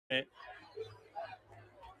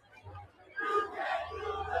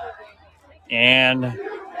And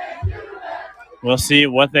we'll see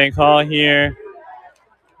what they call here.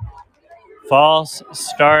 False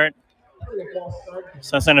start.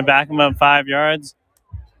 So it's going to back them up 5 yards.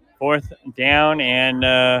 4th down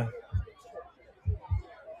and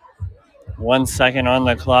 1 second on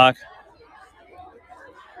the clock.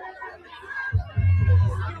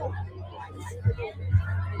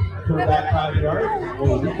 Back 5 yards.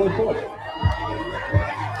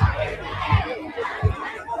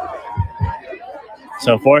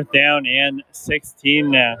 So 4th down and 16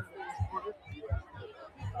 now.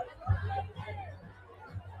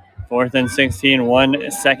 4th and 16,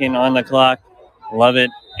 1 second on the clock. Love it.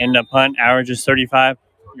 And the punt averages 35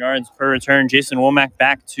 yards per return. Jason Womack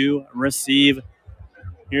back to receive.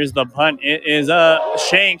 Here's the punt. It is a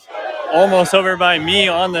shank, almost over by me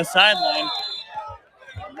on the sideline.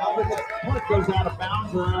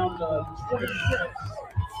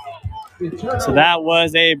 So that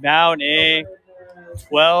was about a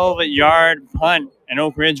 12-yard punt, and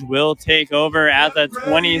Oak Ridge will take over at the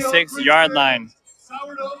 26-yard line.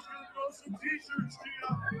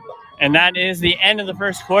 And that is the end of the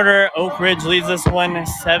first quarter. Oak Ridge leads this one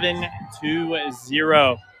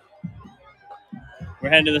 7-0. We're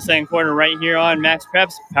heading to the second quarter right here on Max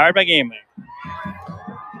Preps, powered by Game Mike.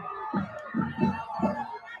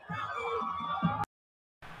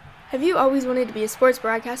 Have you always wanted to be a sports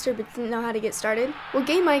broadcaster but didn't know how to get started? Well,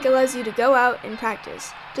 Game Mike allows you to go out and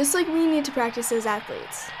practice, just like we need to practice as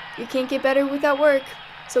athletes. You can't get better without work,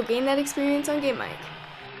 so gain that experience on Game Mike.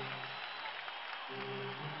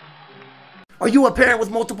 Are you a parent with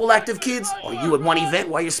multiple active kids? Are you at one event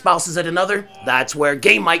while your spouse is at another? That's where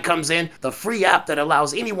Game Mike comes in, the free app that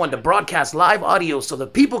allows anyone to broadcast live audio so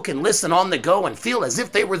that people can listen on the go and feel as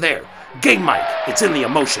if they were there. Game Mike, it's in the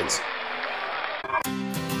emotions.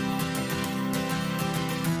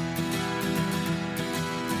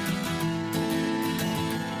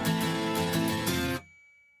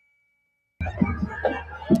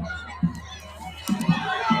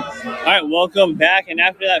 All right, welcome back. And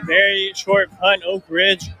after that very short punt, Oak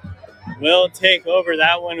Ridge will take over.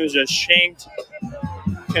 That one was just shanked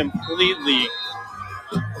completely.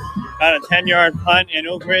 Got a 10-yard punt, and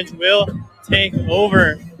Oak Ridge will take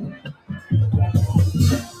over.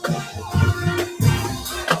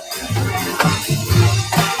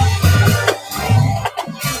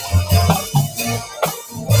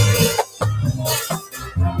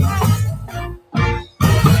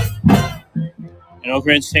 And Oak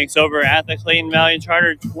Ridge takes over at the Clayton Valley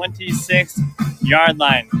Charter 26-yard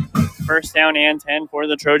line. 1st down and 10 for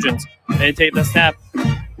the Trojans. They take the snap.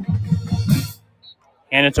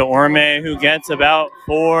 Hand it to Orme, who gets about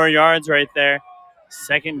 4 yards right there.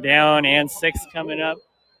 2nd down and 6 coming up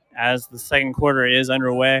as the second quarter is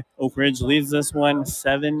underway. Oak Ridge leads this one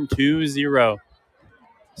 7-0.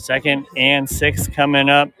 2nd and 6 coming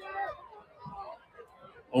up.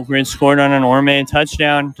 Oak Ridge scored on an Orme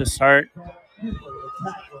touchdown to start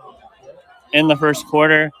in the first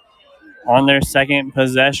quarter on their second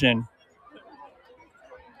possession.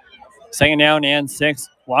 2nd down and 6.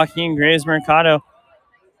 Joaquin Graves Mercado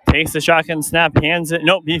takes the shotgun snap, hands it.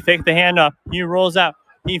 Nope, he faked the handoff. He rolls out.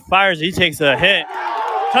 He fires. He takes a hit.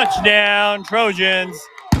 Touchdown, Trojans.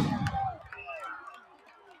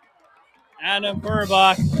 Adam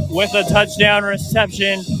Burbach with a touchdown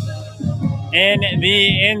reception in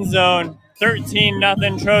the end zone.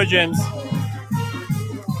 13-0 Trojans.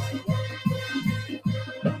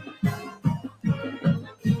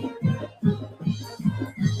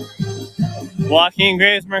 Joaquin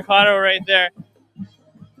Graves Mercado right there.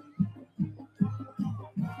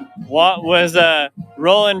 Watt was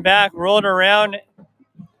rolling back, rolled around,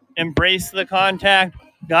 embraced the contact,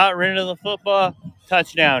 got rid of the football,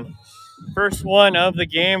 touchdown. First one of the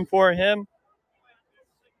game for him.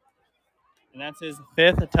 And that's his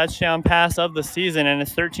 5th touchdown pass of the season, and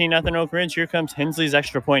it's 13-0 Oak Ridge. Here comes Hensley's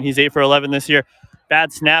extra point. He's 8 for 11 this year.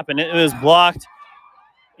 Bad snap, and it was blocked.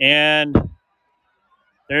 And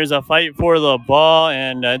there's a fight for the ball,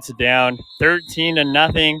 and it's down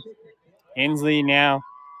 13-0. Hensley now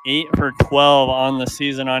 8 for 12 on the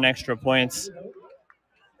season on extra points.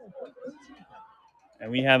 And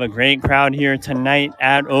we have a great crowd here tonight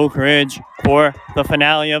at Oak Ridge for the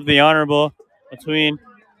finale of the Honor Bowl between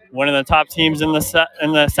one of the top teams in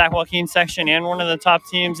the Sac Joaquin section and one of the top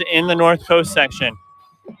teams in the North Coast section.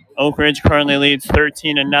 Oak Ridge currently leads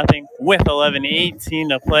 13-0 with 11:18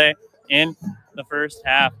 to play in the first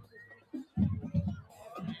half.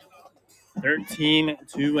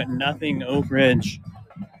 13-0 Oak Ridge.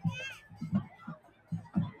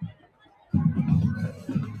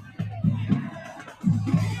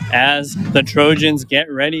 as the Trojans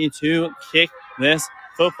get ready to kick this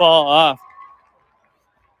football off.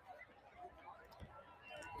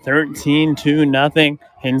 13-0.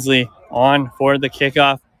 Hensley on for the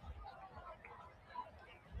kickoff.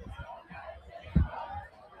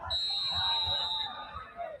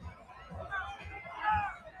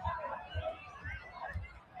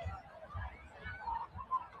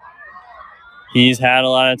 He's had a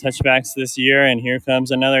lot of touchbacks this year, and here comes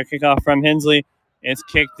another kickoff from Hensley. It's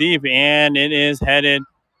kicked deep, and it is headed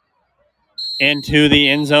into the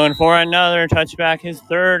end zone for another touchback, his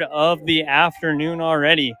third of the afternoon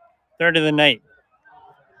already, third of the night.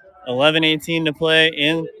 11:18 to play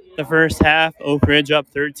in the first half. Oak Ridge up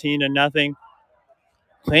 13-0.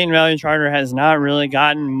 Clayton Valley Charter has not really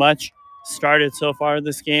gotten much started so far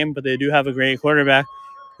this game, but they do have a great quarterback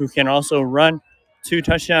who can also run 2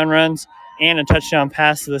 touchdown runs and a touchdown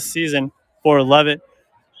pass this season for Lovett,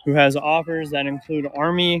 who has offers that include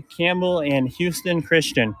Army, Campbell, and Houston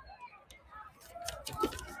Christian.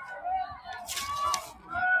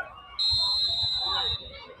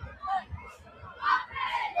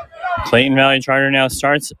 Clayton Valley Charter now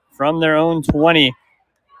starts from their own 20.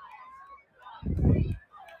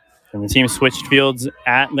 And the team switched fields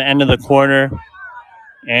at the end of the quarter.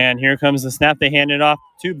 And here comes the snap. They hand it off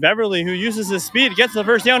to Beverly, who uses his speed, gets the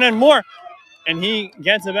first down and more. And he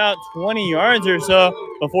gets about 20 yards or so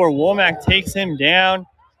before Womack takes him down.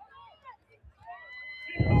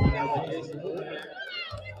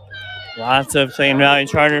 Lots of Clayton Valley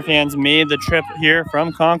Charter fans made the trip here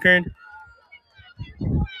from Concord.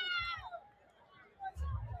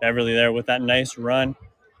 Beverly there with that nice run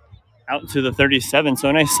out to the 37. So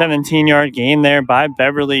a nice 17-yard gain there by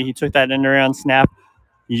Beverly. He took that end around snap.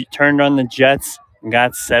 He turned on the Jets and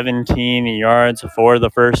got 17 yards for the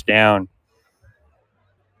first down.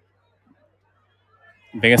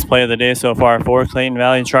 Biggest play of the day so far for Clayton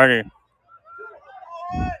Valley Charter.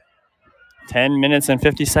 10 minutes and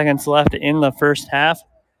 50 seconds left in the first half.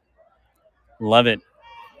 Love it.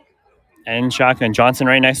 And shotgun. Johnson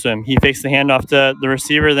right next to him. He fakes the handoff to the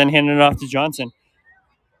receiver, then handed it off to Johnson.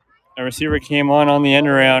 A receiver came on the end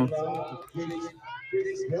around.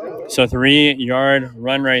 So 3-yard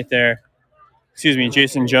run right there. Excuse me,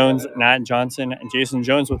 Jason Jones, not Johnson. Jason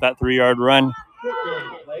Jones with that 3-yard run.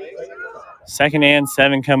 2nd and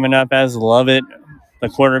 7 coming up as Lovett, the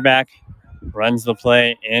quarterback, runs the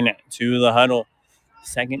play into the huddle.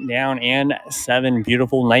 2nd down and 7.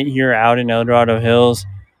 Beautiful night here out in El Dorado Hills.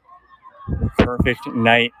 Perfect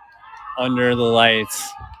night under the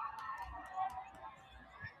lights.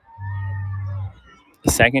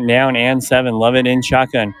 2nd down and 7. Lovett in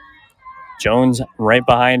shotgun. Jones right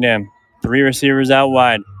behind him. 3 receivers out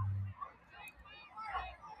wide.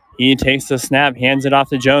 He takes the snap, hands it off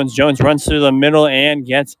to Jones. Jones runs through the middle and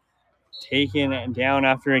gets taken down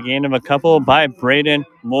after a gain of a couple by Braden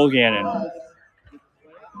Mulgannon.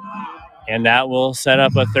 And that will set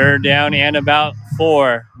up a 3rd down and about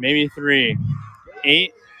 4, maybe 3.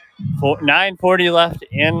 9:40 left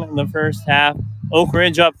in the first half. Oak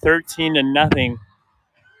Ridge up 13-0.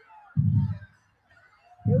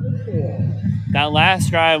 That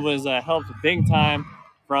last drive was helped big time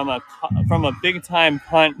from a big time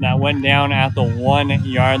punt that went down at the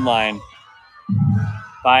 1-yard line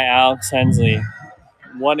by Alex Hensley.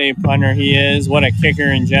 What a punter he is! What a kicker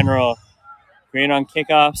in general. Great on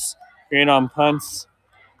kickoffs. Great on punts.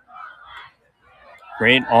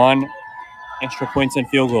 Great on extra points and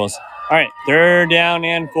field goals. All right, 3rd down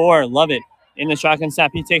and 4. Love it. In the shotgun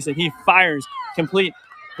snap, he takes it. He fires. Complete.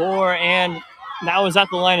 4, and that was at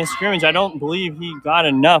the line of scrimmage. I don't believe he got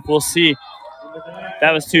enough. We'll see.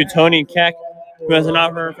 That was to Tony Keck, who has an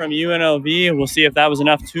offer from UNLV. We'll see if that was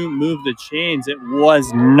enough to move the chains. It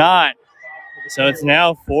was not. So it's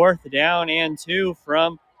now 4th down and 2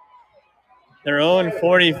 from their own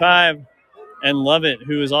 45. And Lovett,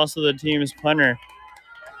 who is also the team's punter,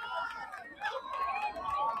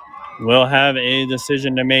 will have a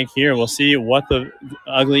decision to make here. We'll see what the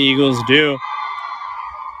Ugly Eagles do.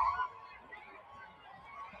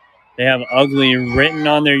 They have Ugly written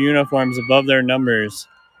on their uniforms above their numbers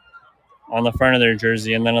on the front of their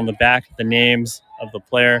jersey, and then on the back, the names of the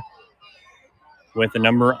player with the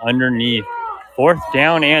number underneath. 4th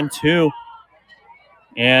down and 2.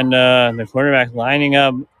 And the quarterback lining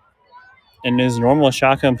up in his normal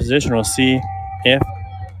shotgun position. We'll see if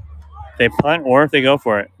they punt or if they go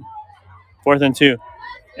for it. 4th and 2.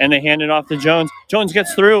 And they hand it off to Jones. Jones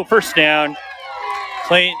gets through. 1st down.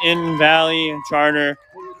 Clayton Valley Charter.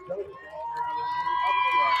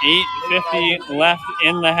 8:50 left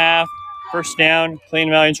in the half. 1st down. Clayton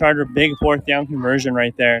Valley Charter. Big 4th down conversion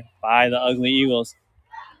right there by the Ugly Eagles.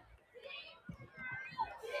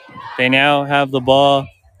 They now have the ball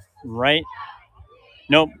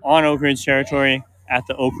on Oak Ridge territory at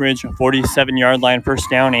the Oak Ridge 47-yard line, first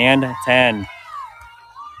down and 10.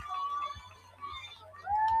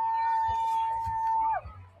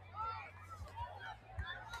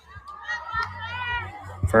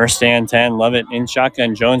 First and 10, Lovett in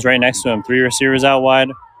shotgun. Jones right next to him. 3 receivers out wide.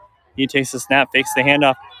 He takes the snap, fakes the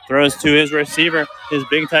handoff, throws to his receiver, his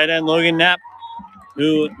big tight end, Logan Knapp,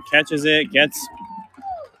 who catches it, gets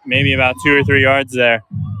maybe about 2 or 3 yards there.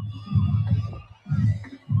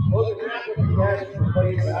 Logan Knapp with the catch for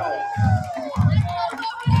Clayton Valley.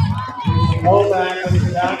 Ball back on the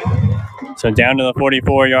down. So down to the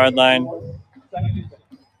 44-yard line.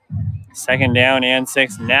 Second down and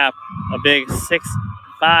 6. Knapp, a big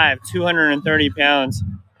 6'5", 230 pounds.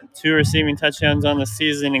 2 receiving touchdowns on the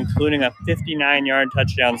season, including a 59-yard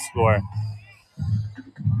touchdown score.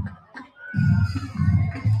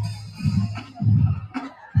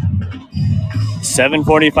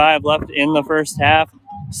 $7:45 left in the first half.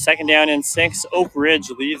 Second down and 6. Oak Ridge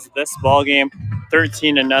leads this ball game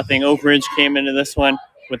 13-0. Oak Ridge came into this one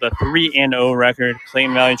with a 3-0 record.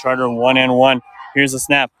 Clayton Valley Charter 1-1. Here's the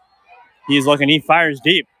snap. He's looking. He fires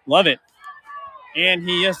deep. Love it. And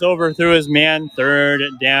he just overthrew his man. Third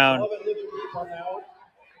down.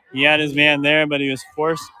 He had his man there, but he was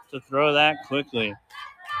forced to throw that quickly.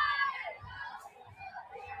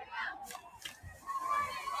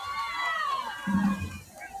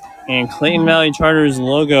 And Clayton Valley Charter's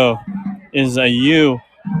logo is a U,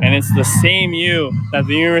 and it's the same U that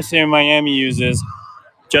the University of Miami uses,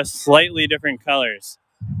 just slightly different colors.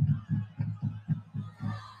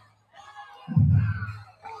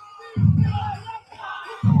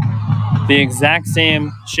 The exact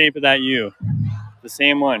same shape of that U. The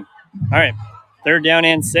same one. All right. Third down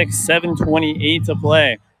and 6. 7:28 to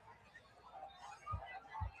play.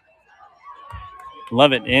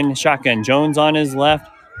 Lovett in shotgun. Jones on his left.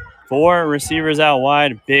 4 receivers out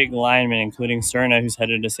wide. Big linemen, including Cerna, who's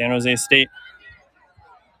headed to San Jose State.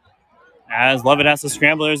 As Lovett has to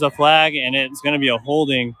scramble, there's a flag, and it's going to be a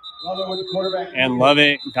holding. And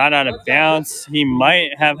Lovett got out of bounds. He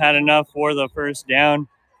might have had enough for the first down.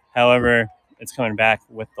 However, it's coming back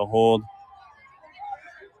with the hold.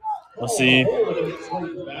 We'll see.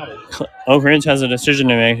 Oak Ridge has a decision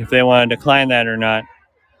to make if they want to decline that or not.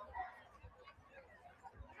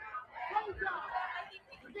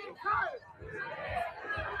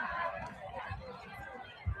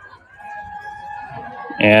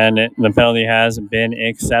 And the penalty has been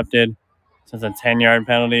accepted. So it's a 10-yard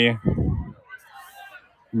penalty.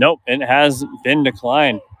 Nope, it has been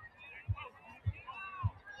declined.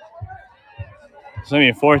 It's going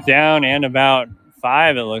to be a 4th down and about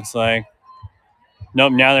 5, it looks like.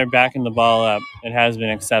 Nope, now they're backing the ball up. It has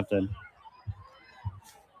been accepted.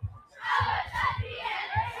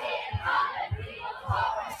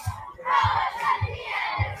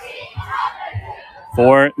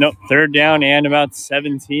 Third down and about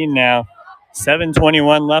 17 now.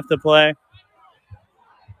 7:21 left to play.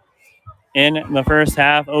 In the first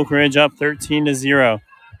half, Oak Ridge up 13-0.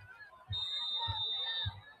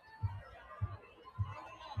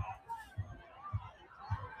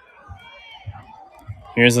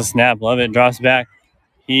 Here's a snap. Lovett drops back.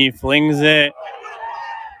 He flings it.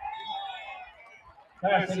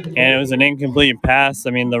 And it was an incomplete pass. I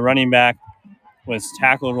mean, the running back was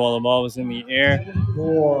tackled while the ball was in the air.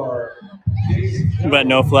 But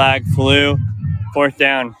no flag flew. 4th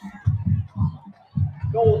down.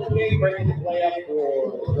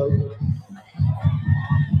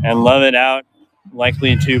 And Lovett out,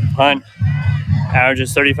 likely to punt.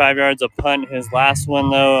 Averages 35 yards a punt. His last one,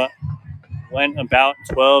 though, went about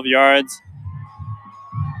 12 yards.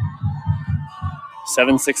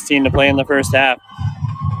 7:16 to play in the first half.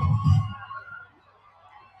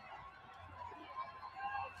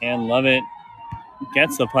 And Lovett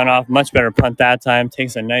gets the punt off. Much better punt that time.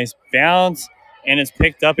 Takes a nice bounce and is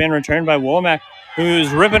picked up and returned by Womack, who's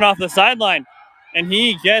ripping off the sideline. And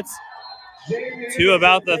he gets to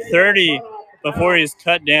about the 30 before he's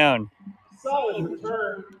cut down. Solid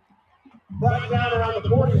return. Brought down around the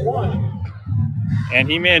 41. And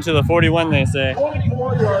he made it to the 41, they say.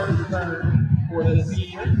 24-yard return for the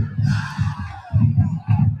senior.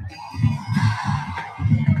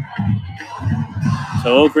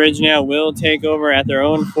 So Oak Ridge now will take over at their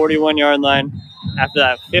own 41-yard line after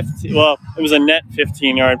that it was a net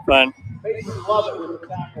 15-yard punt.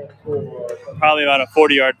 Probably about a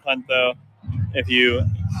 40-yard punt, though, if you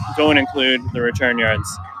don't include the return yards.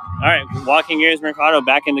 All right, walking gears, Mercado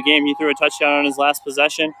back in the game. He threw a touchdown on his last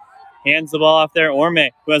possession. Hands the ball off there. Orme,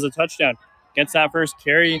 who has a touchdown, gets that first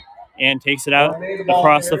carry and takes it out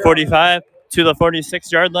across the 45 to the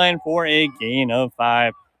 46-yard line for a gain of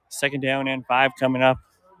 5. Second down and 5 coming up.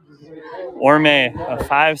 Orme, a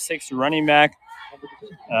 5'6" running back,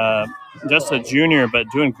 just a junior, but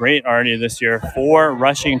doing great already this year. 4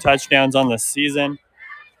 rushing touchdowns on the season.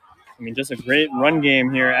 I mean, just a great run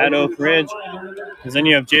game here at Oak Ridge. Because then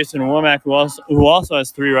you have Jason Womack, who also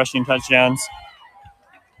has 3 rushing touchdowns.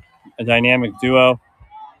 A dynamic duo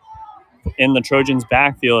in the Trojans'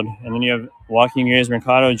 backfield. And then you have Joaquin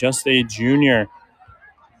Mercado, just a junior.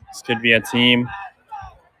 This could be a team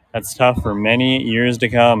that's tough for many years to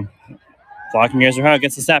come. Joaquin Mercado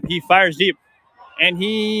gets the snap. He fires deep. And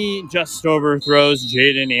he just overthrows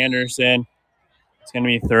Jaden Anderson. It's going to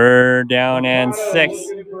be 3rd down and 6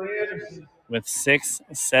 with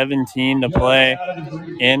 6:17 to play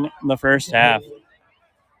in the first half.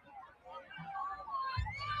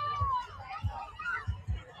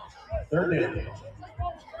 Third down.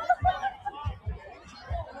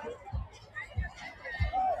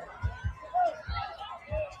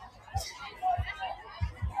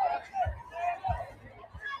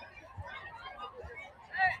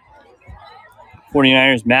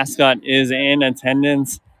 '49ers mascot is in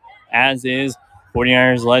attendance, as is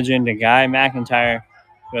 '49ers legend Guy McIntyre,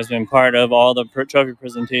 who has been part of all the trophy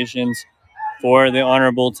presentations for the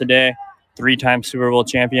Honorable today. 3-time Super Bowl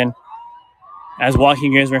champion. As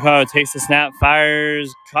Joaquin Mercado takes the snap,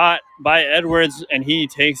 fires, caught by Edwards, and he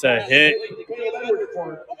takes a hit.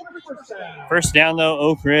 First down, though,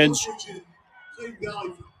 Oak Ridge.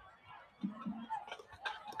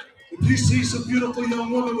 You see some beautiful young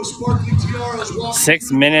women with sparkling tiaras.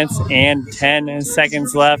 6 minutes and 10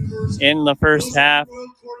 seconds left in the first half. And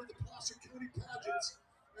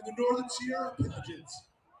the Northern Sierra pageants,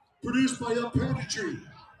 produced by Up Pageantry.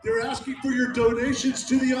 They're asking for your donations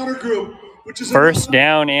to the honor group, which is first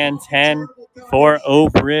down and 10 for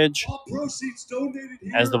Oak Ridge.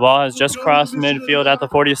 As the ball has just crossed midfield at the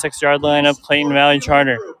 46-yard line of Clayton Valley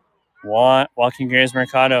Charter. Joaquin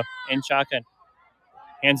Mercado in shotgun.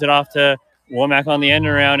 Hands it off to Womack on the end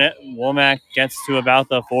around it. Womack gets to about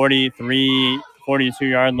the 43,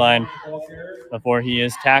 42-yard line before he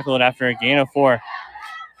is tackled after a gain of 4.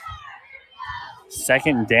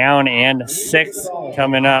 Second down and 6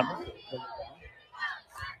 coming up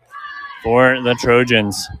for the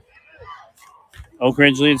Trojans. Oak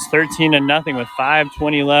Ridge leads 13-0 with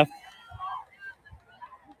 5:20 left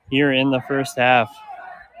here in the first half.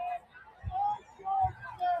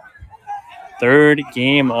 Third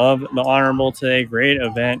game of the Honorable today. Great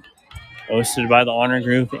event hosted by the Honor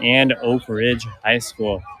Group and Oak Ridge High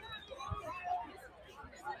School.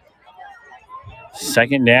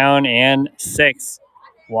 Second down and 6.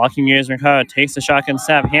 Joaquin Mercado takes the shotgun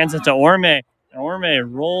snap, hands it to Orme. And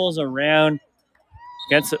Orme rolls around,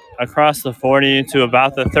 gets across the 40 to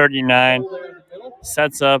about the 39,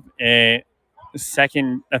 sets up a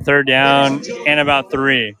third down and about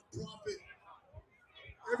 3.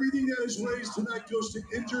 Everything that is raised tonight goes to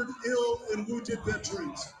injured, ill, and wounded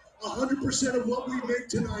veterans. 100% of what we make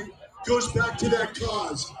tonight goes back to that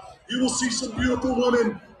cause. You will see some beautiful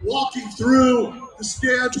women walking through the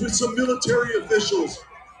stands with some military officials.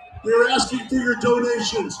 We're asking for your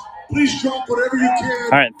donations. Please drop whatever you can.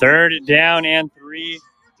 All right, third down and 3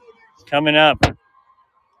 coming up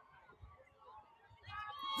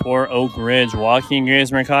for Oak Ridge. Joaquin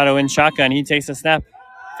Mercado in shotgun. He takes a snap,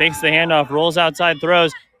 fakes the handoff, rolls outside,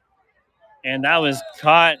 throws. And that was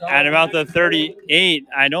caught at about the 38.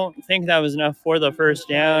 I don't think that was enough for the first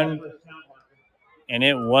down. And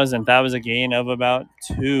it wasn't. That was a gain of about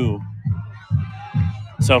 2.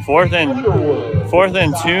 So fourth and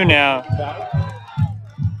 2 now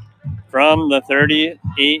from the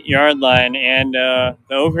 38-yard line. And the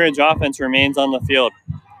Oak Ridge offense remains on the field.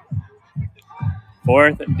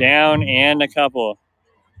 Fourth down and a couple.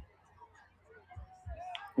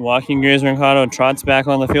 Joaquin Mercado trots back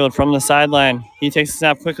on the field from the sideline. He takes a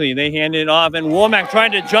snap quickly. They hand it off, and Womack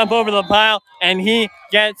trying to jump over the pile, and he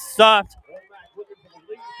gets stopped.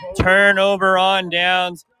 Turnover on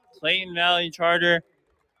downs. Clayton Valley Charter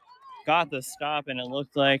got the stop, and it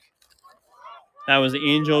looked like that was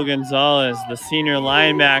Angel Gonzalez, the senior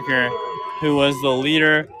linebacker, who was the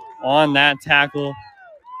leader on that tackle.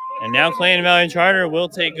 And now Clayton Valley Charter will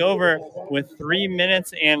take over with 3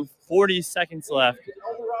 minutes and 40 seconds left.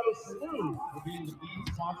 Will be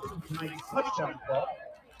the sponsors of tonight's Touchdown Club.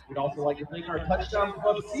 We'd also like to thank our Touchdown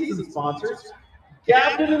Club season sponsors,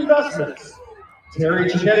 Gavin Investments, Terry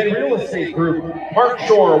Chinetti Real Estate Group, Mark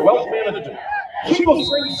Shore Wealth Management, Chico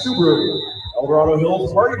Springs Subaru, Eldorado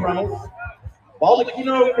Hills Party Rentals,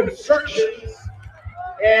 Baldacchino Constructions,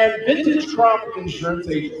 and Vintage Crop Insurance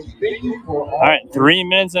Agency. Thank you for all. All right, 3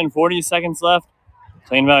 minutes and 40 seconds left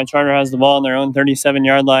Clayton Valley Charter has the ball on their own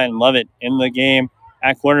 37-yard line. Lovett in the game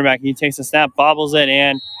at quarterback. He takes a snap, bobbles it,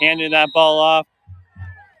 and handed that ball off.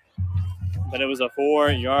 But it was a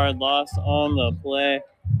 4-yard loss on the play.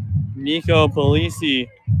 Nico Polisi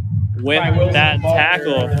with that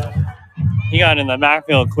tackle. He got in the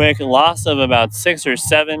backfield quick. Loss of about 6 or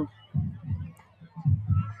 7.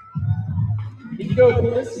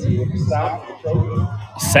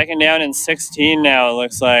 Second down and 16 now, it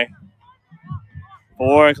looks like,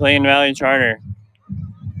 for Clayton Valley Charter.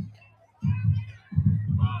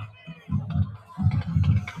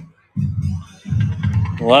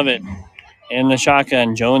 Lovett in the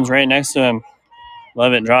shotgun. Jones right next to him.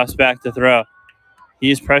 Lovett drops back to throw.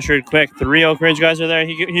 He's pressured quick. 3 Oak Ridge guys are there.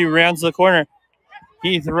 He rounds the corner.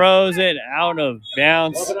 He throws it out of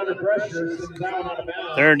bounds.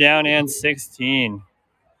 Third down and 16.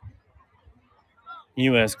 He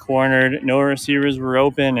was cornered. No receivers were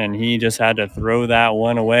open, and he just had to throw that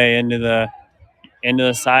one away into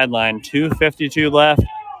the sideline. 2:52 left.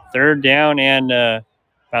 Third down and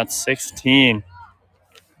about 16.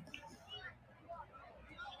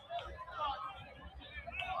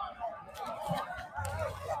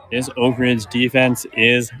 This Oak Ridge defense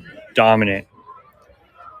is dominant.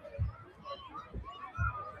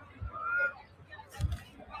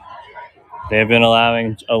 They've been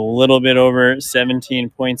allowing a little bit over 17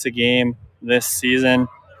 points a game this season,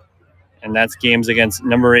 and that's games against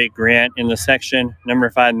number 8 Grant in the section, number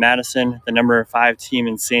 5 Madison, the number 5 team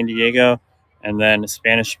in San Diego, and then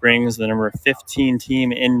Spanish Springs, the number 15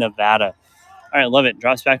 team in Nevada. All right, Lovett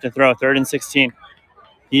drops back to throw, 3rd and 16.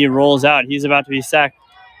 He rolls out. He's about to be sacked.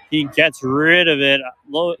 He gets rid of it,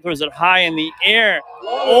 throws it high in the air,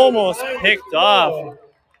 almost picked off.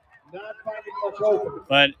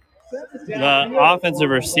 But the offensive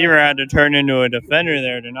receiver had to turn into a defender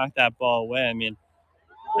there to knock that ball away. I mean,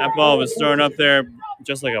 that ball was thrown up there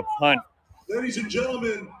just like a punt. Ladies and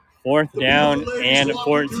gentlemen, 4th down and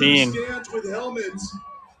 14. With helmets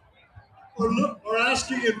are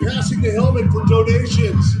asking and passing the helmet for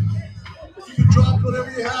donations. If you could drop whatever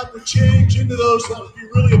you have with change into those, that would be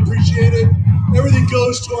really appreciated. Everything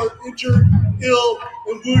goes to our injured, ill,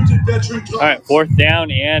 and wounded veteran cause. All right, 4th down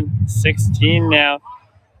and 16 now.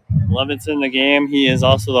 Lovett's in the game. He is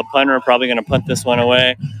also the punter. Probably going to punt this one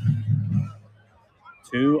away.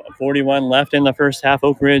 2:41 left in the first half.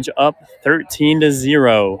 Oak Ridge up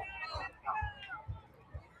 13-0.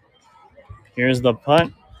 Here's the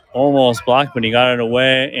punt. Almost blocked, but he got it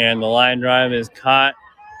away, and the line drive is caught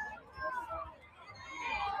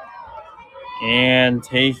and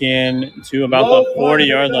taken to about the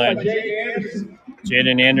 40-yard line.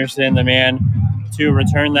 Jaden Anderson, the man to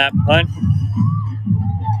return that punt.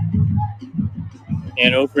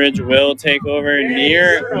 And Oak Ridge will take over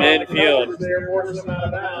near midfield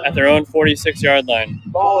at their own 46-yard line.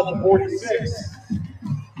 Ball at the 46.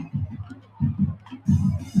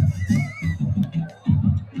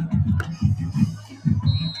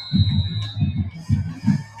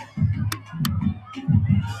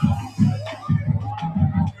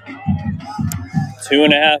 Two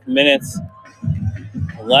and a half minutes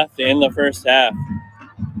left in the first half.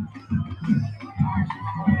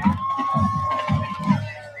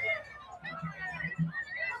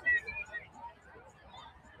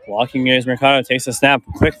 Walking Gaze Mercado takes a snap,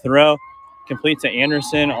 quick throw, complete to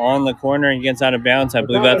Anderson on the corner. He gets out of bounds. I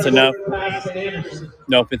believe that's enough.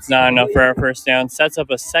 Nope, it's not enough for our first down. Sets up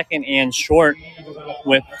a 2nd and short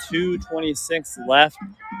with 2:26 left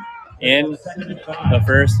in the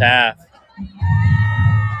first half.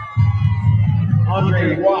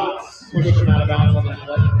 Andre Watts pushed him out of bounds on that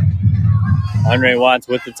play. Andre Watts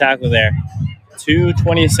with the tackle there.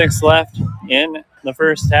 2:26 left in the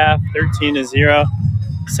first half, 13-0.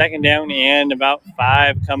 2nd down and about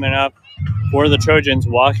 5 coming up for the Trojans.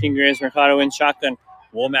 Walking Grace Mercado in shotgun.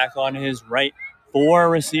 Womack on his right. 4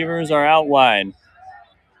 receivers are out wide.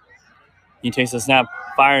 He takes a snap,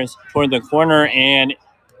 fires toward the corner and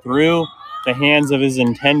through the hands of his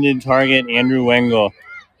intended target, Andrew Wengel.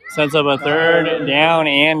 Sets up a 3rd down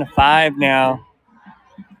and 5 now.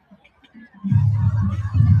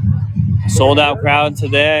 Sold out crowd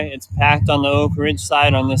today. It's packed on the Oak Ridge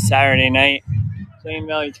side on this Saturday night. Clayton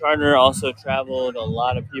Valley Charter also traveled a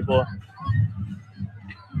lot of people.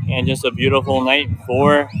 And just a beautiful night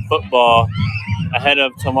for football ahead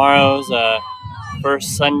of tomorrow's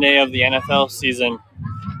first Sunday of the NFL season.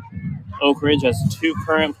 Oak Ridge has 2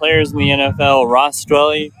 current players in the NFL, Ross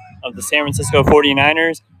Dwelly of the San Francisco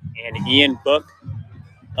 49ers and Ian Book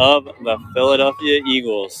of the Philadelphia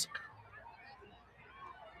Eagles.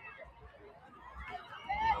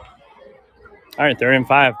 All right, 3rd and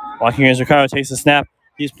 5. Walking as Ricardo takes a snap,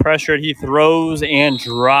 He's pressured. He throws and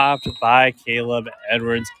dropped by Caleb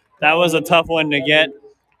Edwards. That was a tough one to get.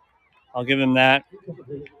 I'll give him that.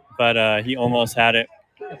 But he almost had it.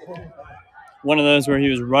 One of those where he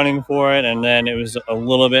was running for it, and then it was a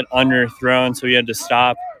little bit underthrown, so he had to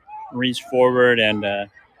stop, reach forward, and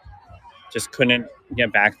just couldn't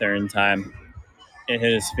get back there in time. It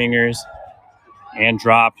hit his fingers and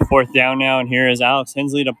dropped. 4th down now, and here is Alex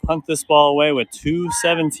Hensley to punt this ball away with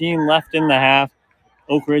 2:17 left in the half.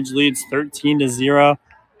 Oak Ridge leads 13-0.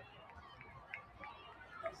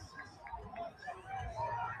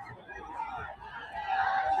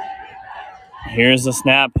 Here's the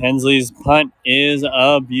snap. Hensley's punt is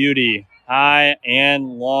a beauty. High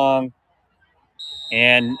and long.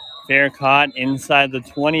 And fair caught inside the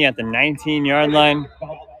 20 at the 19-yard line.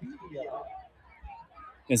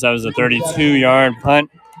 Because that was a 32-yard punt.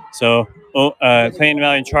 So Clayton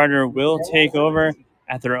Valley Charter will take over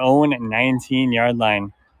at their own 19-yard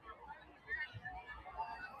line.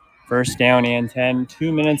 1st down and 10.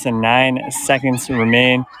 2 minutes and 9 seconds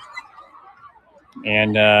remain.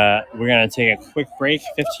 And we're going to take a quick break,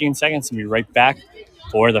 15 seconds, and be right back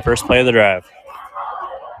for the first play of the drive.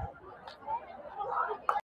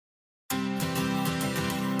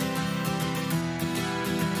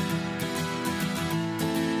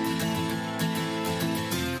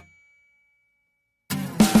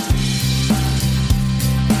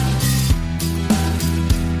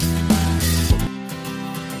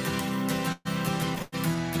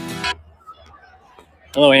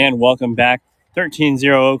 Hello and welcome back.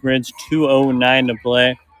 13-0 Oak Ridge, 2:09 to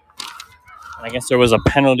play. I guess there was a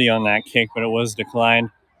penalty on that kick, but it was declined.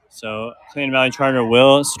 So Clayton Valley Charter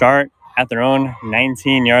will start at their own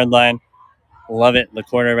 19-yard line. Lovett, the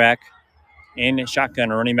quarterback, in shotgun,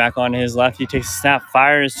 running back on his left. He takes a snap,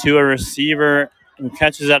 fires to a receiver, and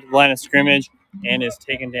catches at the line of scrimmage, and is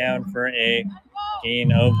taken down for a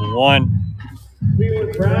gain of 1.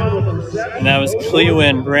 And that was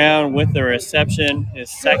Cleveland Brown with the reception, his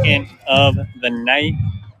 2nd of the night.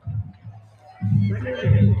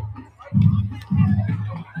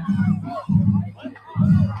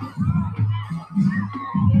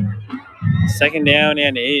 Second down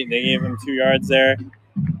and 8. They gave him 2 yards there.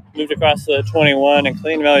 Moved across the 21, and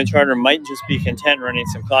Clayton Valley Charter might just be content running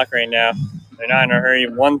some clock right now. They're not in a hurry.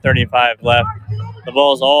 1:35 left. The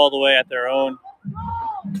ball's all the way at their own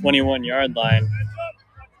 21-yard line.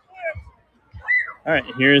 All right,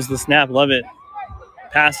 here's the snap. Lovett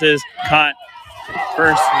passes, caught.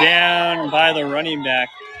 1st down by the running back.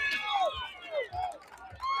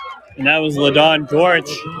 And that was LaDon Dortch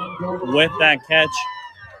with that catch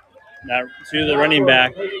to the running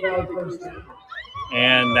back.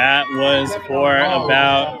 And that was for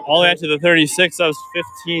about all the way up to the 36. That was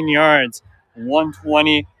 15 yards.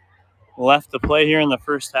 1:20 left to play here in the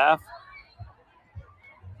first half.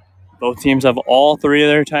 Both teams have all 3 of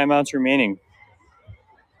their timeouts remaining.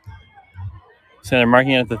 So they're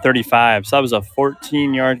marking it at the 35. So that was a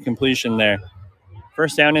 14-yard completion there.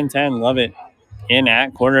 1st down and 10. Lovett in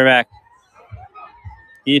at quarterback.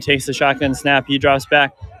 He takes the shotgun snap. He drops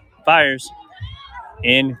back. Fires.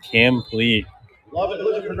 Incomplete. Lovett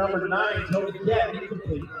looking for number 9. Tony Gett,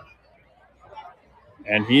 incomplete.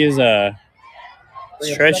 And he is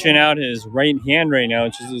stretching out his right hand right now,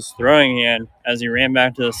 which is his throwing hand, as he ran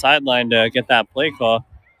back to the sideline to get that play call.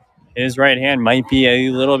 His right hand might be a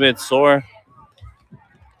little bit sore.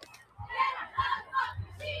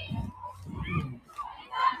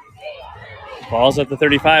 Ball's at the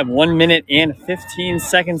 35. 1 minute and 15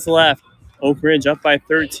 seconds left. Oak Ridge up by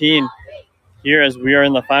 13 here as we are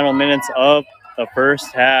in the final minutes of the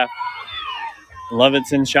first half.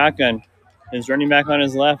 Lovett's in shotgun. His running back on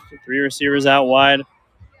his left. 3 receivers out wide.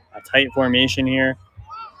 A tight formation here.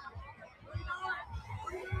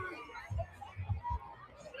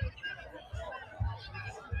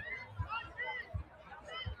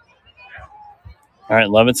 All right,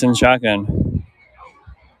 Lovett's in shotgun.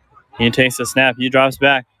 He takes a snap. He drops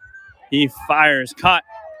back. He fires. Caught.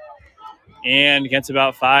 And gets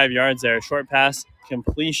about 5 yards there. Short pass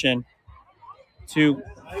completion to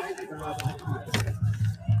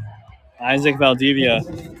Isaac Valdivia.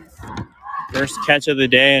 First catch of the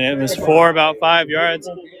day, and it was for about 5 yards.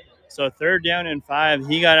 So 3rd down and 5.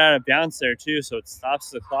 He got out of bounds there too, so it stops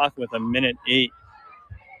the clock with 1:08.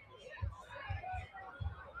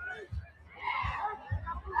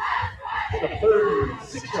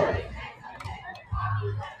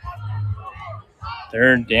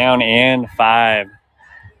 Third down and 5.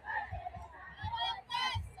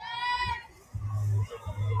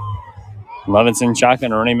 Lovett's in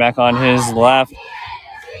shotgun, running back on his left.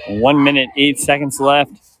 1 minute, 8 seconds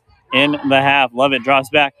left in the half. Lovett drops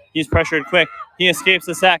back. He's pressured quick. He escapes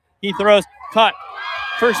the sack. He throws. Caught.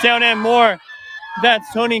 First down and more.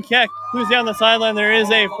 That's Tony Keck, who's down the sideline. There is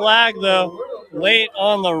a flag, though, late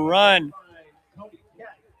on the run.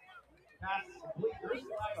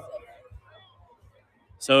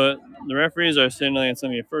 So the referees are signaling it's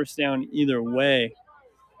going to be a first down either way.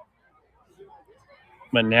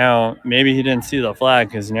 But now maybe he didn't see the flag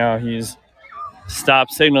because now he's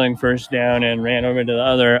stopped signaling first down and ran over to the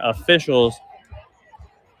other officials.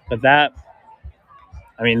 But that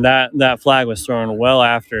flag was thrown well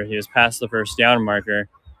after he was past the first down marker.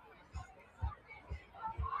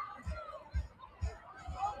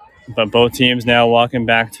 But both teams now walking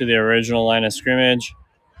back to the original line of scrimmage.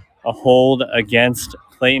 A hold against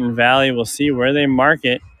Clayton Valley. We'll see where they mark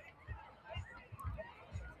it.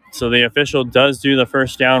 So the official does do the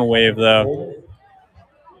first down wave, though.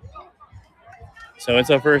 So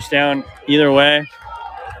it's a first down either way.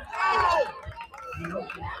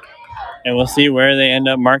 And we'll see where they end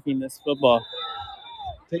up marking this football.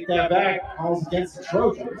 Take that back. Calls against the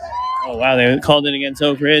Trojans. Oh, wow. They called it against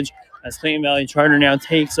Oak Ridge as Clayton Valley Charter now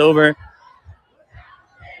takes over.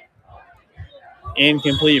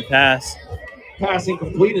 Incomplete pass. Pass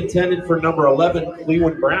incomplete, intended for number 11,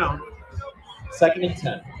 Cleveland Brown. 2nd and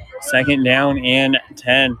 10. 2nd down and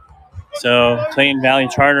 10. So Clayton Valley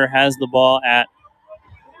Charter has the ball at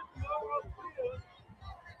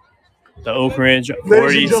the Oak Ridge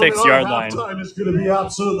 46-yard line. Halftime is going to be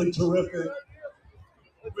absolutely terrific.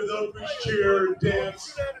 With Oak Ridge cheer,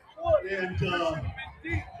 dance, and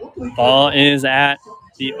ball is at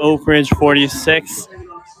the Oak Ridge 46.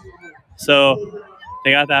 So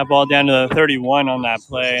they got that ball down to the 31 on that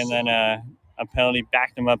play, and then a penalty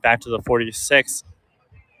backed them up back to the 46.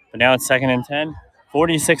 But now it's 2nd and 10.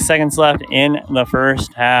 46 seconds left in the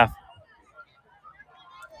first half.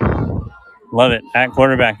 Love it. At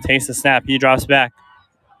quarterback, takes the snap. He drops back.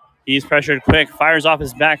 He's pressured quick. Fires off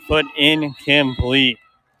his back foot. Incomplete.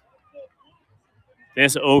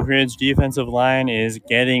 This Oak Ridge defensive line is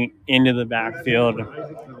getting into the backfield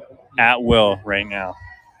at will right now.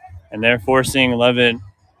 And they're forcing Levitt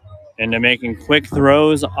into making quick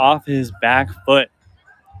throws off his back foot.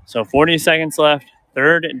 So 40 seconds left.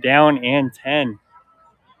 3rd down and 10.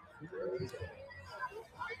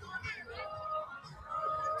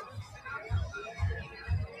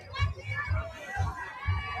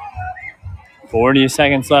 .40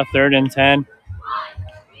 seconds left, 3rd and 10.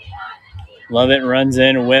 Lovett runs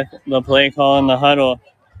in with the play call in the huddle.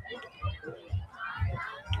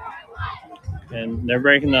 And they're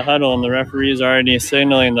breaking the huddle, and the referee's already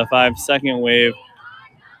signaling the 5-second wave.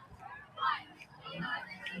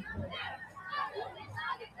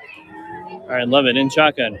 All right, Lovett in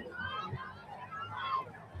shotgun.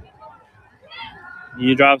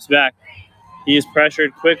 He drops back. He's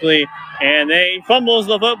pressured quickly, and he fumbles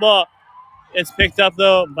the football. It's picked up,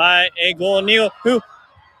 though, by a Golden Eagle, who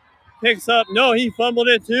picks up. No, he fumbled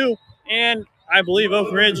it, too. And I believe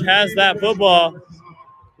Oak Ridge has that football.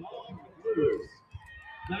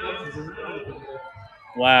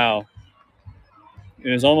 Wow. It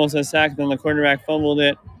was almost a sack. Then the quarterback fumbled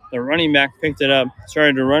it. The running back picked it up,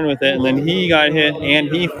 started to run with it, and then he got hit, and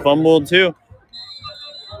he fumbled, too.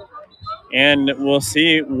 And we'll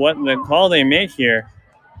see what the call they make here.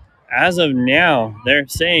 As of now, they're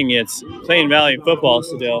saying it's Clayton Valley football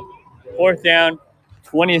still. 4th down,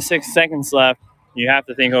 26 seconds left. You have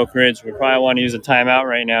to think Oak Ridge would probably want to use a timeout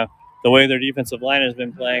right now. The way their defensive line has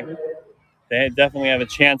been playing, they definitely have a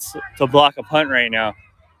chance to block a punt right now.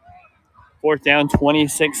 4th down,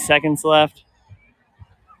 26 seconds left.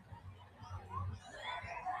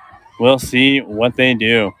 We'll see what they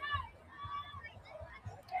do.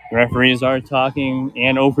 The referees are talking,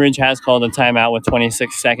 and Oak Ridge has called a timeout with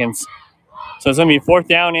 26 seconds. So it's going to be 4th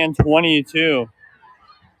down and 22.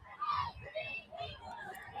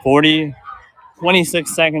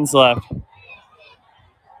 26 seconds left.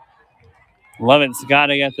 Lovett's got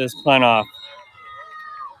to get this punt off.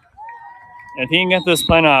 If he can get this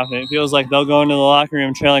punt off, it feels like they'll go into the locker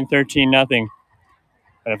room trailing 13-0.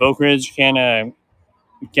 But if Oak Ridge can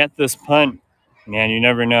get this punt, man, you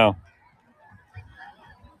never know.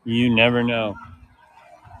 You never know.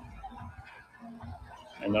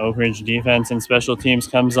 And the Oak Ridge defense and special teams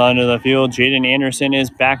comes onto the field. Jaden Anderson is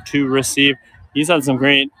back to receive. He's had some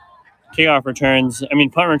great punt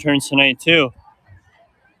returns tonight too.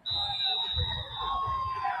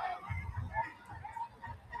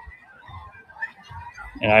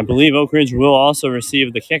 And I believe Oak Ridge will also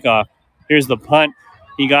receive the kickoff. Here's the punt.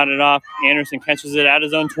 He got it off. Anderson catches it at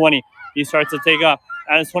his own 20. He starts to take off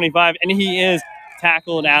at his 25, and he is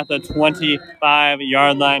tackled at the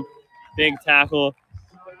 25-yard line. Big tackle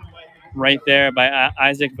right there by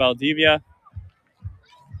Isaac Valdivia.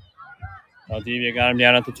 Valdivia got him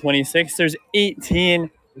down at the 26. There's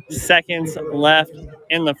 18 seconds left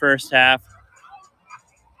in the first half.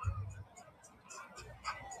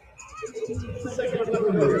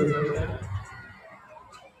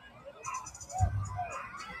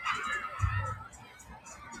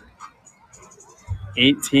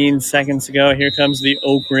 To go. Here comes the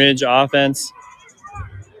Oak Ridge offense.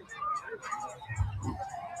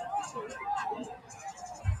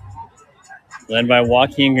 Led by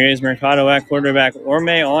Joaquin Graves Mercado at quarterback, Orme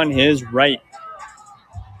on his right.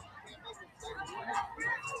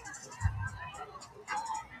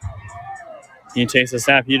 He takes a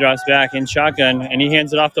snap, he drops back in shotgun, and he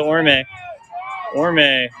hands it off to Orme.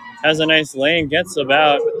 Orme has a nice lane, gets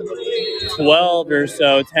about 12 or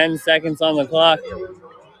so, 10 seconds on the clock.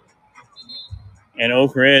 And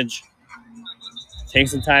Oak Ridge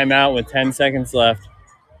takes a timeout with 10 seconds left.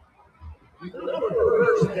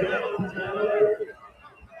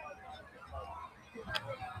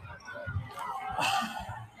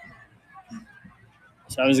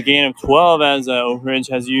 So that was a gain of 12 as Oak Ridge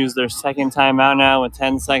has used their second timeout now with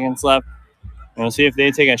 10 seconds left. And we'll see if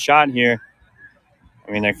they take a shot here.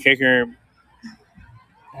 I mean, their kicker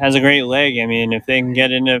has a great leg. I mean, if they can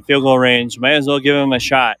get into field goal range, might as well give them a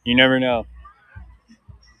shot. You never know.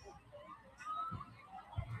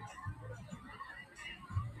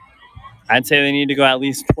 I'd say they need to go at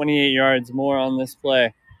least 28 yards more on this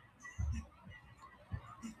play.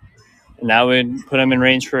 And that would put them in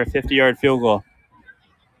range for a 50-yard field goal.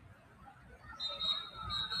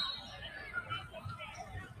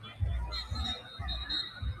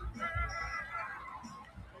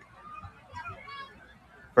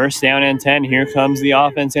 First down and 10. Here comes the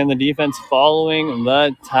offense and the defense following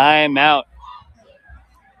the timeout.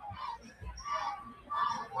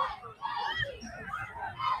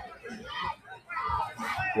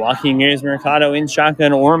 Joaquin Graves Mercado in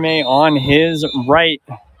shotgun, Orme on his right.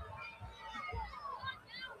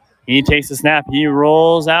 He takes a snap. He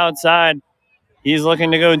rolls outside. He's looking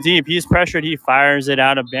to go deep. He's pressured. He fires it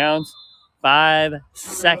out of bounds. 5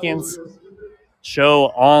 seconds show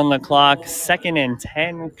on the clock. 2nd and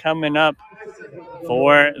 10 coming up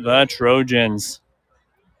for the Trojans.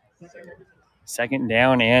 2nd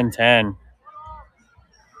down and 10.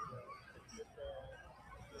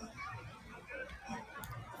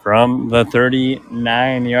 From the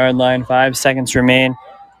 39-yard line, 5 seconds remain.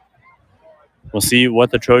 We'll see what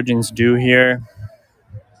the Trojans do here.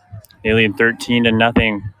 They lead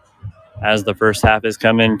 13-0 as the first half is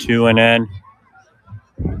coming to an end.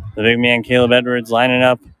 The big man, Caleb Edwards, lining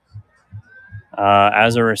up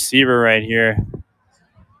as a receiver right here.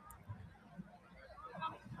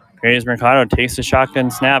 Graves Mercado takes the shotgun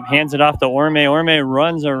snap, hands it off to Orme. Orme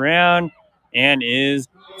runs around and is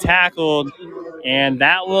tackled. And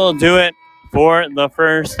that will do it for the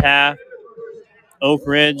first half. Oak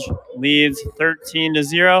Ridge leads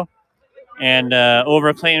 13-0. And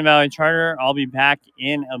over Clayton Valley Charter, I'll be back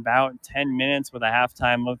in about 10 minutes with a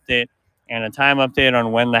halftime update and a time update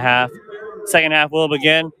on when the second half will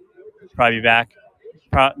begin. Probably back.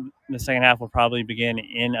 The second half will probably begin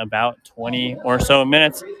in about 20 or so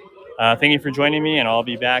minutes. Thank you for joining me, and I'll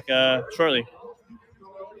be back shortly.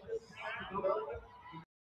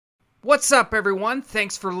 What's up, everyone?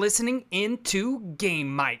 Thanks for listening into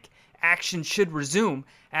Game Mic. Action should resume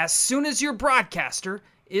as soon as your broadcaster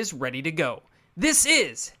is ready to go. This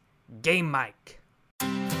is Game Mic.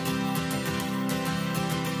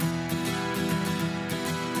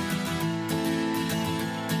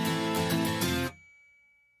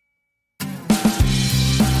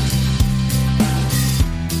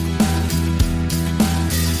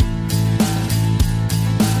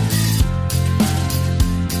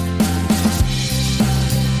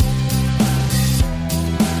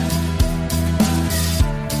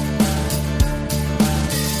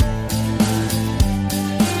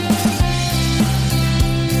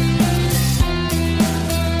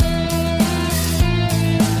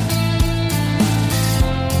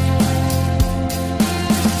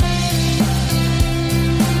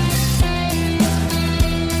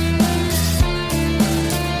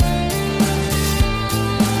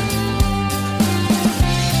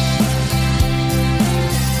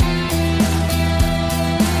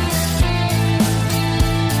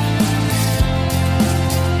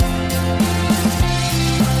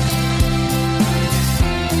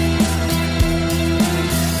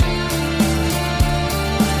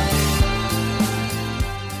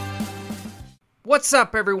 What's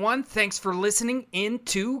up, everyone? Thanks for listening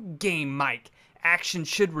into Game Mic. Action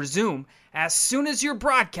should resume as soon as your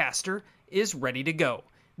broadcaster is ready to go.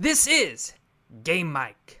 This is Game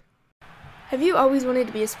Mic. Have you always wanted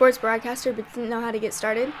to be a sports broadcaster but didn't know how to get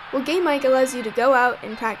started? Well, Game Mic allows you to go out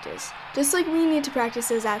and practice, just like we need to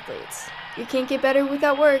practice as athletes. You can't get better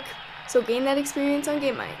without work, so gain that experience on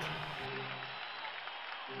Game Mic.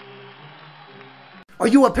 Are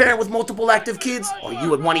you a parent with multiple active kids? Are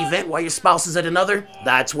you at one event while your spouse is at another?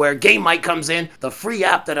 That's where Game Mic comes in, the free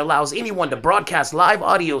app that allows anyone to broadcast live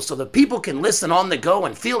audio so that people can listen on the go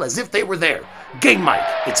and feel as if they were there. Game Mic,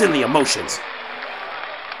 it's in the emotions.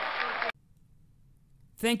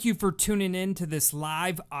 Thank you for tuning in to this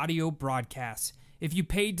live audio broadcast. If you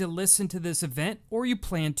paid to listen to this event, or you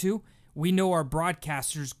plan to, we know our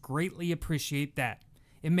broadcasters greatly appreciate that.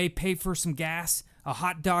 It may pay for some gas, a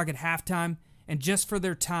hot dog at halftime, and just for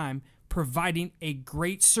their time, providing a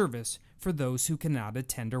great service for those who cannot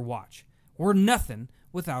attend or watch. We're nothing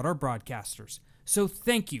without our broadcasters. So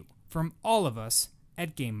thank you from all of us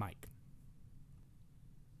at Game Mic.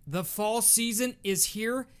 The fall season is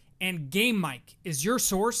here, and Game Mic is your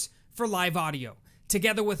source for live audio.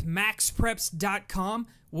 Together with MaxPreps.com,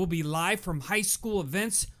 we'll be live from high school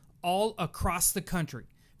events all across the country.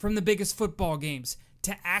 From the biggest football games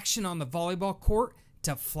to action on the volleyball court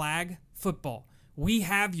to flag football. We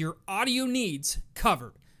have your audio needs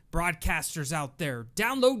covered. Broadcasters out there,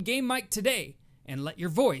 download Game Mic today and let your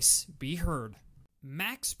voice be heard.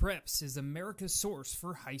 Max Preps is America's source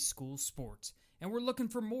for high school sports, and we're looking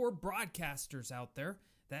for more broadcasters out there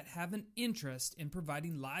that have an interest in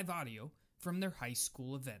providing live audio from their high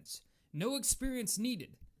school events. No experience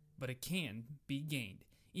needed, but it can be gained.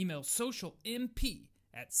 Email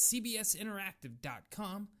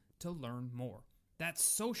socialmp@cbsinteractive.com to learn more. That's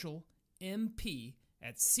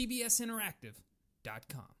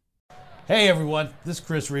socialmp@cbsinteractive.com. Hey everyone, this is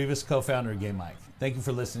Chris Rivas, co-founder of Game Mic. Thank you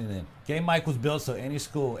for listening in. Game Mic was built so any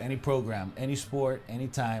school, any program, any sport,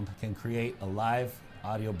 anytime can create a live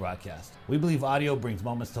audio broadcast. We believe audio brings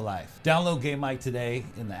moments to life. Download Game Mic today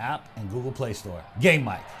in the app and Google Play Store. Game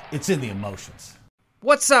Mic, it's in the emotions.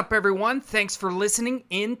 What's up, everyone? Thanks for listening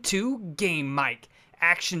into Game Mic.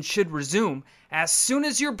 Action should resume as soon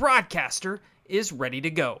as your broadcaster is ready to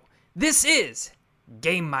go. This is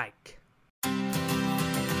Game Mic.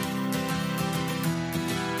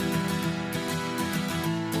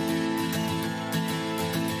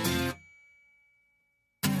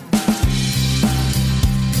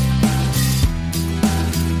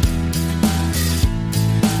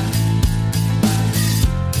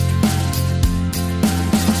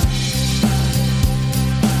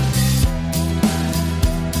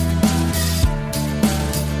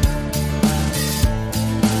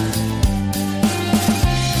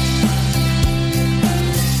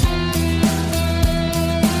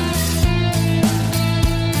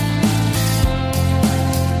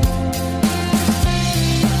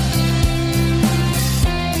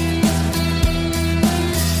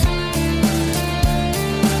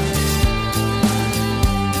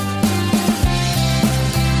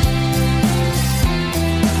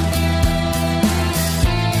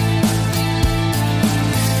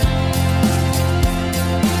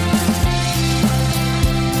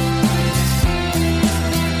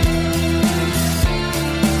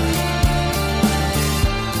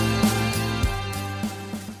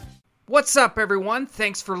 What's up, everyone?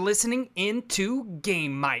 Thanks for listening into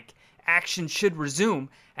Game Mic. Action should resume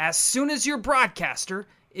as soon as your broadcaster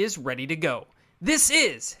is ready to go. This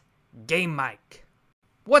is Game Mic.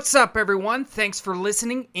 What's up, everyone? Thanks for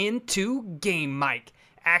listening into Game Mic.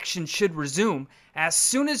 Action should resume as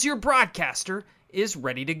soon as your broadcaster is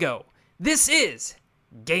ready to go. This is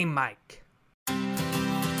Game Mic.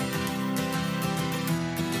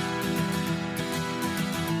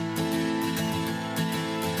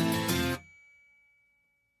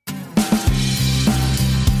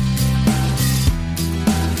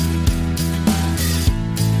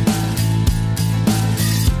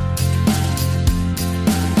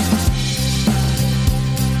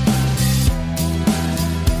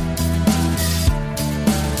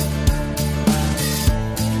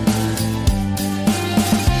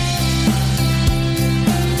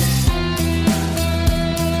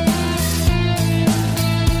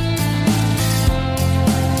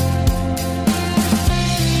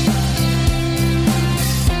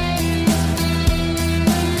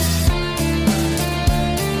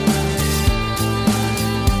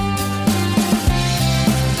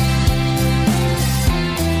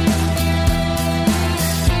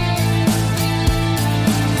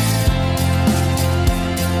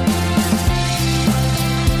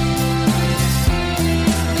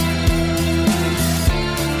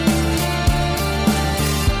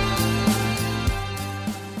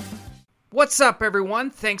 What's up, everyone?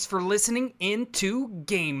 Thanks for listening into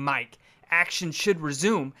Game Mic. Action should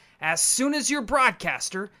resume as soon as your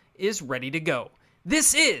broadcaster is ready to go.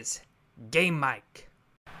 This is Game Mike.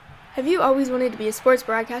 Have you always wanted to be a sports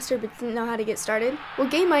broadcaster but didn't know how to get started? Well,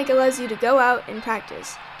 Game Mike allows you to go out and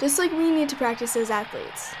practice, just like we need to practice as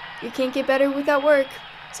athletes. You can't get better without work,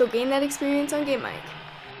 so gain that experience on Game Mike.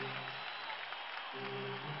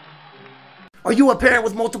 Are you a parent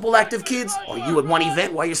with multiple active kids? Are you at one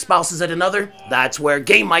event while your spouse is at another? That's where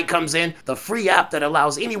Game Mike comes in, the free app that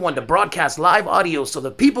allows anyone to broadcast live audio so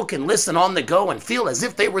that people can listen on the go and feel as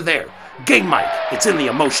if they were there. Game Mike, it's in the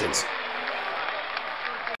emotions.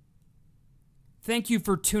 Thank you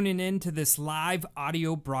for tuning in to this live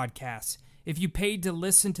audio broadcast. If you paid to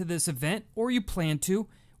listen to this event or you plan to,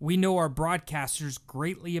 we know our broadcasters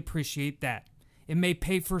greatly appreciate that. It may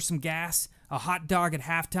pay for some gas, a hot dog at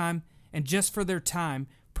halftime, and just for their time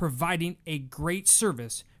providing a great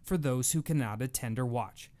service for those who cannot attend or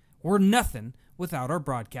watch. We're nothing without our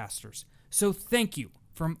broadcasters. So thank you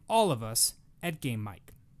from all of us at Game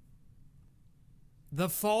Mike. The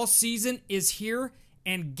fall season is here,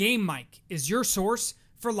 and Game Mike is your source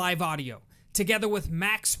for live audio. Together with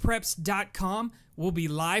MaxPreps.com, we'll be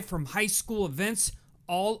live from high school events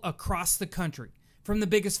all across the country. From the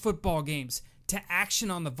biggest football games to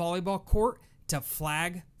action on the volleyball court to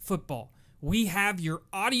flag football. We have your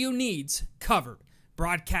audio needs covered.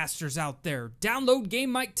 Broadcasters out there, download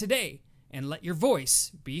Game Mike today and let your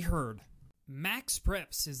voice be heard. Max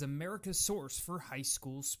Preps is America's source for high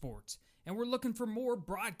school sports, and we're looking for more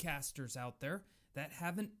broadcasters out there that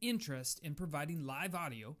have an interest in providing live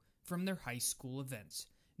audio from their high school events.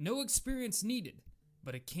 No experience needed,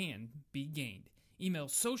 but it can be gained. Email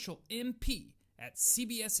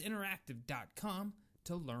socialmp@cbsinteractive.com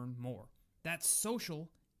to learn more. That's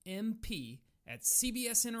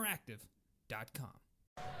socialmp@cbsinteractive.com.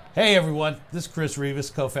 Hey everyone, this is Chris Rivas,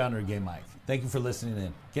 co-founder of Game Mike. Thank you for listening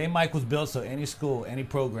in. Game Mike was built so any school, any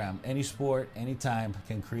program, any sport, anytime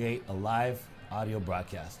can create a live audio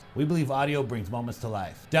broadcast. We believe audio brings moments to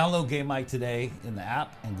life. Download Game Mike today in the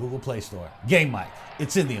app and Google Play Store. Game Mike,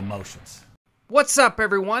 it's in the emotions. What's up,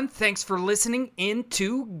 everyone? Thanks for listening in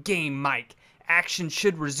to Game Mike. Action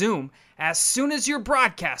should resume as soon as your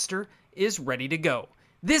broadcaster is ready to go.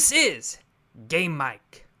 This is Game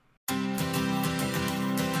Mike.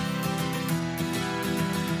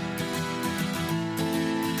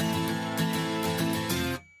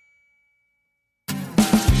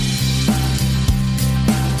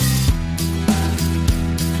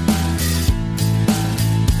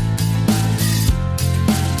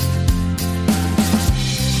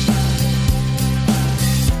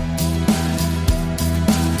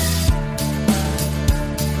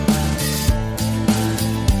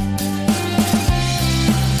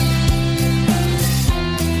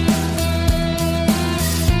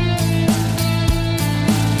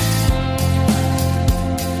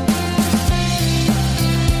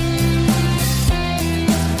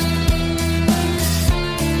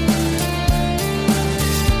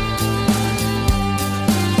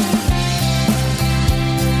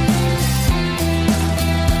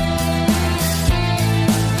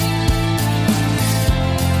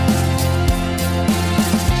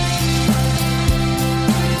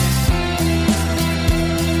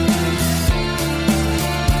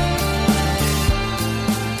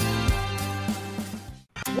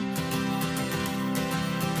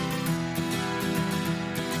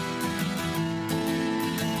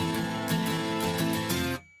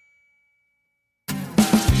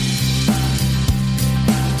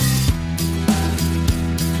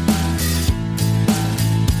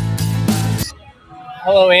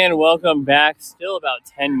 Hello and welcome back. Still about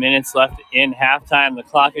 10 minutes left in halftime. The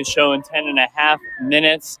clock is showing 10 and a half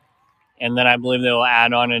minutes. And then I believe they will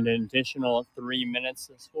add on an additional 3 minutes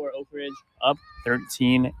to score Oak Ridge up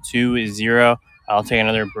 13-0. I'll take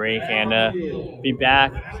another break and be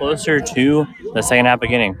back closer to the second half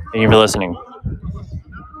beginning. Thank you for listening.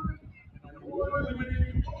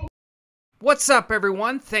 What's up,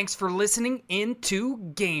 everyone? Thanks for listening in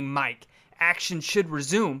to Game Mike. Action should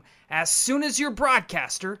resume as soon as your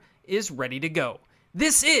broadcaster is ready to go.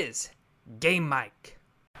 This is Game Mike.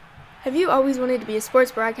 Have you always wanted to be a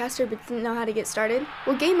sports broadcaster but didn't know how to get started?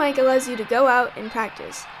 Well, Game Mike allows you to go out and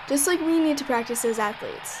practice, just like we need to practice as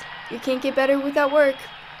athletes. You can't get better without work,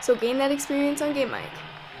 so gain that experience on Game Mike.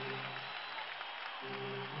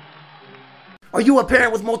 Are you a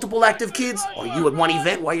parent with multiple active kids? Are you at one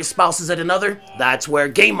event while your spouse is at another? That's where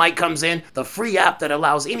Game Mike comes in, the free app that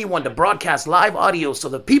allows anyone to broadcast live audio so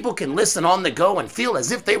that people can listen on the go and feel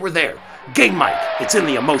as if they were there. Game Mike, it's in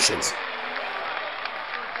the emotions.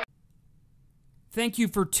 Thank you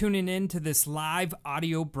for tuning in to this live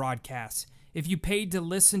audio broadcast. If you paid to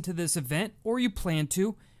listen to this event or you plan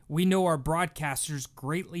to, We know our broadcasters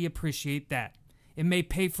greatly appreciate that. It may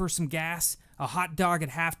pay for some gas, a hot dog at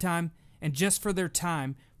halftime, and just for their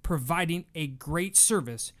time providing a great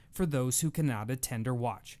service for those who cannot attend or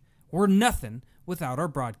watch. We're nothing without our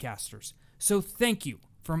broadcasters. So thank you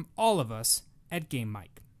from all of us at Game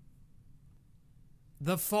Mike.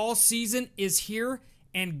 The fall season is here,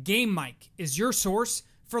 and Game Mike is your source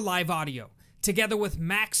for live audio. Together with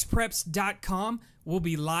MaxPreps.com, we'll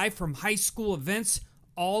be live from high school events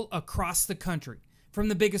all across the country. From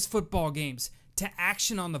the biggest football games to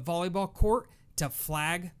action on the volleyball court to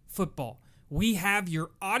flag football. We have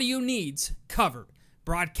your audio needs covered.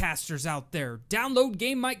 Broadcasters out there, download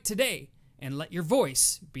Game Mike today and let your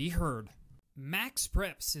voice be heard. Max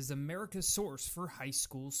Preps is America's source for high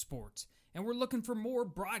school sports, and we're looking for more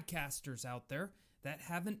broadcasters out there that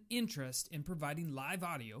have an interest in providing live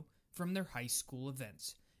audio from their high school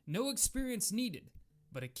events. No experience needed,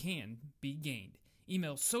 but it can be gained.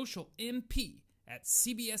 Email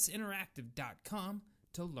socialmp@cbsinteractive.com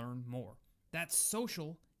to learn more. That's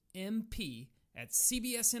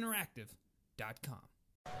socialmp@cbsinteractive.com.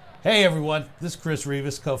 Hey everyone, this is Chris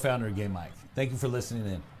Rivas, co-founder of Game Mike. Thank you for listening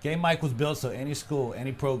in. Game Mike was built so any school,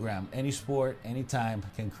 any program, any sport, anytime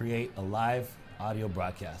can create a live audio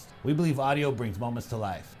broadcast. We believe audio brings moments to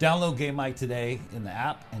life. Download Game Mike today in the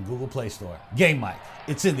app and Google Play Store. Game Mike,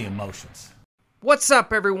 it's in the emotions. What's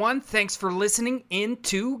up, everyone? Thanks for listening in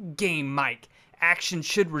to Game Mike. Action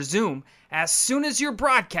should resume as soon as your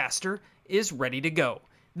broadcaster is ready to go.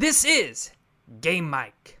 This is Game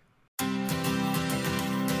Mike.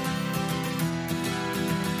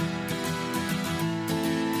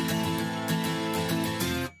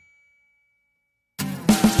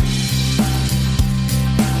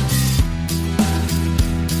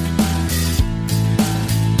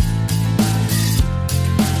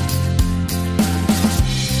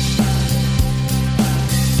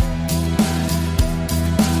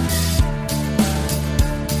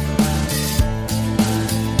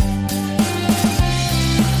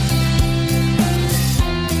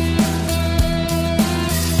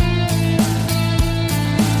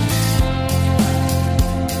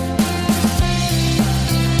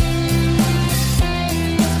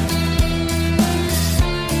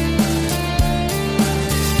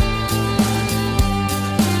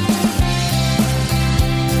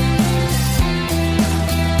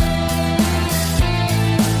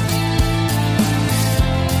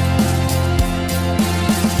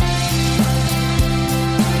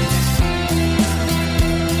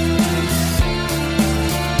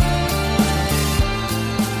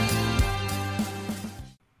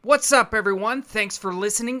 What's up, everyone? Thanks for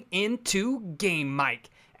listening in to Game Mike.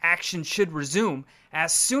 Action should resume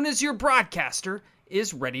as soon as your broadcaster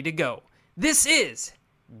is ready to go. This is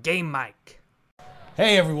Game Mike.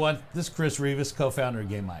 Hey everyone, this is Chris Rivas, co-founder of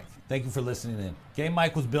Game Mike. Thank you for listening in. Game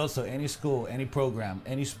Mike was built so any school, any program,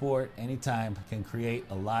 any sport, anytime can create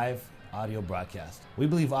a live audio broadcast. We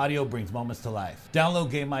believe audio brings moments to life.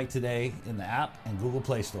 Download Game Mike today in the app and Google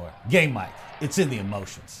Play Store. Game Mike, it's in the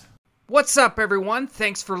emotions. What's up, everyone?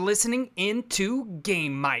 Thanks for listening in to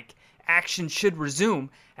Game Mike. Action should resume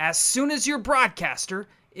as soon as your broadcaster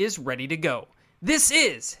is ready to go. This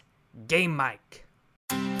is Game Mike.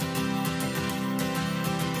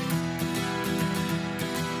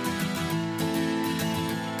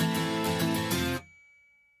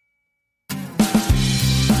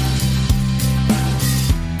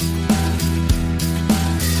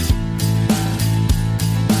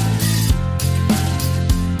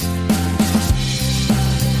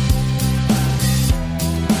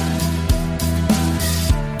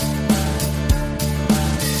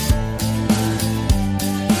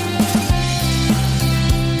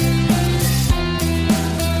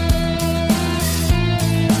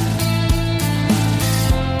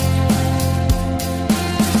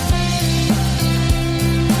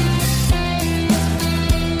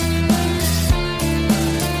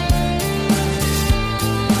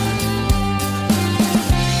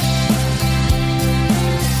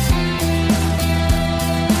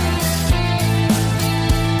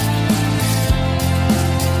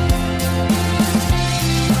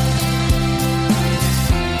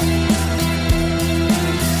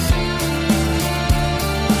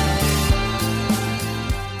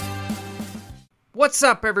 What's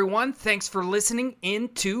up, everyone? Thanks for listening in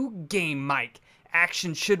to Game Mike.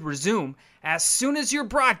 Action should resume as soon as your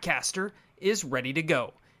broadcaster is ready to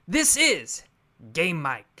go. This is Game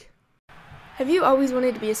Mike. Have you always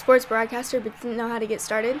wanted to be a sports broadcaster but didn't know how to get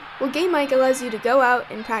started? Well, Game Mike allows you to go out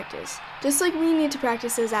and practice, just like we need to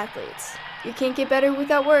practice as athletes. You can't get better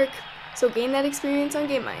without work, so gain that experience on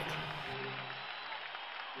Game Mike.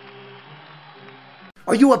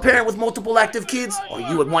 Are you a parent with multiple active kids? Are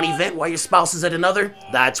you at one event while your spouse is at another?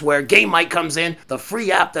 That's where Game Mic comes in, the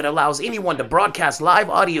free app that allows anyone to broadcast live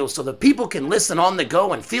audio so that people can listen on the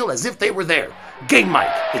go and feel as if they were there. Game Mic,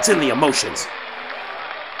 it's in the emotions.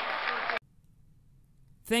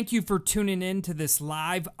 Thank you for tuning in to this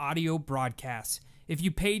live audio broadcast. If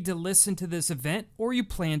you paid to listen to this event, or you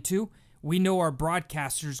plan to, we know our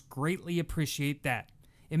broadcasters greatly appreciate that.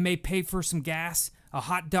 It may pay for some gas, a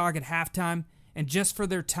hot dog at halftime, and just for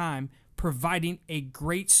their time, providing a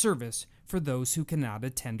great service for those who cannot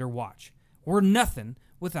attend or watch. We're nothing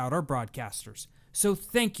without our broadcasters. So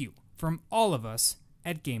thank you from all of us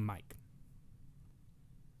at Game Mic.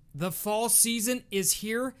 The fall season is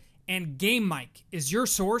here, and Game Mic is your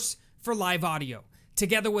source for live audio.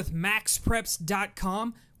 Together with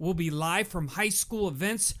MaxPreps.com, we'll be live from high school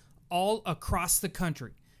events all across the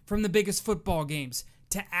country. From the biggest football games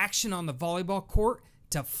to action on the volleyball court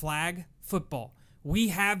to flag football. We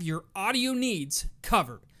have your audio needs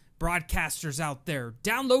covered. Broadcasters out there,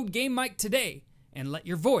 download Game Mic today and let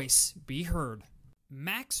your voice be heard.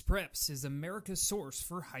 Max Preps is America's source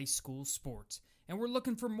for high school sports, and we're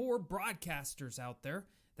looking for more broadcasters out there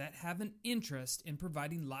that have an interest in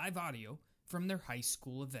providing live audio from their high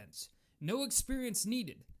school events. No experience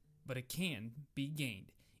needed, but it can be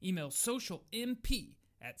gained. Email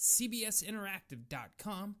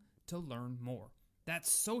socialmp@cbsinteractive.com to learn more.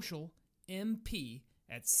 That's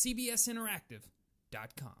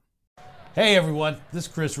socialmp@cbsinteractive.com. Hey everyone, this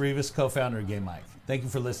is Chris Rivas, co-founder of Game Mic. Thank you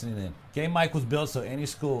for listening in. Game Mic was built so any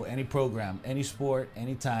school, any program, any sport,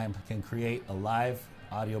 anytime can create a live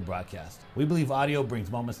audio broadcast. We believe audio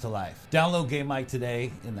brings moments to life. Download Game Mic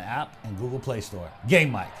today in the app and Google Play Store.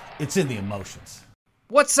 Game Mic, it's in the emotions.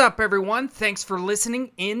 What's up, everyone? Thanks for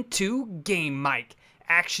listening in to Game Mic.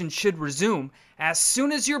 Action should resume as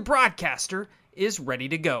soon as your broadcaster is ready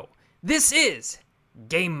to go. This is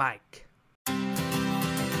Game Mic.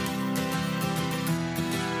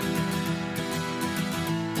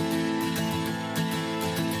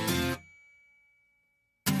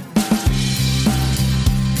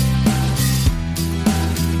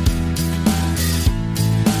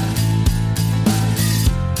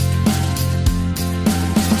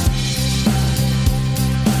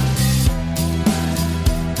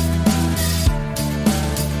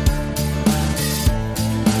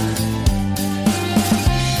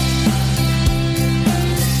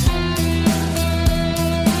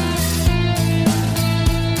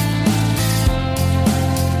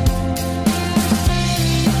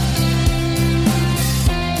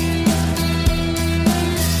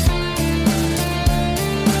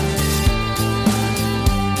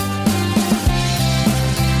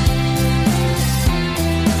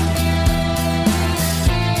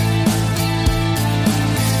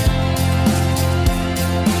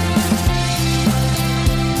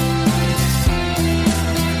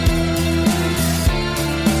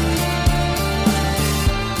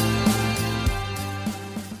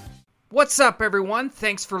 What's up, everyone?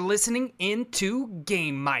 Thanks for listening in to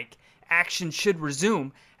Game Mic. Action should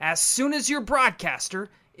resume as soon as your broadcaster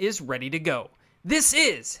is ready to go. This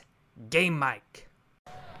is Game Mic.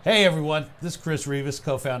 Hey everyone, this is Chris Rivas,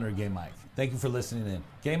 co-founder of Game Mic. Thank you for listening in.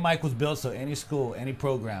 Game Mic was built so any school, any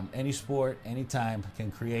program, any sport, anytime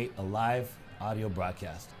can create a live audio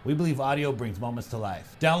broadcast. We believe audio brings moments to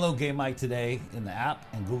life. Download Game Mic today in the app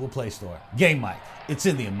and Google Play Store. Game Mic, it's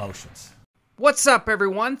in the emotions. What's up,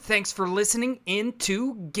 everyone? Thanks for listening in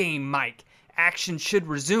to Game Mic. Action should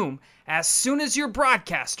resume as soon as your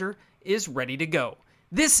broadcaster is ready to go.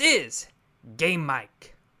 This is Game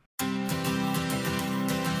Mic.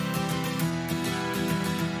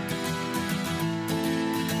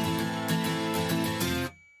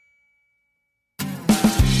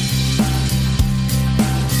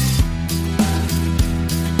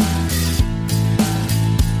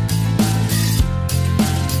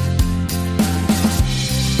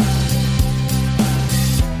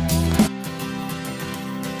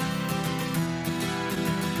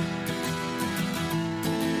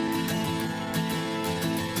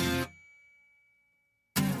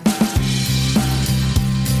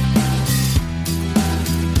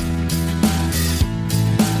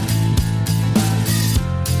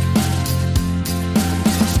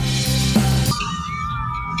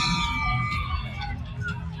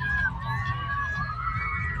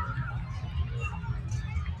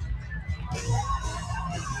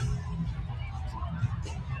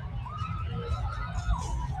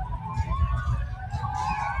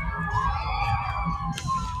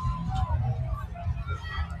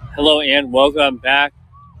 Hello and welcome back.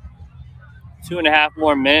 2.5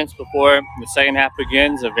 more minutes before the second half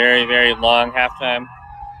begins. A very, very long halftime.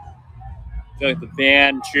 feel like the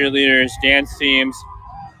band, cheerleaders, dance teams,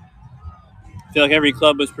 I feel like every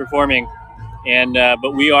club was performing. And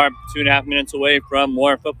but we are 2.5 minutes away from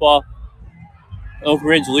more football. Oak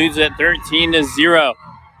Ridge leads at 13-0.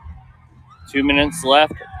 2 minutes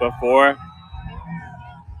left before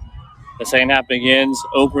the second half begins.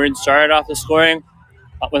 Oak Ridge started off the scoring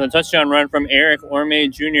with a touchdown run from Eric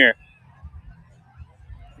Orme Jr.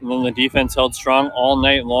 And then the defense held strong all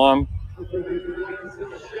night long.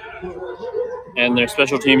 And their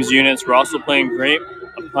special teams units were also playing great.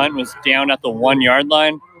 A punt was down at the 1-yard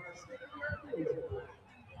line.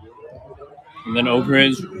 And then Oak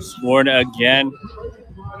Ridge scored again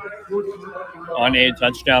on a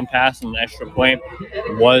touchdown pass, and the extra point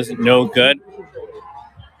was no good.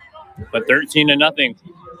 But 13-0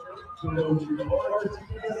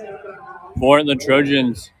 for the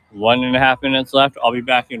Trojans. 1.5 minutes left. I'll be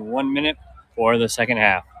back in 1 minute for the second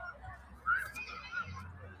half.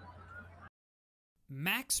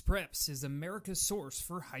 Max Preps is America's source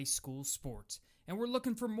for high school sports, and we're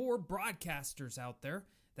looking for more broadcasters out there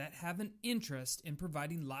that have an interest in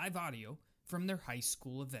providing live audio from their high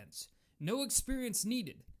school events. No experience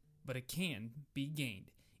needed, but it can be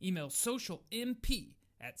gained. Email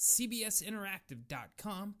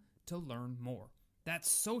socialmp@cbsinteractive.com to learn more. That's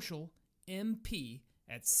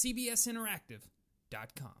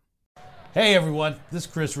socialmp@cbsinteractive.com. Hey everyone, this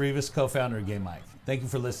is Chris Rivas, co-founder of Game Mike. Thank you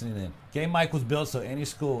for listening in. Game Mike was built so any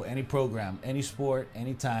school, any program, any sport,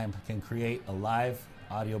 anytime can create a live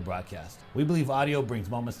audio broadcast. We believe audio brings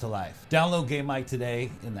moments to life. Download Game Mike today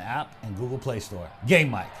in the app and Google Play Store. Game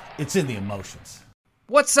Mike, it's in the emotions.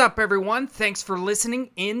 What's up, everyone? Thanks for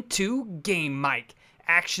listening in to Game Mike.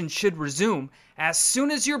 Action should resume as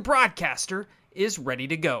soon as your broadcaster is ready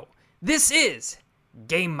to go. This is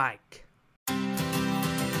Game Mike.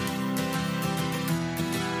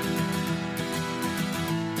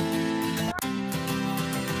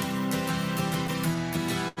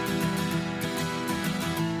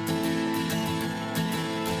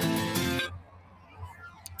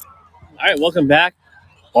 All right, welcome back.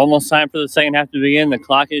 Almost time for the second half to begin. The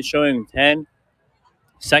clock is showing 10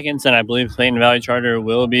 seconds, and I believe Clayton Valley Charter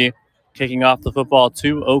will be kicking off the football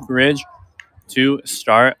to Oak Ridge to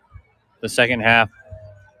start the second half.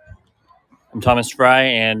 I'm Thomas Fry,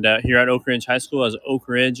 and here at Oak Ridge High School, as Oak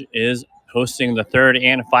Ridge is hosting the third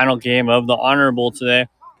and final game of the Honor Bowl today.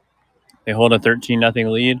 They hold a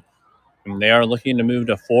 13-0 lead, and they are looking to move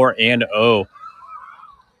to 4-0.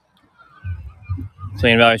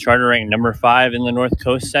 Clayton Valley Charter ranked number 5 in the North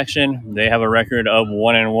Coast section. They have a record of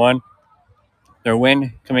 1-1. Their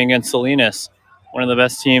win coming against Salinas, one of the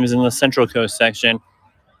best teams in the Central Coast section.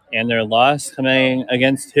 And their loss coming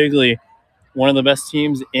against Higley, one of the best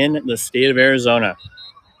teams in the state of Arizona.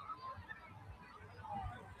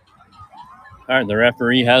 All right, the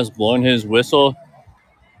referee has blown his whistle.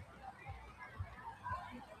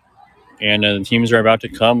 And the teams are about to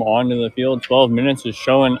come onto the field. 12 minutes is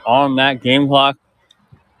showing on that game clock.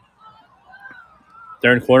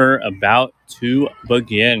 Third quarter about to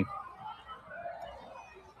begin.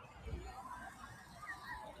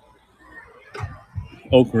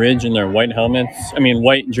 Oak Ridge in their white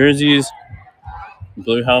jerseys,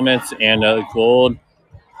 blue helmets, and gold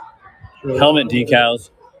helmet decals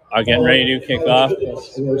are getting ready to kick off.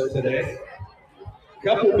 Scores today.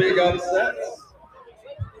 Couple big upsets.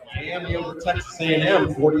 Miami over Texas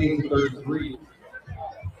A&M, 48-33.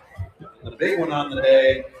 The big one on the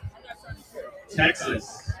day,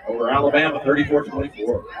 Texas over Alabama,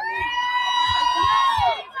 34-24.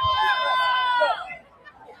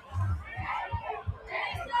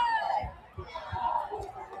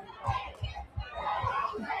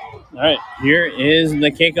 All right, here is the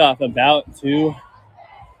kickoff about to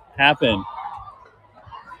happen.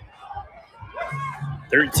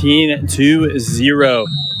 13-0.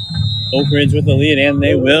 Oak Ridge with the lead, and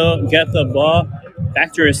they will get the ball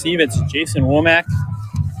back to receive. It's Jason Womack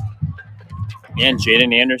and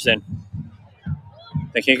Jaden Anderson.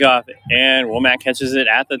 The kickoff, and Womack catches it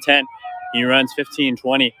at the 10. He runs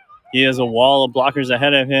 15-20. He has a wall of blockers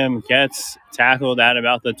ahead of him, gets tackled at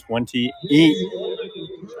about the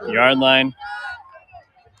 28-yard line.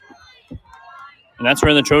 And that's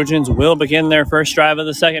where the Trojans will begin their first drive of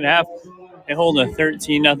the second half. They hold a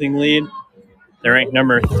 13-0 lead. They're ranked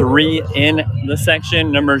number 3 in the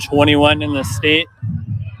section, number 21 in the state.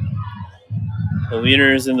 The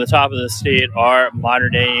leaders in the top of the state are Mater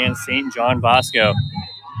Dei and St. John Bosco.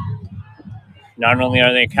 Not only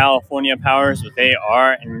are they California powers, but they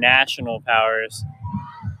are national powers.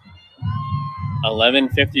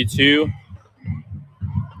 11:52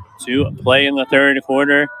 to play in the third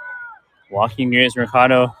quarter. Walking Grace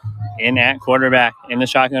Mercado in at quarterback. In the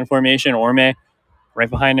shotgun formation, Orme right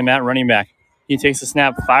behind him at running back. He takes a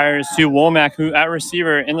snap, fires to Womack, who at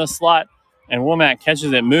receiver in the slot, and Womack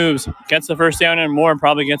catches it, moves, gets the first down and more,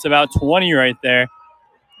 probably gets about 20 right there.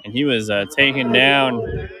 And he was taken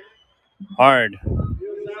down hard.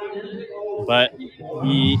 But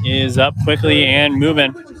he is up quickly and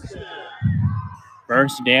moving.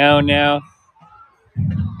 First down now.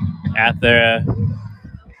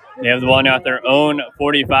 They have the ball now at their own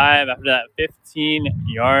 45 after that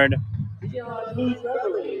 15-yard.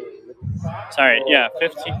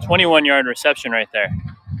 21-yard reception right there.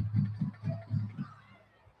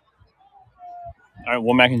 All right,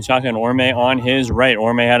 Womack and shotgun. Orme on his right.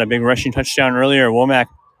 Orme had a big rushing touchdown earlier. Womack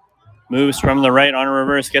moves from the right on a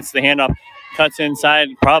reverse, gets the handoff, cuts inside,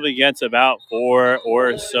 probably gets about 4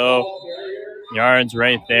 or so yards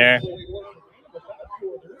right there.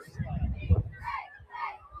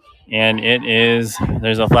 And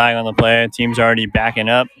there's a flag on the play. Team's already backing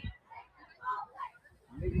up.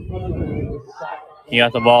 He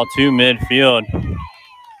got the ball to midfield.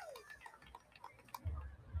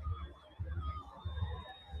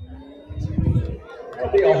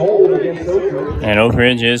 And Oak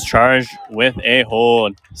Ridge is charged with a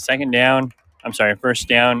hold. First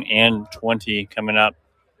down and 20 coming up.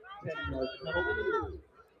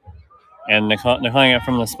 And they're calling it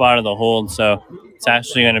from the spot of the hold, so it's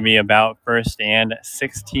actually going to be about first and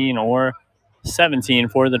 16 or 17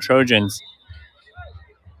 for the Trojans.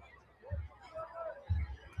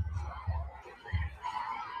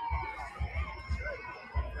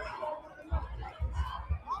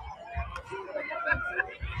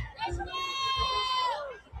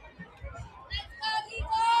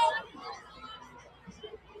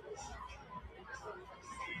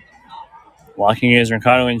 Walking is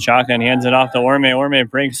Ricardo in shotgun, hands it off to Orme. Orme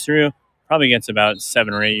breaks through, probably gets about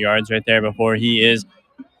 7 or 8 yards right there before he is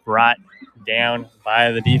brought down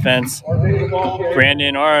by the defense.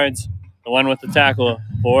 Brandon Ards, the one with the tackle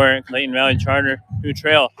for Clayton Valley Charter, who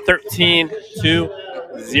trail 13-0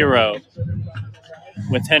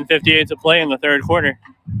 with 10:58 to play in the third quarter.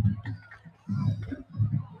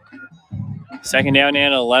 Second down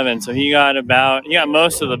and 11, so he got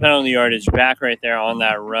most of the penalty yardage back right there on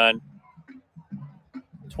that run.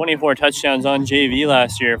 24 touchdowns on JV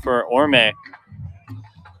last year for Orme.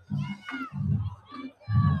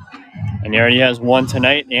 And he already has 1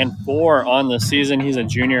 tonight and 4 on the season. He's a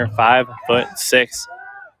junior, 5'6".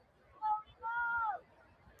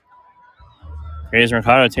 Graves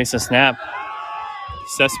Mercado takes a snap.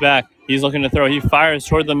 Steps back. He's looking to throw. He fires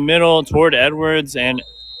toward the middle, toward Edwards, and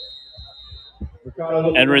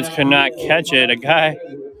Edwards could not catch it.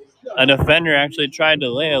 A defender actually tried to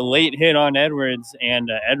lay a late hit on Edwards, and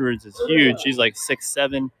Edwards is huge. He's like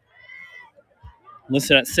 6'7",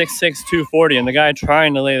 listed at 6'6", 240, and the guy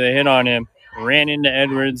trying to lay the hit on him ran into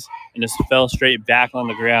Edwards and just fell straight back on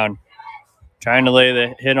the ground, trying to lay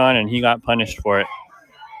the hit on, and he got punished for it.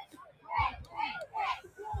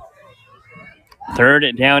 Third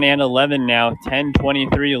down and 11 now,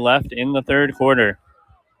 10:23 left in the third quarter.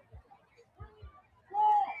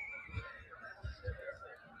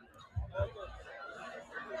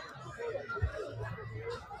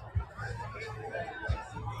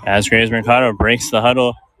 As Graves Mercado breaks the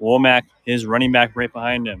huddle, Womack, his running back, right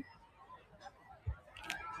behind him.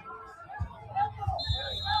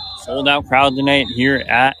 Sold out crowd tonight here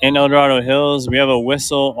in El Dorado Hills. We have a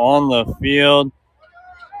whistle on the field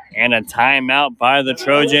and a timeout by the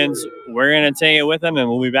Trojans. We're going to take it with them, and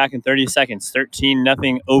we'll be back in 30 seconds.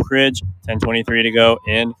 13-0 Oak Ridge, 10:23 to go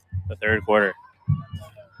in the third quarter.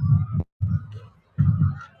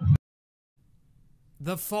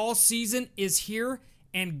 The fall season is here,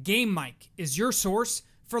 and Game Mic is your source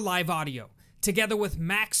for live audio. Together with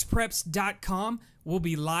MaxPreps.com, we'll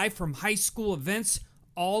be live from high school events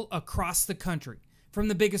all across the country. From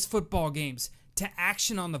the biggest football games to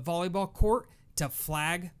action on the volleyball court to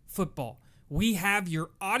flag football. We have your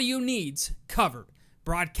audio needs covered.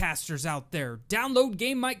 Broadcasters out there, download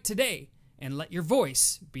Game Mic today and let your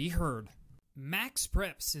voice be heard. Max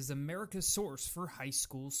Preps is America's source for high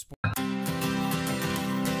school sports.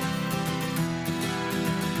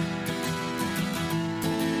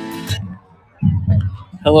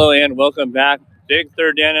 Hello and welcome back. Big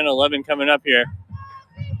third down and 11 coming up here.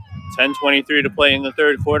 10:23 to play in the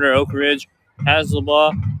third quarter. Oak Ridge has the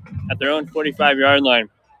ball at their own 45-yard line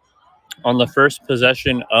on the first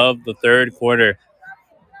possession of the third quarter.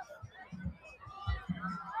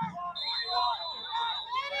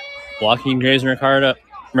 Blocking Graves Mercado,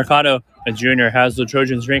 a junior, has the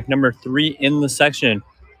Trojans ranked number 3 in the section.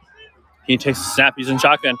 He takes a snap. He's in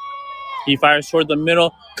shotgun. He fires toward the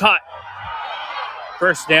middle. Caught.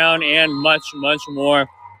 first down, and much, much more.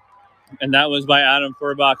 And that was by Adam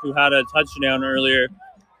Furbach, who had a touchdown earlier.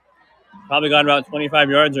 Probably got about 25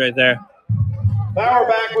 yards right there. Bauer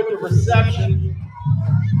back with the reception.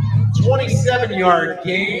 27-yard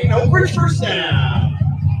gain. Oak Ridge first down.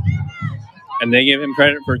 And they gave him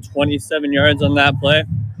credit for 27 yards on that play.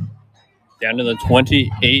 Down to the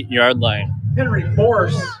 28-yard line. Henry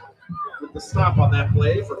Morse with the stop on that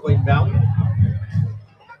play for Clayton Valley.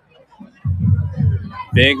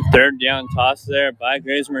 Big third down toss there by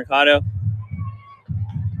Graves Mercado.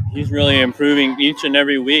 He's really improving each and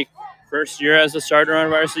every week. First year as a starter on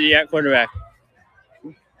varsity at quarterback.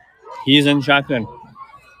 He's in shotgun.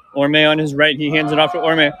 Orme on his right. He hands it off to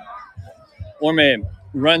Orme. Orme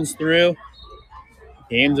runs through.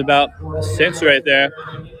 Gains about 6 right there.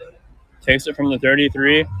 Takes it from the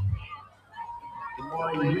 33.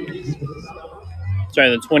 Sorry,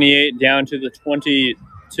 the 28 down to the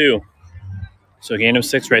 22. So gain of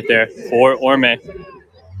 6 right there for Orme.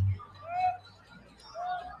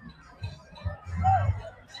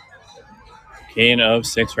 Gain of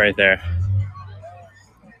 6 right there.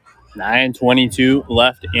 9:22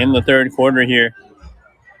 left in the third quarter here.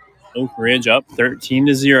 Oak Ridge up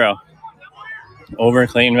 13-0 over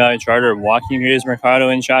Clayton Valley Charter. Walking Graves Mercado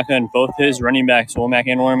in shotgun. Both his running backs, Womack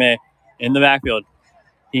and Orme, in the backfield.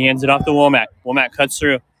 He hands it off to Womack. Womack cuts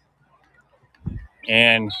through.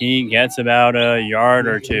 And he gets about a yard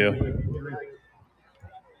or two.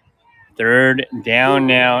 Third down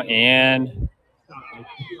now and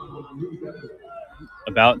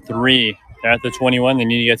about 3. They're at the 21. They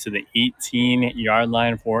need to get to the 18-yard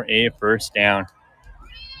line for a first down.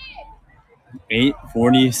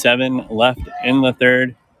 8:47 left in the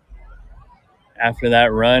third after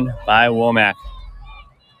that run by Womack.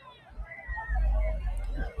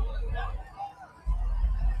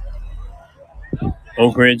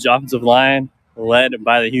 Oak Ridge offensive line led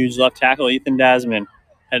by the huge left tackle, Ethan Dasman,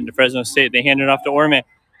 headed to Fresno State. They hand it off to Orme.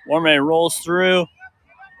 Orme rolls through,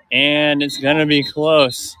 and it's going to be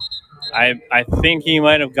close. I think he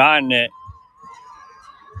might have gotten it.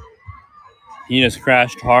 He just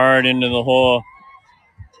crashed hard into the hole,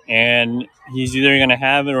 and he's either going to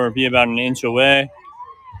have it or be about an inch away.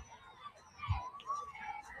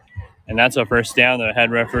 And that's a first down. The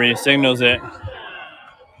head referee signals it.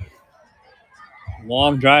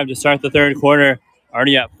 Long drive to start the third quarter.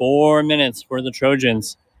 Already at 4 minutes for the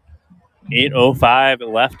Trojans. 8:05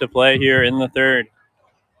 left to play here in the third.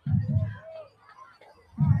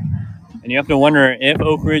 And you have to wonder, if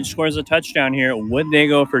Oak Ridge scores a touchdown here, would they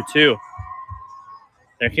go for 2?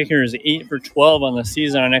 Their kicker is 8 for 12 on the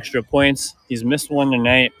season on extra points. He's missed one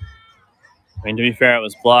tonight. I mean, to be fair, it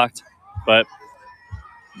was blocked, but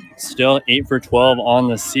still 8 for 12 on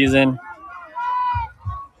the season.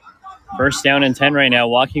 First down and 10 right now.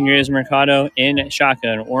 Walking Graves Mercado in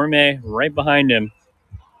shotgun. Orme right behind him.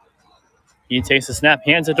 He takes a snap,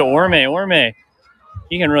 hands it to Orme. Orme,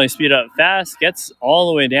 he can really speed up fast. Gets all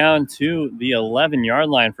the way down to the 11-yard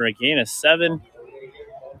line for a gain of 7.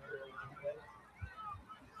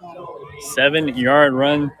 7-yard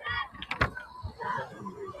run.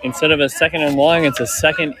 Instead of a second and long, it's a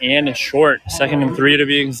second and short. 2nd and 3 to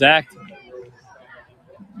be exact.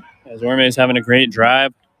 As Orme is having a great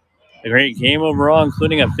drive. A great game overall,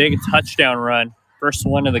 including a big touchdown run. First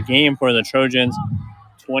one of the game for the Trojans.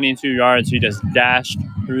 22 yards. He just dashed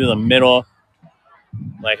through the middle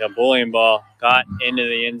like a bowling ball. Got into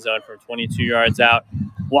the end zone from 22 yards out.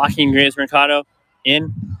 Walking Graves Mercado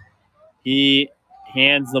in. He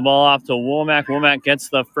hands the ball off to Womack. Womack gets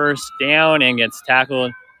the first down and gets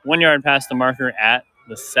tackled 1 yard past the marker at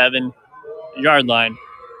the 7-yard line.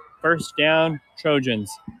 First down, Trojans.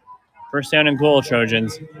 First down and goal,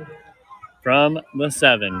 Trojans. From the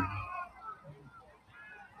 7.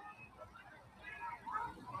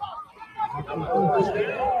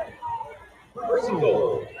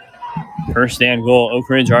 First and goal. Oak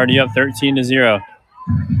Ridge already up 13-0.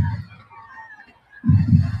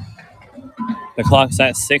 The clock's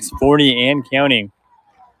at 6:40 and counting.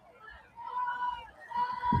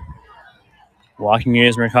 Walking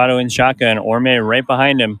Graves Mercado in shotgun. Orme right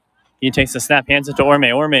behind him. He takes the snap, hands it to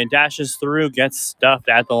Orme. Orme dashes through, gets stuffed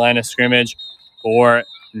at the line of scrimmage for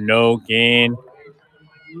no gain.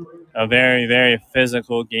 A very, very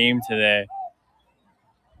physical game today.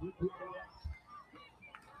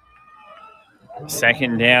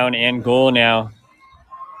 Second down and goal now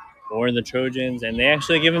for the Trojans. And they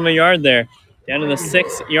actually give him a yard there, down to the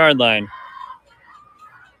 6-yard line.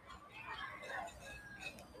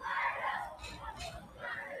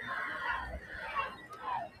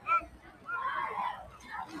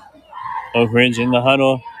 Oak Ridge in the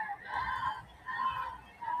huddle.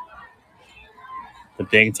 The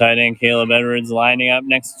big tight end, Caleb Edwards, lining up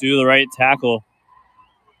next to the right tackle.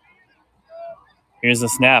 Here's the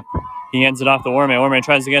snap. He hands it off to Orme. Orme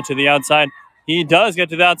tries to get to the outside. He does get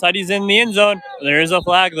to the outside. He's in the end zone. There is a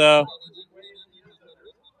flag, though.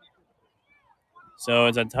 So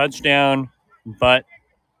it's a touchdown, but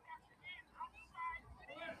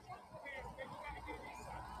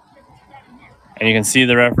and you can see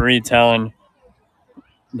the referee telling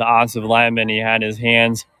the offensive lineman he had his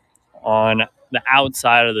hands on the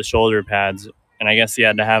outside of the shoulder pads, and I guess he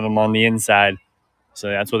had to have them on the inside. So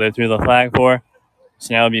that's what they threw the flag for.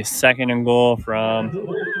 So now it'll be 2nd and goal from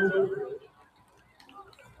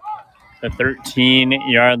the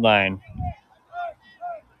 13-yard line.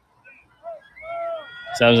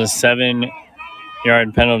 So that was a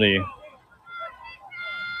 7-yard penalty.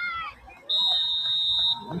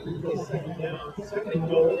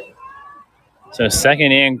 So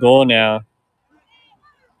 2nd and goal now.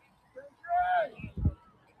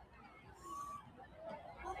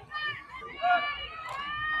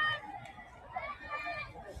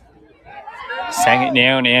 Second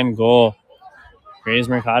down and goal. Graves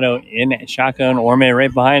Mercado in shotgun. Orme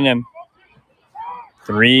right behind him.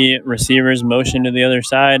 3 receivers motion to the other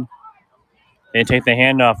side. They take the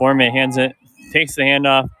handoff. Orme hands it, takes the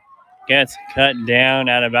handoff, gets cut down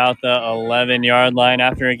at about the 11-yard line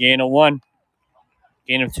after a gain of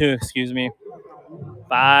 2,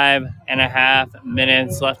 5.5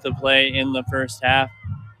 minutes left to play in the first half.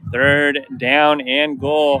 3rd down and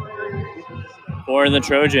goal for the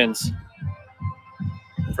Trojans.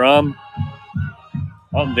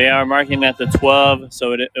 They are marking at the 12,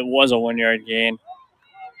 so it was a 1-yard gain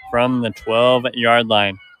from the 12-yard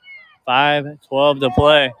line. 5:12 to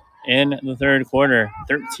play in the 3rd quarter.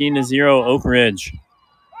 13-0 Oak Ridge.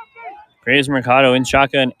 Graves Mercado in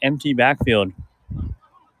shotgun, empty backfield.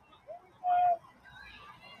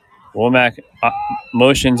 Womack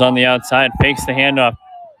motions on the outside, fakes the handoff.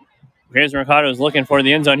 Graves Mercado is looking for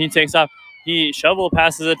the end zone. He takes off. He shovel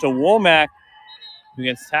passes it to Womack, who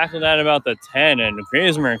gets tackled at about the 10, and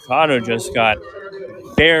Graves Mercado just got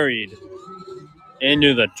buried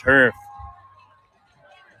into the turf.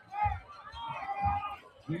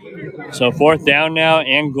 So 4th down now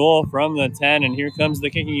and goal from the 10, and here comes the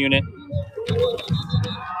kicking unit.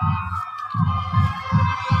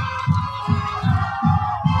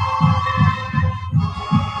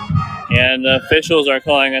 And the officials are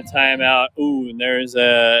calling a timeout. Ooh, there's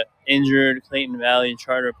a injured Clayton Valley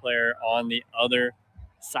charter player on the other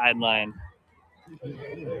sideline.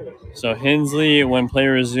 So Hensley, when play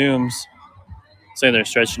resumes, say they're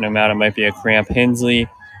stretching him out, it might be a cramp. Hensley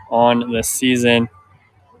on the season.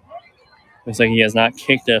 Looks like he has not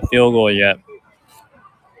kicked a field goal yet.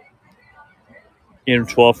 He had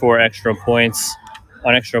 12 for extra points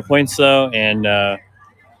though, and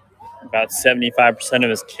about 75% of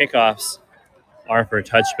his kickoffs are for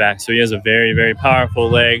touchback. So he has a very, very powerful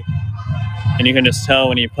leg, and you can just tell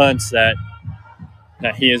when he punts that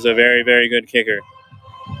he is a very, very good kicker.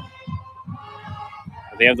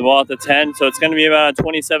 They have the ball at the 10, so it's going to be about a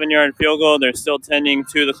 27-yard field goal. They're still tending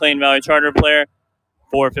to the Clayton Valley charter player.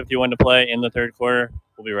 4:51 to play in the 3rd quarter.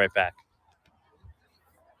 We'll be right back.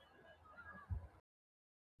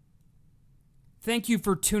 Thank you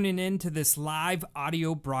for tuning in to this live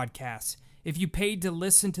audio broadcast. If you paid to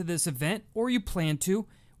listen to this event or you plan to,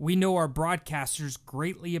 we know our broadcasters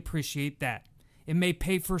greatly appreciate that. It may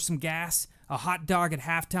pay for some gas, a hot dog at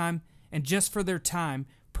halftime, and just for their time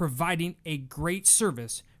providing a great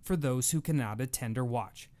service for those who cannot attend or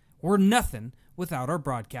watch. We're nothing without our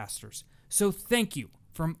broadcasters. So thank you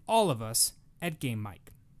from all of us at Game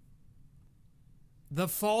Mike. The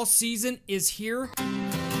fall season is here.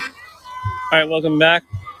 All right, welcome back.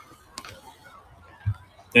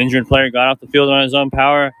 The injured player got off the field on his own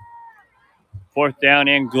power. 4th down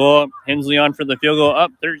and goal. Hensley on for the field goal,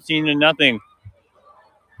 up 13-0.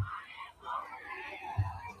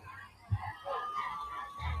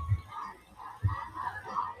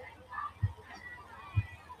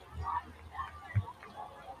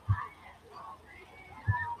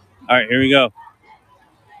 All right, here we go.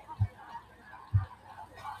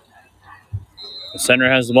 The center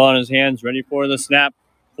has the ball in his hands, ready for the snap.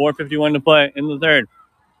 4:51 to play in the 3rd.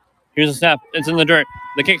 Here's the snap. It's in the dirt.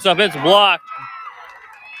 The kick's up. It's blocked.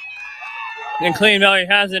 And Clayton Valley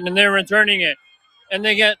has it, and they're returning it. And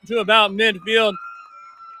they get to about midfield.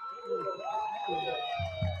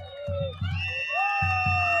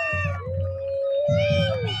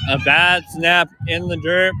 A bad snap in the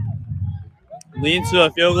dirt leads to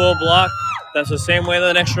a field goal block. That's the same way that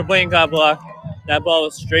an extra point got blocked. That ball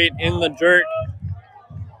was straight in the dirt.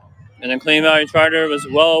 And then Clayton Valley Charter was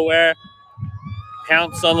well aware.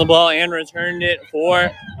 pounced on the ball and returned it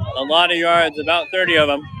for a lot of yards, about 30 of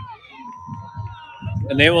them.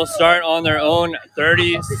 And they will start on their own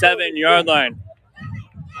 37-yard line.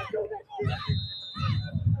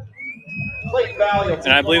 Clayton Valley. And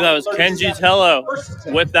I believe that was Kenji Tello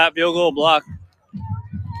with that field goal block.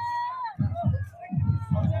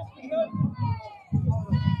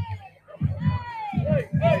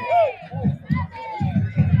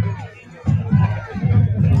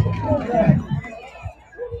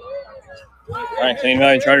 All right, Clayton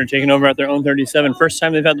Valley Charter taking over at their own 37. First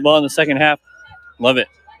time they've had the ball in the second half. Love it.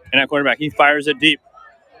 And at quarterback, he fires it deep.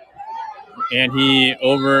 And he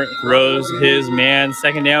overthrows his man.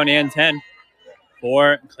 Second down and 10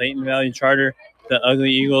 for Clayton Valley Charter. The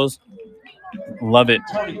Ugly Eagles. Love it.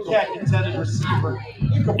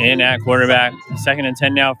 And at quarterback, second and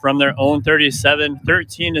 10 now from their own 37.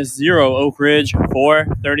 13-0 Oak Ridge.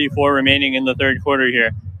 4:34 remaining in the third quarter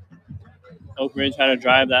here. Oak Ridge had a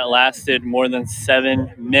drive that lasted more than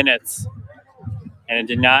 7 minutes. And it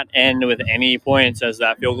did not end with any points as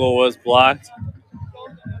that field goal was blocked.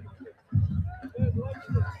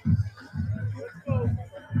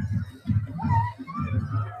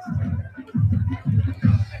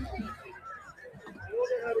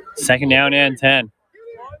 Second down and 10.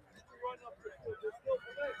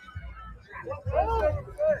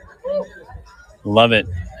 Love it.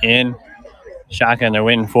 In shotgun. They're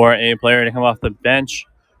waiting for a player to come off the bench.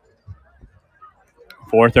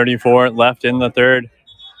 4:34 left in the third.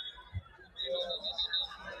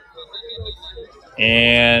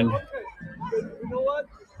 And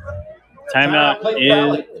timeout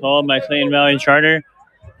is called by Clayton Valley Charter.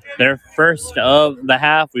 Their first of the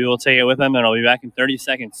half. We will take it with them, and I'll be back in 30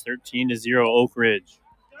 seconds. 13-0 Oak Ridge.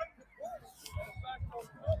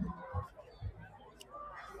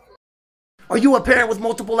 Are you a parent with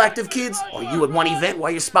multiple active kids? Are you at one event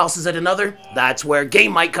while your spouse is at another? That's where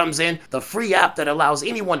Game Mic comes in, the free app that allows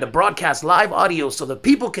anyone to broadcast live audio so that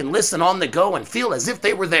people can listen on the go and feel as if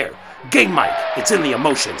they were there. Game Mic, it's in the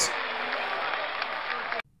emotions.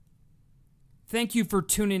 Thank you for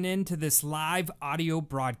tuning in to this live audio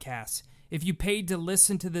broadcast. If you paid to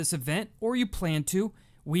listen to this event or you plan to,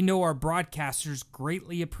 we know our broadcasters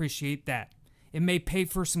greatly appreciate that. It may pay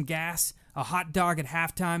for some gas, a hot dog at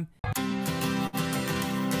halftime.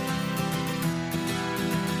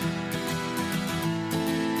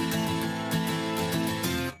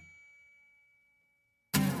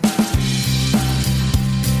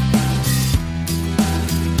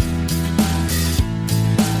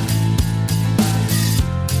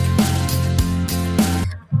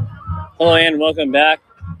 Hello and welcome back.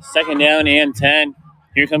 Second down and 10.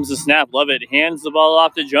 Here comes the snap. Love it. Hands the ball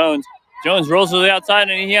off to Jones. Jones rolls to the outside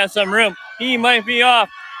and he has some room. He might be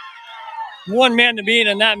off. One man to beat,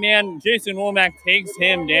 and that man, Jason Womack, takes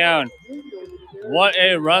him down. What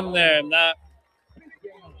a run there.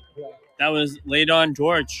 That was laid on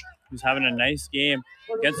George, who's having a nice game.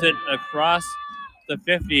 Gets it across the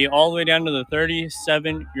 50 all the way down to the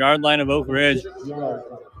 37-yard line of Oak Ridge.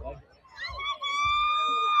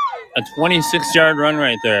 A 26-yard run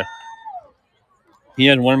right there. He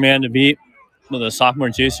had one man to beat, but the sophomore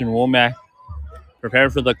Jason Womack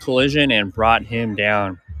prepared for the collision and brought him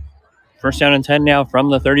down. First down and 10 now from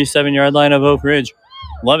the 37-yard line of Oak Ridge.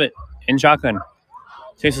 Love it. In shotgun.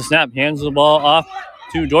 Takes a snap, hands the ball off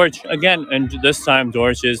to Dortch again, and this time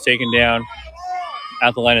Dortch is taken down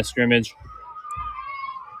at the line of scrimmage.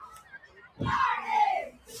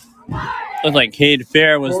 Looked like Cade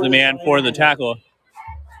Fair was the man for the tackle.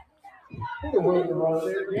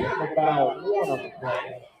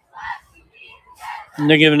 And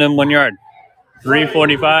they're giving him 1 yard.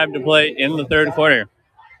 3:45 to play in the third quarter.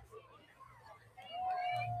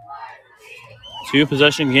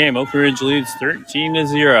 Two-possession game. Oak Ridge leads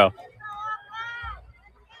 13-0.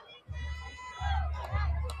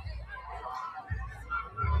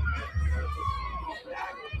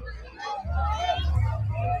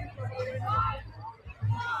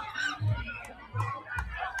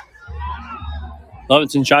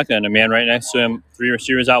 Lovett's in shotgun. A man right next to him. Three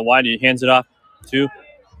receivers out wide. He hands it off to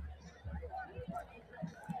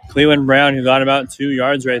Cleveland Brown, who got about 2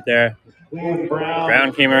 yards right there.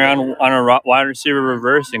 Brown came around on a wide receiver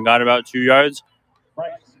reverse and got about 2 yards.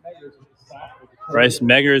 Bryce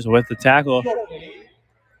Meggers with the tackle.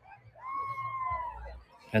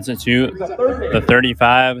 That's it to the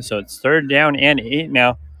 35. So it's third down and 8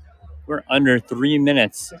 now. We're under 3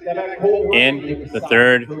 minutes in the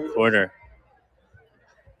third quarter.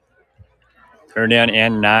 Third down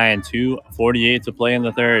and 9. 2:48 to play in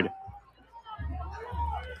the third.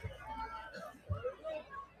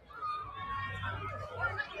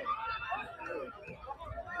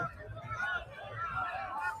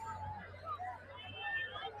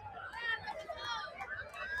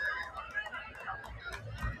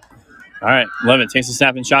 All right, Levitt takes a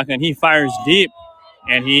snap and shotgun. He fires deep,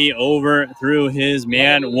 and he overthrew his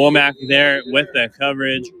man, Womack, there with the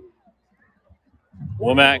coverage.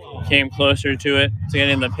 Womack came closer to it to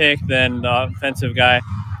getting the pick than the offensive guy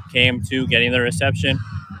came to getting the reception.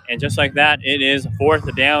 And just like that, it is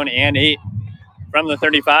 4th down and 8 from the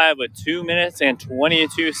 35 with 2 minutes and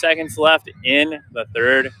 22 seconds left in the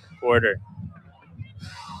third quarter.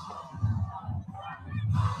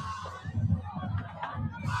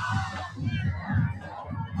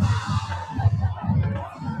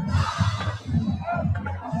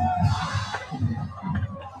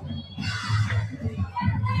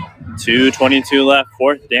 .2:22 left,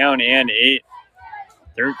 4th down and 8,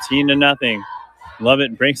 13-0.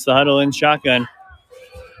 Lovett breaks the huddle in shotgun.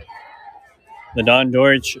 The Don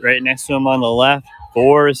Dorch right next to him on the left.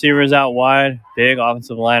 4 receivers out wide. Big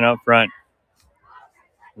offensive line up front.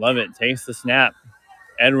 Lovett takes the snap.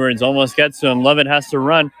 Edwards almost gets to him. Lovett has to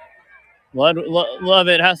run.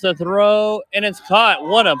 Lovett has to throw, and it's caught.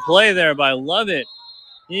 What a play there by Lovett.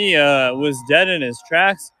 He was dead in his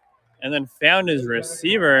tracks and then found his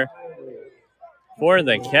receiver for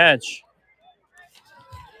the catch.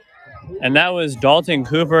 And that was Dalton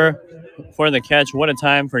Cooper for the catch. What a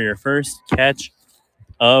time for your first catch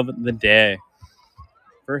of the day.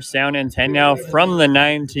 1st down and 10 now from the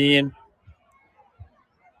 19.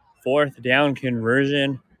 4th down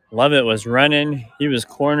conversion. Lovett was running. He was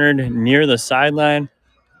cornered near the sideline.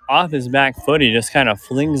 Off his back foot, he just kind of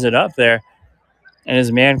flings it up there. And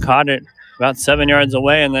his man caught it about 7 yards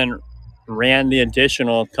away and then ran the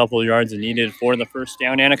additional couple yards needed for the 1st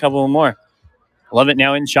down and a couple more. Lovett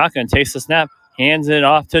now in shotgun, takes the snap, hands it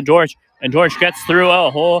off to Dorch, and Dorch gets through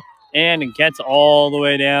a hole and gets all the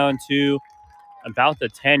way down to about the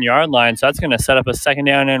 10-yard line. So that's going to set up a 2nd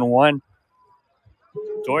down and 1.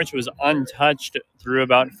 Dorch was untouched through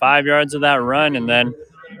about 5 yards of that run, and then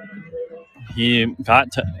he got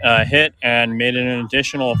hit and made an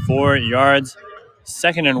additional 4 yards.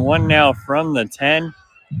 2nd and 1 now from the 10.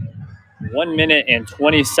 1 minute and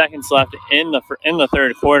 20 seconds left in the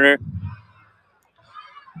third quarter.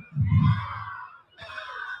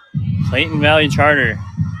 Clayton Valley Charter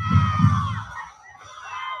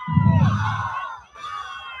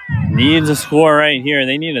needs a score right here.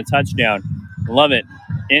 They need a touchdown. Lovett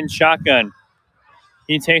in shotgun.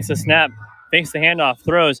 He takes a snap, fakes the handoff,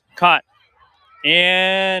 throws, caught,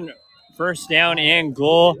 and 1st down and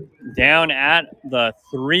goal down at the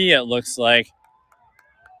 3, it looks like.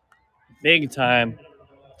 Big time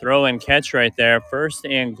throw and catch right there.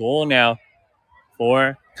 1st and goal now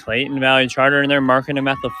for Clayton Valley Charter, and they're marking him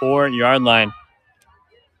at the 4-yard line.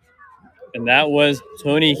 And that was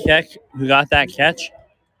Tony Keck who got that catch.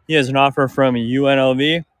 He has an offer from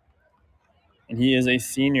UNLV, and he is a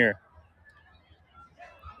senior.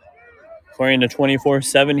 According to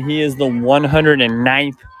 24/7, he is the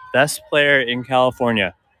 109th best player in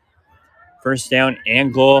California. 1st down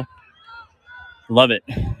and goal. Lovett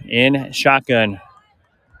in shotgun.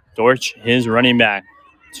 Dorch, his running back.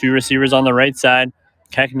 2 receivers on the right side.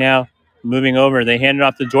 Keck now moving over. They hand it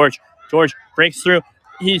off to Dorch. Dorch breaks through.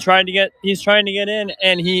 He's trying to get in,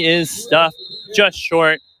 and he is stuffed just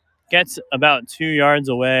short. Gets about 2 yards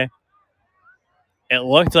away. It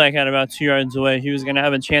looked like at about 2 yards away he was going to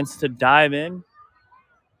have a chance to dive in.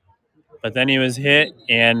 But then he was hit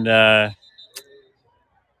and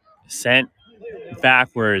sent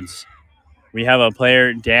backwards. We have a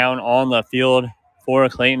player down on the field for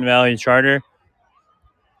Clayton Valley Charter.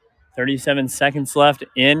 37 seconds left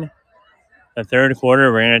in the third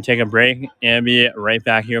quarter. We're going to take a break and be right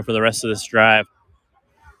back here for the rest of this drive.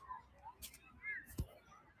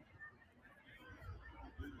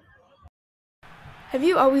 Have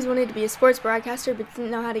you always wanted to be a sports broadcaster but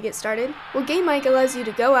didn't know how to get started? Well, Game Mic allows you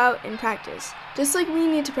to go out and practice, just like we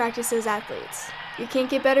need to practice as athletes. You can't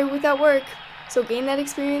get better without work, so gain that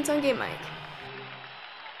experience on Game Mic.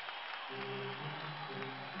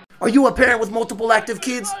 Are you a parent with multiple active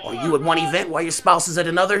kids? Are you at one event while your spouse is at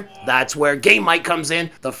another? That's where Game Mic comes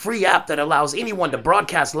in, the free app that allows anyone to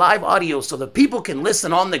broadcast live audio so that people can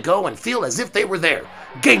listen on the go and feel as if they were there.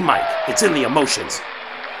 Game Mic, it's in the emotions.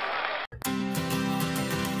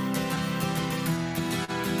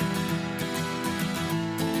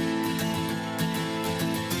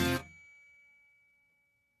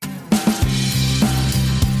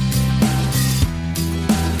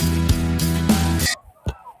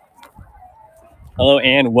 Hello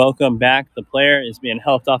and welcome back. The player is being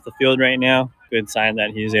helped off the field right now. Good sign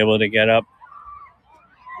that he's able to get up.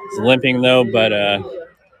 He's limping though, but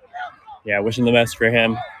yeah, wishing the best for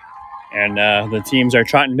him. And the teams are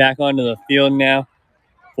trotting back onto the field now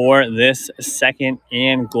for this 2nd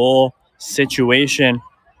and goal situation.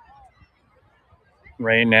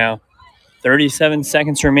 right now. 37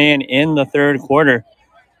 seconds remain in the third quarter.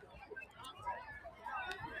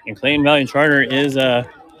 And Clayton Valley Charter is in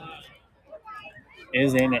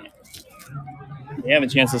it. They have a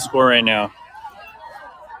chance to score right now.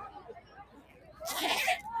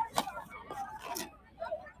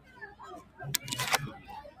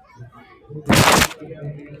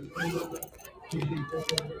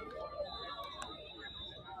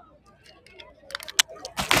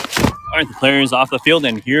 All right, the players off the field,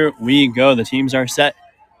 and here we go. The teams are set.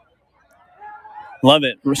 Love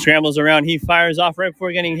it. Scrambles around. He fires off right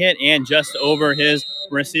before getting hit and just over his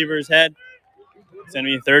receiver's head. It's going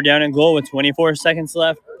to be third down and goal with 24 seconds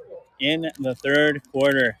left in the third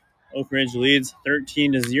quarter. Oak Ridge leads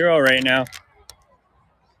 13-0 right now.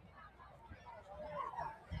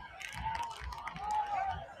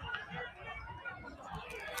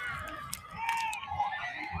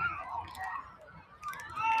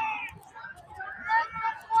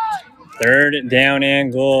 Third down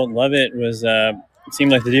and goal. Lovett was, it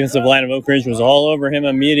seemed like the defensive line of Oak Ridge was all over him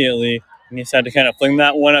immediately. And he just had to kind of fling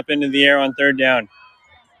that one up into the air on third down.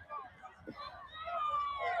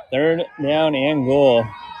 Third down and goal.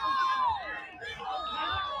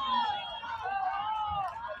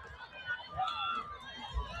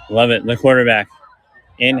 Lovett, the quarterback,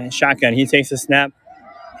 in shotgun. He takes a snap,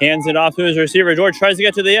 hands it off to his receiver. George tries to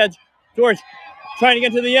get to the edge. George trying to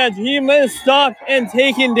get to the edge. He must stop and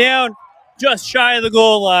taken down just shy of the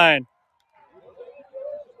goal line.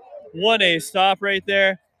 What a stop right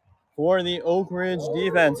there for the Oak Ridge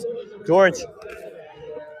defense. George,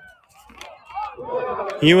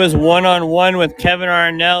 he was one-on-one with Kevin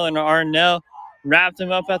Arnell, and Arnell wrapped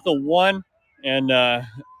him up at the one and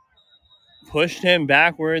pushed him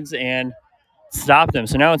backwards and stopped him.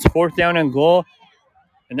 So now it's fourth down and goal,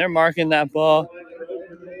 and they're marking that ball.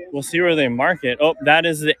 We'll see where they mark it. Oh, that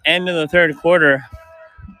is the end of the third quarter.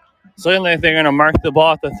 So it looks like they're going to mark the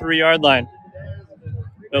ball at the 3-yard line.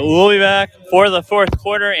 But we'll be back for the fourth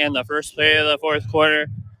quarter, and the first play of the fourth quarter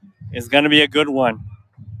is going to be a good one.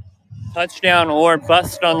 Touchdown or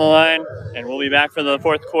bust on the line, and we'll be back for the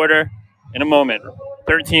fourth quarter in a moment.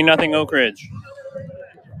 13-0 Oak Ridge.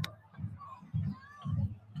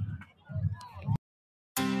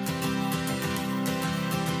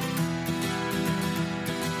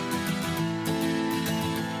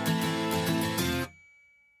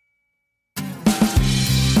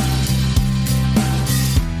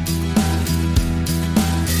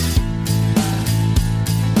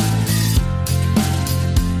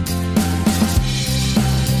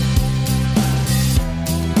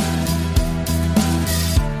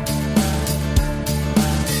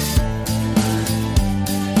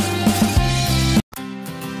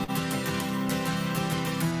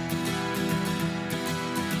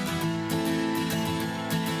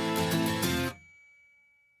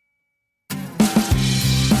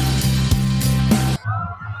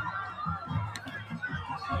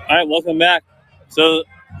 All right, welcome back. So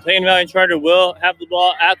Clayton Valley Charter will have the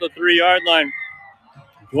ball at the 3-yard line.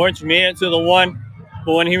 George made it to the one,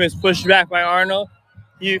 but when he was pushed back by Arnold,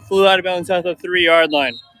 he flew out of bounds at the 3-yard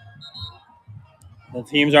line. The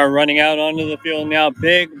teams are running out onto the field now.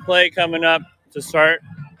 Big play coming up to start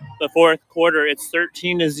the fourth quarter. It's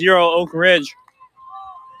 13-0 Oak Ridge.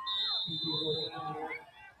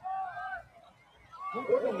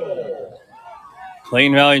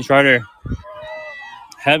 Clayton Valley Charter.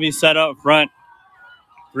 Heavy set up front.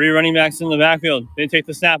 3 running backs in the backfield. They take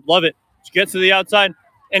the snap. Love it. Gets to the outside,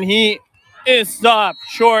 and he is stopped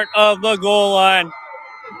short of the goal line.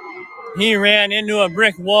 He ran into a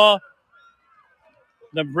brick wall.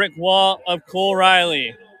 The brick wall of Cole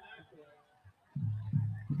Riley.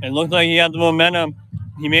 It looked like he had the momentum.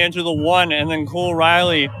 He made it to the 1, and then Cole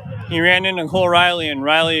Riley. He ran into Cole Riley, and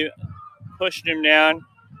Riley pushed him down,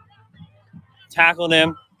 tackled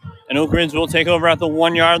him. And Oak Ridge will take over at the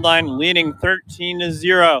 1-yard line, leading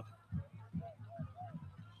 13-0.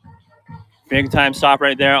 Big time stop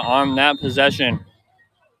right there on that possession.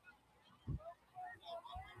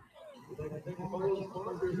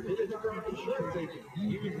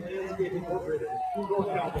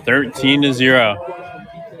 $13-0.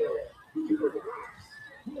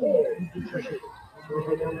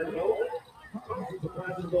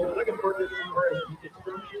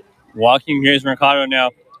 Walking Grace Mercado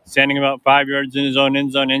now, standing about 5 yards in his own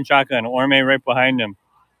end zone in shotgun. Orme right behind him.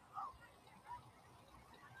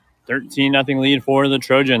 13-0 lead for the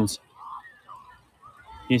Trojans.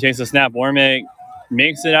 He takes a snap. Orme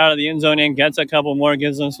makes it out of the end zone and gets a couple more,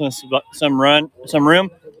 gives them some room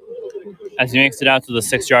as he makes it out to the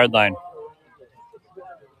 6-yard line.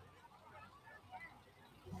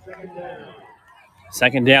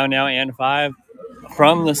 Second down now and 5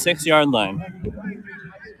 from the 6-yard line.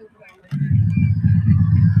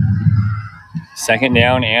 2nd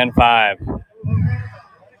down and 5.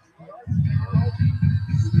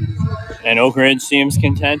 And Oak Ridge seems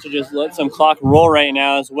content to just let some clock roll right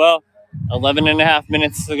now as well. 11 and a half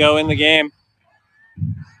minutes to go in the game.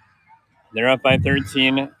 They're up by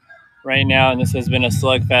 13 right now, and this has been a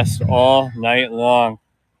slugfest all night long.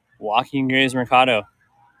 Joaquin Graves Mercado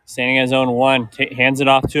standing at his own 1, hands it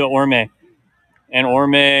off to Orme. And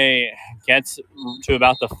Orme gets to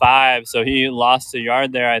about the 5, so he lost a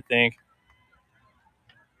yard there, I think.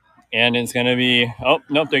 And it's going to be, oh,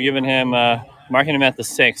 nope, they're giving him, marking him at the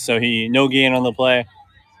 6, so no gain on the play.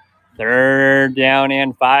 3rd down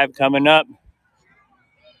and 5 coming up.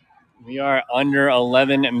 We are under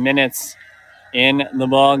 11 minutes in the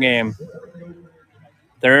ball game.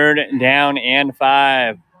 3rd down and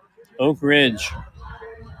 5. Oak Ridge.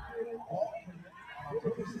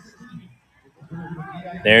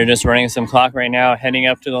 They're just running some clock right now, heading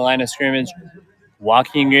up to the line of scrimmage.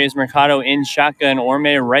 Joaquin Graves Mercado in shotgun.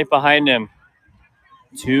 Orme right behind him.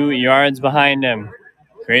 2 yards behind him.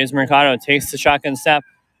 Graves Mercado takes the shotgun snap,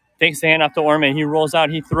 fakes the handoff to Orme. He rolls out,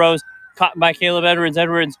 he throws, caught by Caleb Edwards.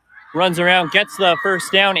 Edwards runs around, gets the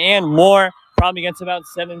 1st down and more. Probably gets about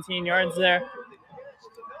 17 yards there.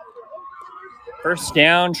 1st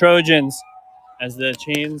down, Trojans, as the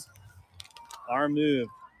chains are moved.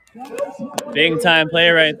 Big time play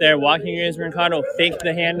right there. Joaquin Graves Mercado faked the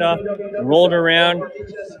handoff, rolled around,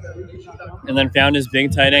 and then found his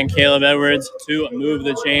big tight end, Caleb Edwards, to move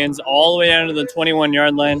the chains all the way down to the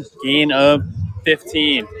 21-yard line. Gain of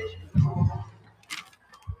 15.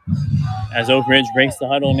 As Oak Ridge breaks the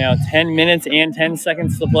huddle now. 10 minutes and 10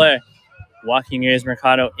 seconds to play. Joaquin Graves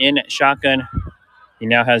Mercado in shotgun. He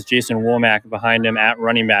now has Jason Womack behind him at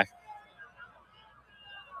running back.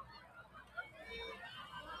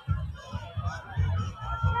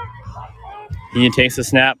 He takes the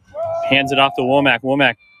snap, hands it off to Womack.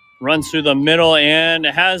 Womack runs through the middle and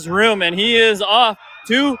has room, and he is off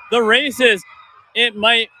to the races.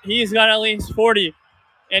 He's got at least 40,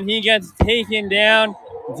 and he gets taken down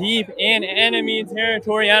deep in enemy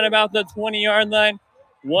territory at about the 20-yard line.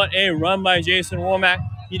 What a run by Jason Womack.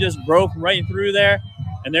 He just broke right through there,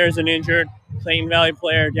 and there's an injured Clayton Valley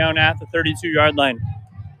player down at the 32-yard line.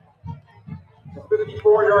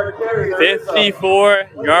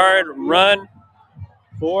 54-yard run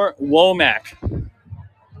for Womack.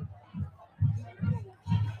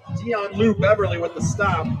 Dion Lou Beverly with the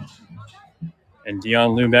stop. And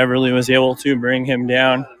Dion Lou Beverly was able to bring him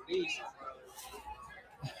down.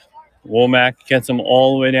 Womack gets him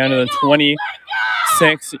all the way down to the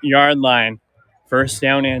 26-yard line. 1st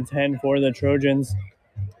down and 10 for the Trojans.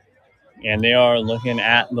 And they are looking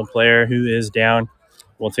at the player who is down.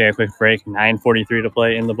 We'll take a quick break. 9:43 to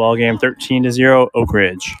play in the ballgame. 13-0 Oak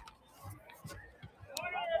Ridge.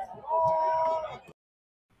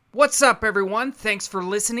 What's up, everyone? Thanks for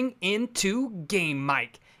listening into Game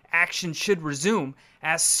Mike. Action should resume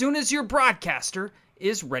as soon as your broadcaster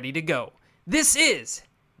is ready to go. This is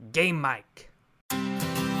Game Mike.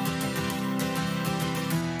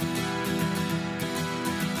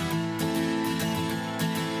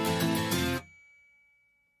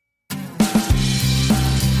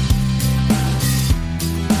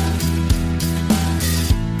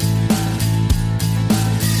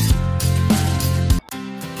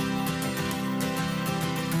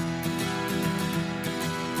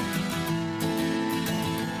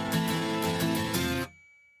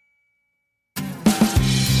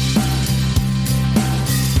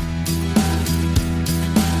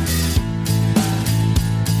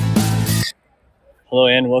 Hello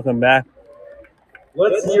and welcome back.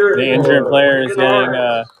 Let's hear it. The injured player is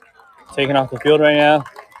getting taken off the field right now.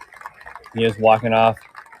 He is walking off.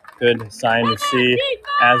 Good sign to see,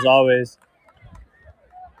 as always.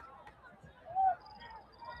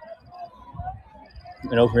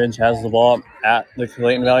 And Oak Ridge has the ball at the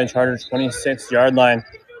Clayton Valley Chargers 26-yard line.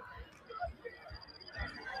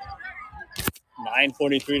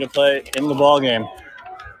 9:43 to play in the ball game.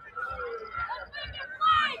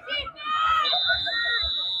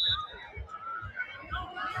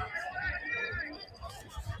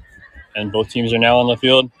 And both teams are now on the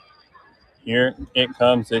field. Here it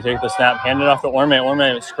comes. They take the snap, hand it off to Orme.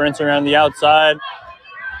 Orme sprints around the outside,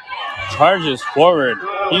 charges forward.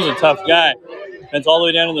 He's a tough guy. That's all the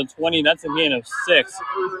way down to the 20. That's a gain of 6.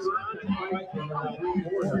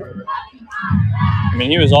 I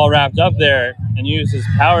mean, he was all wrapped up there and used his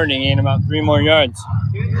power to gain about 3 more yards.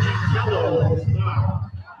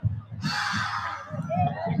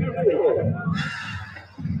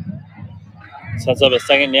 Sets up a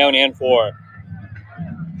 2nd down and 4.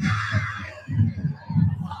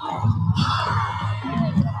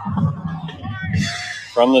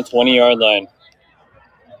 from the 20-yard line.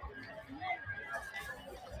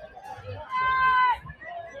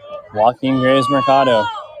 Joaquin Graves Mercado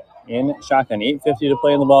in shotgun. 8:50 to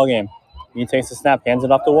play in the ball game. He takes a snap, hands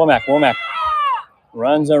it off to Womack. Womack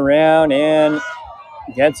runs around and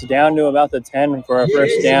gets down to about the 10 for a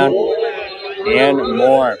first down and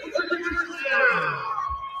more.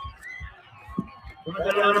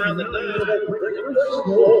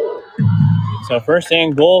 So first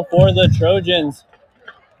and goal for the Trojans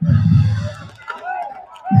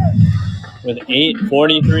with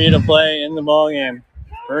 8:43 to play in the ball game.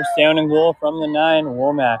 First down and goal from the 9,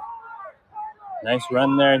 Womack. Nice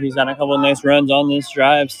run there. He's had a couple of nice runs on this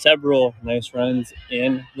drive. Several nice runs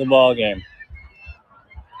in the ball game.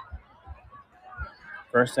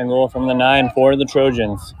 First and goal from the 9 for the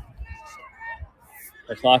Trojans.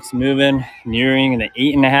 The clock's moving, nearing the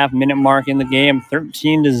 8.5-minute mark in the game.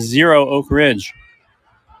 13-0 Oak Ridge.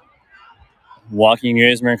 Joaquin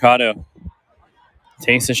Graves Mercado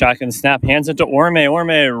takes a shotgun snap, hands it to Orme. Orme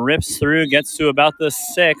rips through, gets to about the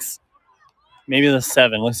 6, maybe the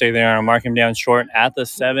 7. Looks like they're going to mark him down short at the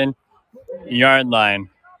 7-yard line.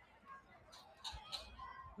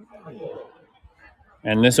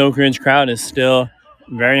 And this Oak Ridge crowd is still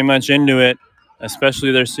very much into it,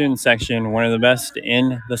 especially their student section, one of the best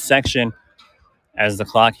in the section, as the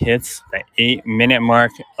clock hits the 8-minute mark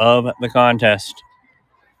of the contest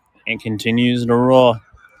and continues to roll.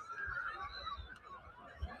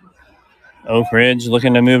 Oak Ridge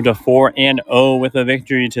looking to move to 4-0 with a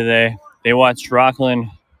victory today. They watched Rockland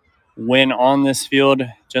win on this field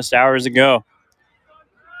just hours ago,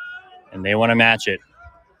 and they want to match it.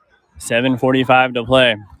 7:45 to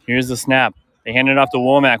play. Here's the snap. They hand it off to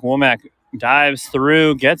Womack. Womack dives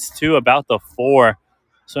through, gets to about the 4.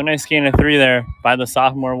 So nice gain of 3 there by the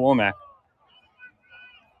sophomore Womack.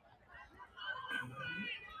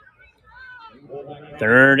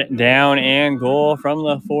 Third down and goal from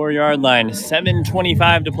the 4-yard line.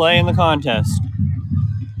 7:25 to play in the contest.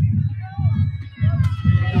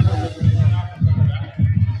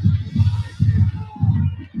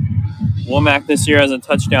 Womack this year has a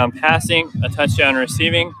touchdown passing, a touchdown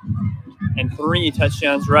receiving, and 3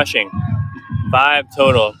 touchdowns rushing. 5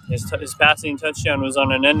 total. His passing touchdown was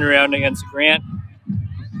on an end around against Grant,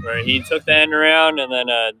 where he took the end around and then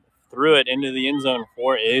threw it into the end zone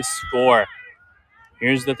for a score.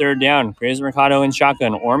 Here's the third down. Graves Mercado in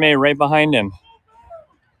shotgun. Orme right behind him.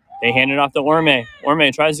 They hand it off to Orme.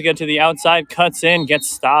 Orme tries to get to the outside, cuts in, gets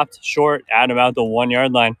stopped short at about the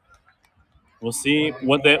 1-yard line. We'll see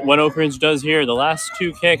what Oak Ridge does here. The last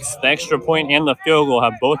 2 kicks, the extra point and the field goal,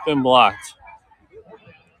 have both been blocked.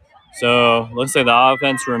 So looks like the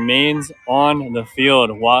offense remains on the field.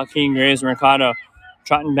 Joaquin Graves Mercado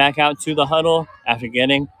trotting back out to the huddle after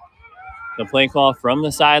getting the play call from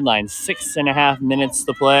the sideline. 6.5 minutes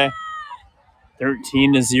to play.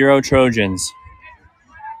 13-0 Trojans.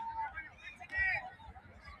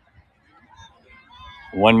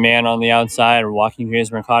 One man on the outside, Joaquin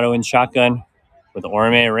Graves Mercado in shotgun with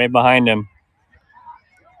Orme right behind him.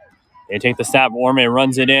 They take the snap. Orme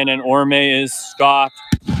runs it in, and Orme is stopped.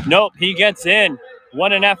 Nope, he gets in.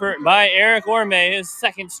 What an effort by Eric Orme, his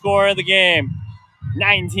second score of the game.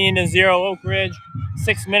 19-0 Oak Ridge.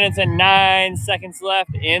 6 minutes and 9 seconds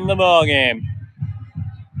left in the ball game.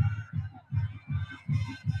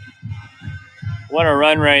 What a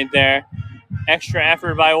run right there. Extra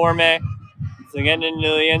effort by Orme to get into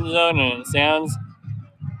the end zone, and it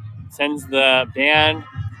sends the band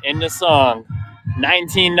into song.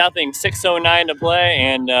 19-0, 6:09 to play,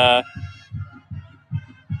 and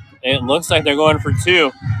it looks like they're going for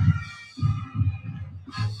 2.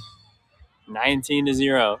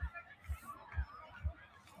 19-0.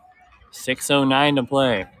 6:09 to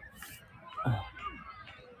play.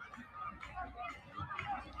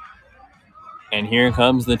 And here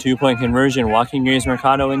comes the 2-point conversion. Joaquin Graves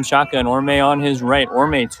Mercado in shotgun. Orme on his right.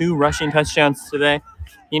 Orme 2 rushing touchdowns today.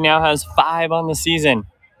 He now has 5 on the season.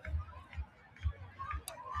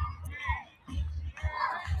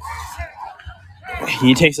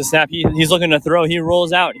 He takes a snap. He's looking to throw. He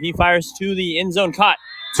rolls out. He fires to the end zone. Caught.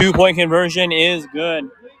 2-point conversion is good.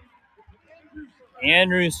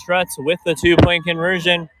 Andrew Strutz with the 2-point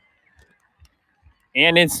conversion.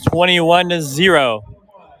 And it's 21-0.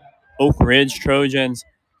 Oak Ridge Trojans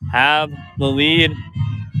have the lead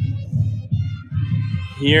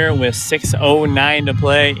here with 6:09 to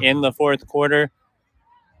play in the fourth quarter.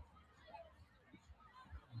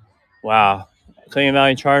 Wow. Clayton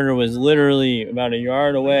Valley Charter was literally about a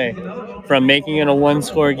yard away from making it a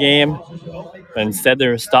 1-score game, but instead they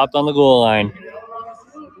were stopped on the goal line.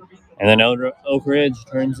 And then Oak Ridge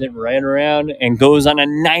turns it right around and goes on a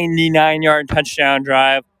 99-yard touchdown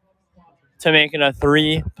drive to make it a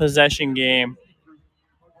 3-possession game.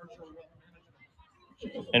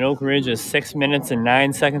 And Oak Ridge is 6 minutes and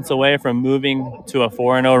 9 seconds away from moving to a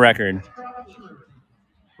 4-0 record.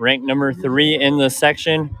 Ranked number 3 in the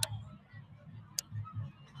section.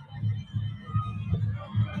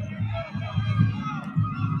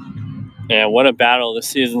 And what a battle this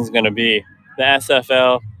season's going to be. The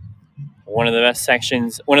SFL, one of the best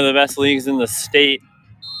sections, one of the best leagues in the state.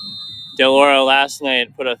 Del Oro last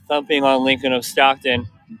night put a thumping on Lincoln of Stockton.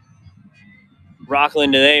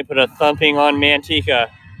 Rockland today put a thumping on Manteca.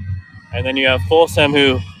 And then you have Folsom,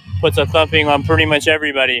 who puts a thumping on pretty much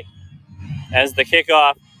everybody. As the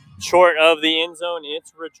kickoff, short of the end zone,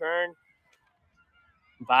 it's returned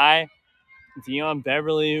by Dion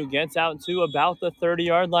Beverly, who gets out to about the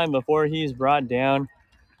 30-yard line before he's brought down.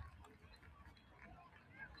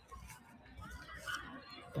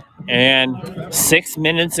 And 6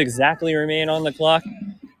 minutes exactly remain on the clock.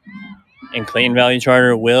 And Clayton Valley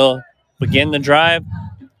Charter will begin the drive.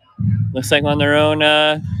 Looks like on their own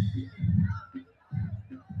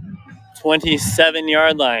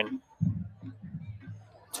 27-yard line.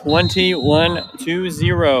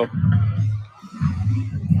 21-0.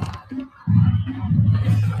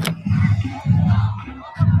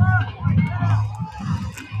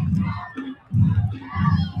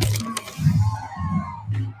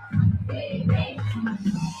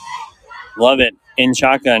 Love it. In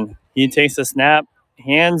shotgun. He takes a snap,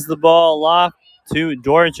 hands the ball off to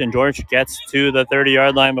Dorch, and Dorch gets to the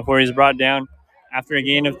 30-yard line before he's brought down after a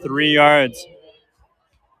gain of 3 yards.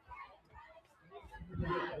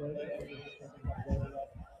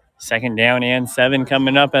 Second down and 7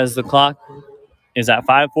 coming up as the clock is at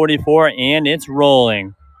 5:44, and it's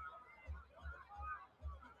rolling.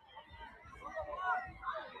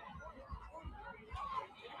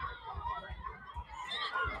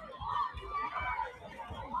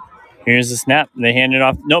 Here's the snap. They hand it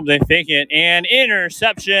off. Nope, they fake it. And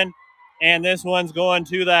interception. And this one's going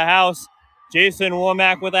to the house. Jason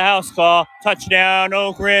Womack with a house call. Touchdown,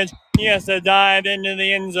 Oak Ridge. He has to dive into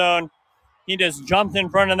the end zone. He just jumped in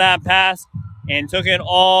front of that pass and took it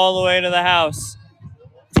all the way to the house.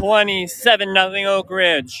 27-0 Oak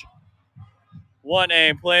Ridge. What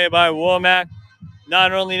a play by Womack.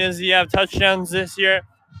 Not only does he have touchdowns this year,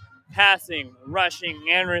 passing, rushing,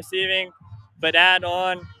 and receiving, but add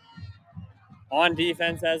on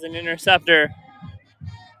defense as an interceptor.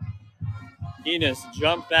 He just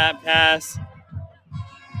jumped that pass,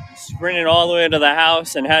 sprinted all the way to the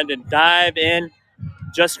house, and had to dive in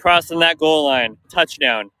just crossing that goal line.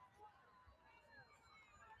 Touchdown.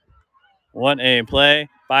 What a play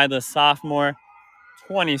by the sophomore.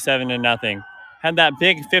 27-0. Had that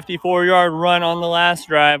big 54-yard run on the last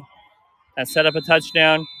drive that set up a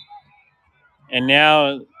touchdown. And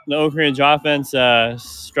now the Oak Ridge offense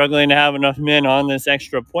struggling to have enough men on this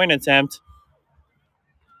extra point attempt.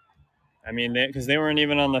 I mean, because they weren't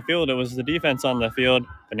even on the field. It was the defense on the field.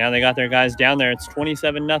 But now they got their guys down there. It's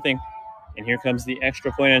 27-0. And here comes the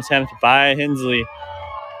extra point attempt by Hensley.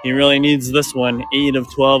 He really needs this one. 8 of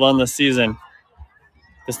 12 on the season.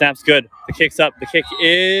 The snap's good. The kick's up. The kick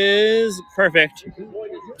is perfect.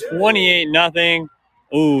 28-0.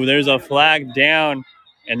 Ooh, there's a flag down.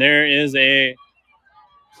 And there is a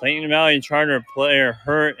Clayton Valley Charter player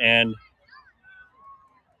hurt, and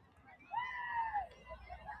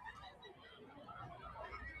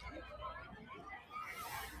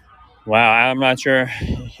wow, I'm not sure.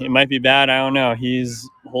 It might be bad. I don't know. He's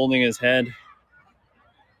holding his head,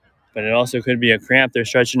 but it also could be a cramp. They're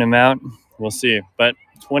stretching him out. We'll see. But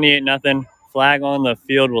 28-0. Flag on the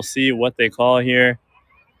field. We'll see what they call here.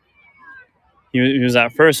 He was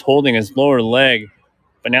at first holding his lower leg,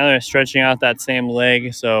 but now they're stretching out that same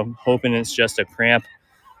leg, so hoping it's just a cramp.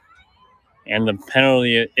 And the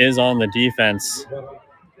penalty is on the defense.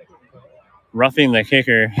 Roughing the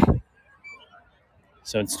kicker.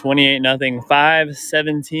 So it's 28-0.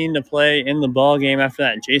 5:17 to play in the ball game after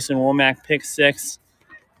that Jason Womack pick 6.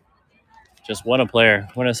 Just what a player.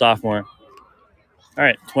 What a sophomore. All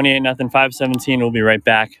right, 28-0, 5:17. We'll be right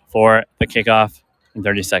back for the kickoff in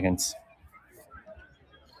 30 seconds.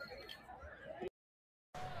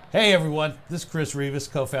 Hey everyone, this is Chris Rivas,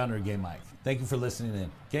 co-founder of Game Mike. Thank you for listening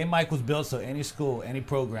in. Game Mike was built so any school, any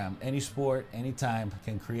program, any sport, anytime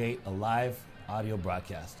can create a live audio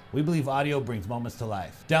broadcast. We believe audio brings moments to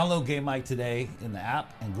life. Download Game Mike today in the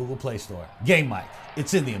app and Google Play Store. Game Mike,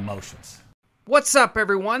 it's in the emotions. What's up,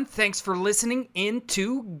 everyone? Thanks for listening in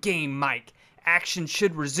to Game Mike. Action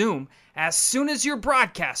should resume as soon as your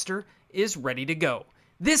broadcaster is ready to go.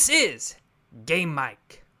 This is Game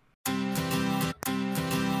Mike.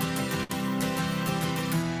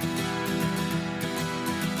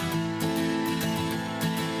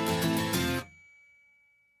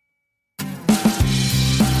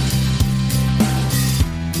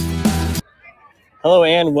 Hello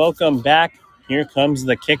and welcome back. Here comes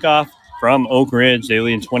the kickoff from Oak Ridge. They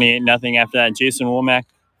lead 28-0 after that. Jason Womack,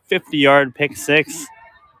 50-yard pick six.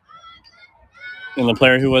 And the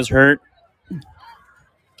player who was hurt,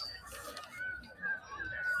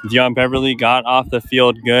 Dion Beverly, got off the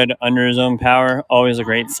field good under his own power. Always a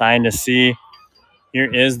great sign to see.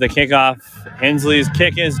 Here is the kickoff. Hensley's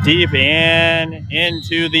kick is deep and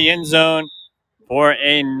into the end zone for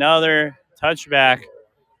another touchback.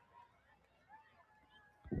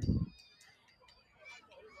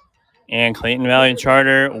 And Clayton Valley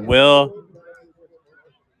Charter will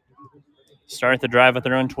start the drive at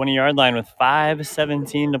their own 20-yard line with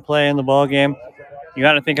 5:17 to play in the ball game. You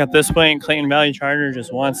got to think at this point, Clayton Valley Charter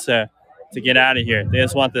just wants to get out of here. They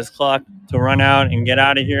just want this clock to run out and get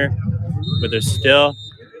out of here. But there's still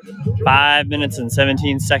 5 minutes and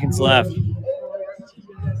 17 seconds left.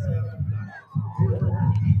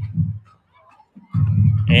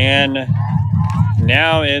 And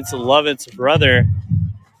now it's Lovett's brother,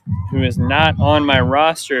 who is not on my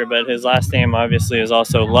roster, but his last name obviously is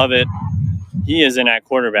also Lovett. He is in at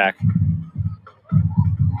quarterback.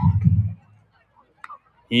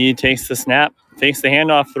 He takes the snap, takes the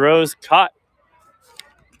handoff, throws, caught,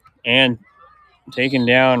 and taken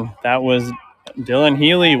down. That was Dylan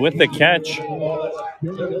Healy with the catch,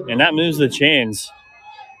 and that moves the chains.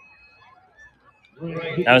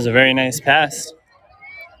 That was a very nice pass.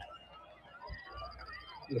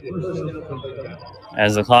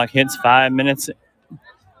 As the clock hits 5 minutes,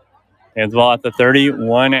 they have the ball at the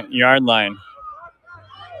 31-yard line.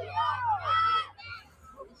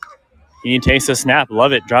 He takes a snap.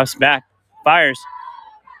 Lovett drops back, fires,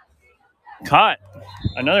 caught.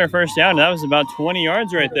 Another first down. That was about 20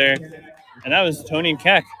 yards right there. And that was Tony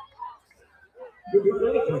Keck.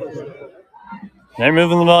 They're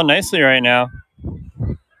moving the ball nicely right now.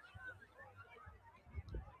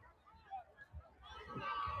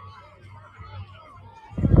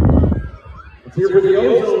 Here for the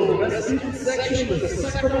Ozone, West Student section with the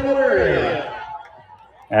Sacramento area.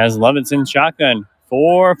 As Lovett's in shotgun.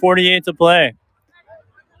 4:48 to play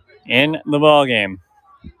in the ball game.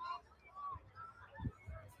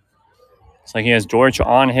 Looks like he has George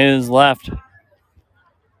on his left.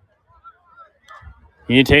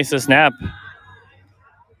 He takes a snap.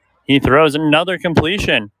 He throws another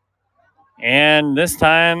completion. And this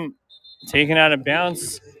time, taken out of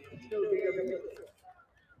bounds,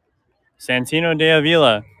 Santino de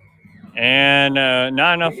Avila. And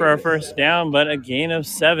not enough for a first down, but a gain of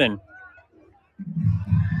 7.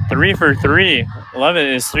 3 for 3. Lovett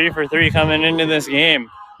is 3 for 3 coming into this game.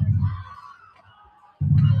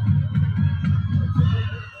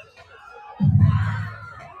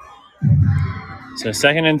 So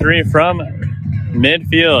 2nd and 3 from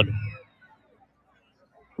midfield.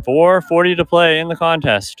 4:40 to play in the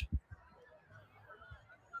contest.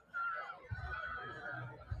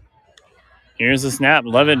 Here's the snap.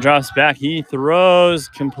 Lovett drops back. He throws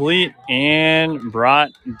complete and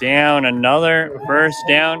brought down. Another first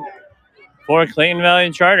down for Clayton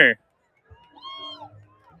Valley Charter.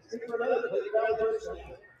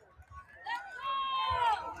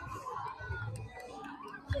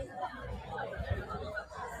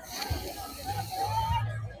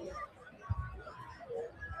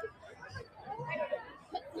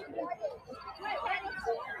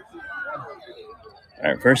 All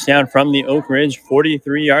right, first down from the Oak Ridge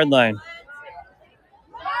 43-yard line.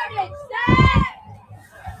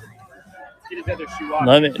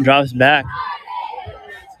 Lovett drops back,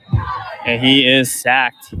 and he is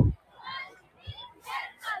sacked.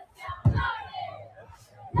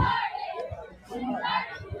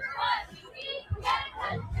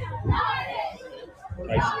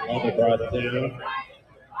 Lovett brought it down.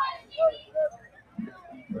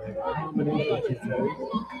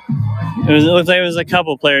 It looks like it was a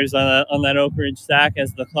couple players on that Oak Ridge sack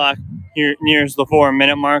as the clock here nears the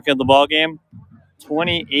 4-minute mark of the ball game.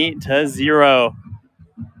 28-0.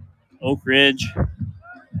 Oak Ridge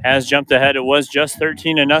has jumped ahead. It was just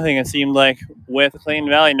 13-0. It seemed like with Clayton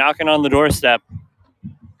Valley knocking on the doorstep,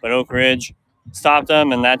 but Oak Ridge stopped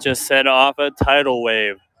them, and that just set off a tidal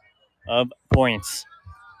wave of points.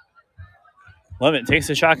 Lovett takes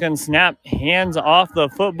a shotgun snap, hands off the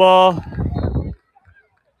football.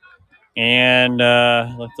 And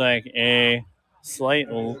looks like a slight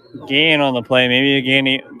gain on the play, maybe a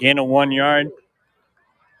gain of 1 yard.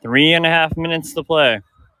 3.5 minutes to play.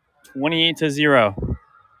 28-0.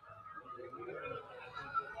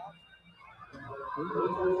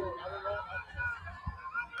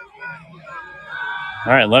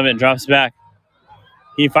 All right, Lovett drops back.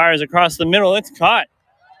 He fires across the middle. It's caught.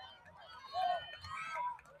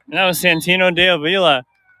 And that was Santino de Avila.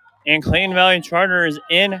 And Clayton Valley Charter is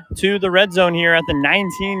into the red zone here at the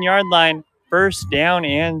 19-yard line. First down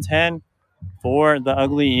and 10 for the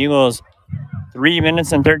Ugly Eagles. 3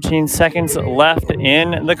 minutes and 13 seconds left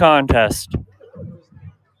in the contest.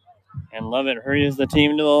 And Lovett hurries the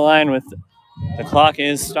team to the line with the clock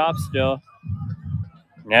is stopped still.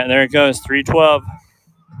 Yeah, there it goes, 3:12.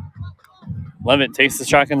 Lovett takes the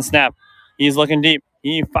shotgun snap. He's looking deep.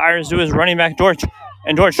 He fires to his running back, George.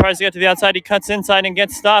 And George tries to get to the outside. He cuts inside and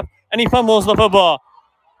gets stopped. And he fumbles the football.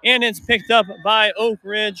 And it's picked up by Oak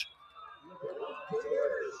Ridge.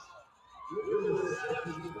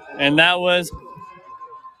 And that was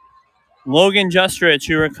Logan Justrich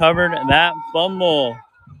who recovered that fumble.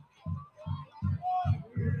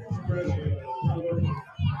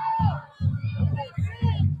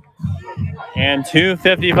 And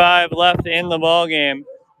 2:55 left in the ball game.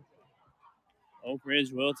 Oak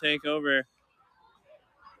Ridge will take over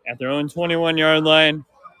at their own 21-yard line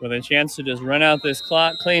with a chance to just run out this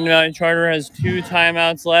clock. Clayton Valley Charter has 2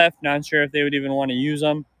 timeouts left. Not sure if they would even want to use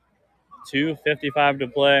them. 2:55 to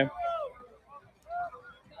play.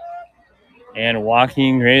 And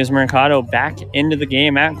Joaquin Graves Mercado back into the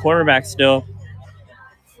game at quarterback still.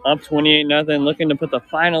 Up 28-0, looking to put the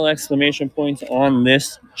final exclamation points on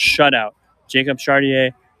this shutout. Jacob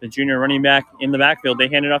Chartier, the junior running back, in the backfield. They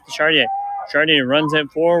hand it off to Chartier. Chartier runs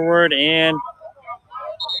it forward, and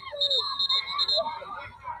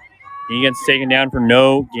he gets taken down for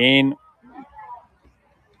no gain.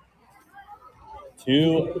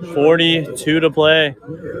 2:42 to play.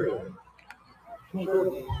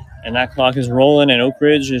 And that clock is rolling, and Oak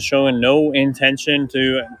Ridge is showing no intention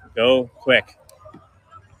to go quick.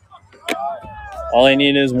 All they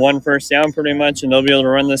need is 1 first down pretty much, and they'll be able to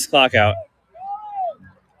run this clock out.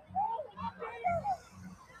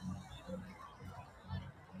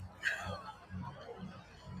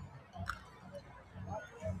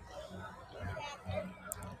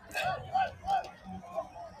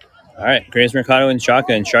 All right, Graves Mercado in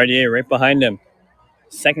shotgun. Chartier right behind him.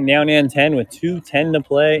 Second down and 10 with 2:10 to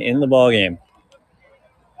play in the ballgame.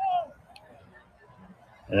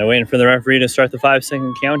 And they're waiting for the referee to start the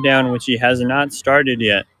 5-second countdown, which he has not started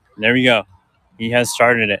yet. And there we go. He has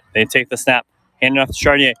started it. They take the snap. Hand it off to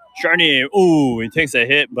Chartier. Chartier, ooh, he takes a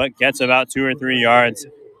hit, but gets about 2 or 3 yards.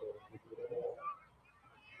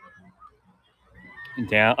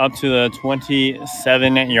 Down up to the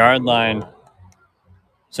 27-yard line.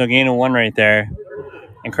 So gain of 1 right there.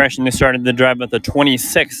 And correction, they started the drive at the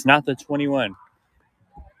 26, not the 21.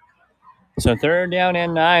 So third down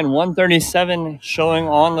and 9, 1:37 showing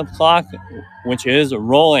on the clock, which is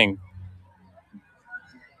rolling.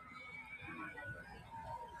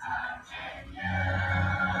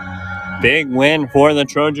 Big win for the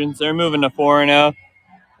Trojans. They're moving to 4-0.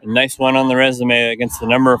 A nice one on the resume against the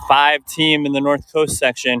number 5 team in the North Coast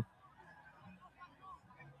section.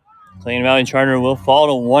 Clayton Valley Charter will fall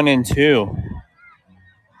to 1-2.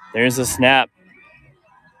 There's a snap.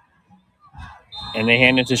 And they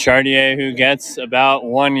hand it to Chartier, who gets about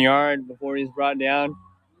 1 yard before he's brought down.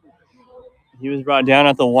 He was brought down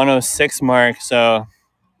at the 106 mark, so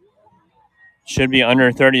should be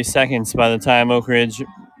under 30 seconds by the time Oak Ridge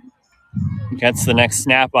gets the next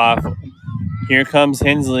snap off. Here comes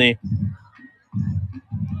Hensley.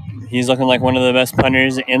 He's looking like one of the best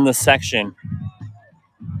punters in the section.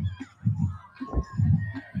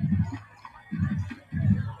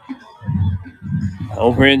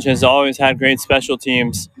 Oak Ridge has always had great special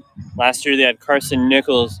teams. Last year they had Carson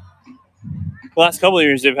Nichols. The last couple of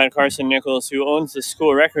years they've had Carson Nichols, who owns the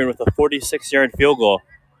school record with a 46-yard field goal.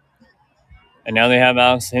 And now they have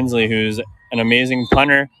Alex Hensley, who's an amazing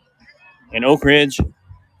punter. And Oak Ridge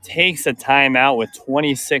takes a timeout with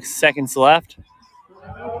 26 seconds left.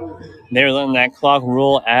 They're letting that clock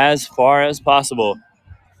roll as far as possible.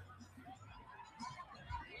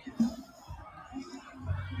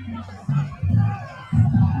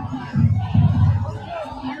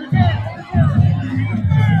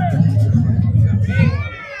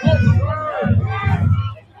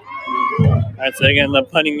 All right, so again, the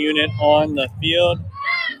punting unit on the field.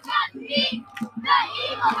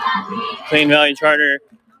 Clayton Valley Charter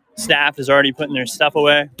staff is already putting their stuff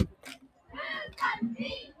away.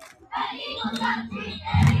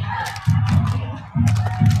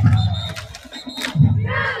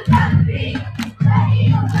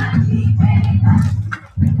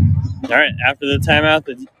 All right, after the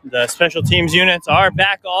timeout, the special teams units are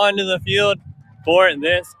back onto the field for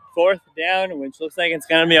this 4th down, which looks like it's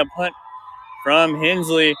going to be a punt from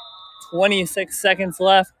Hensley. 26 seconds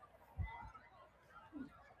left.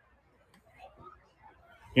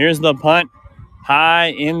 Here's the punt. High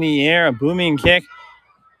in the air, a booming kick.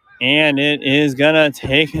 And it is going to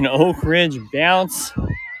take an Oak Ridge bounce.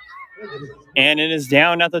 And it is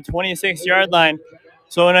down at the 26-yard line.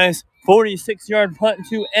 So a nice 46-yard punt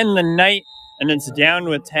to end the night. And it's down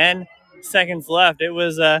with 10 seconds left. It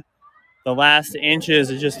was the last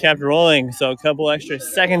inches. It just kept rolling. So a couple extra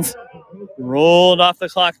seconds rolled off the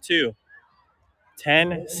clock too.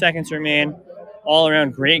 10 seconds remain. All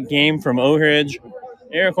around great game from Oak Ridge.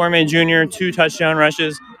 Eric Orme Jr., 2 touchdown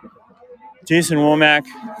rushes. Jason Womack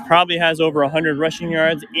probably has over 100 rushing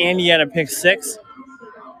yards, and he had a pick 6.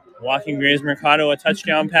 Walking Graves Mercado, a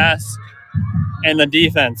touchdown pass. And the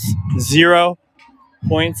defense, 0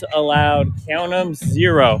 points allowed. Count them,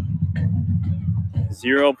 0.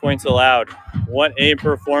 0 points allowed. What a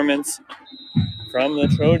performance from the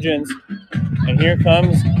Trojans. And here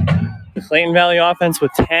comes the Clayton Valley offense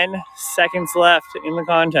with 10 seconds left in the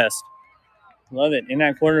contest. Love it. In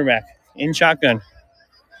that quarterback. In shotgun.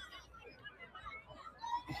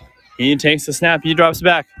 He takes the snap. He drops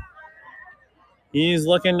back. He's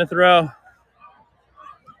looking to throw.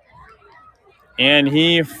 And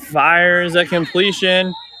he fires a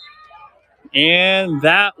completion. And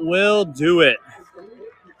that will do it.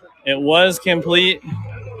 It was complete,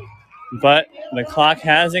 but the clock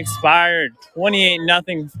has expired.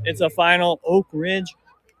 28-0. It's a final. Oak Ridge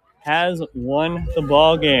has won the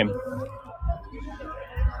ball game.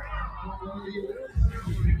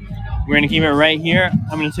 We're going to keep it right here.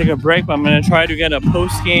 I'm going to take a break, but I'm going to try to get a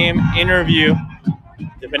post-game interview,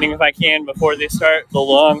 depending if I can, before they start the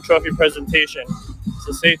long trophy presentation.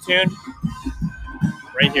 So stay tuned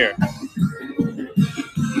right here.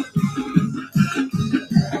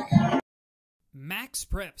 Max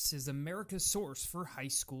Preps is America's source for high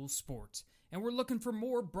school sports, and we're looking for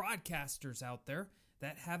more broadcasters out there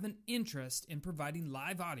that have an interest in providing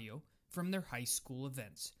live audio from their high school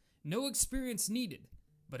events. No experience needed,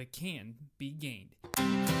 but it can be gained.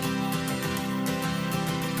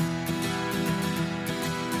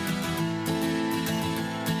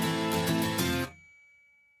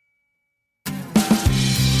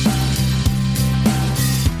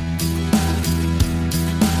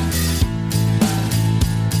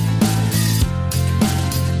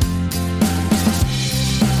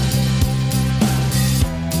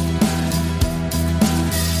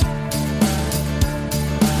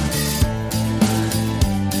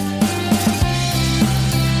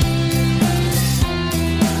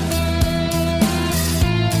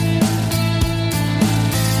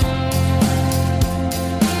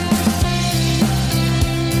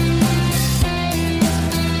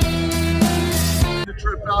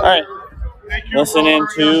 All right, listening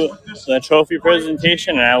to the trophy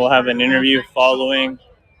presentation, and I will have an interview following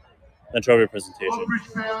the trophy presentation.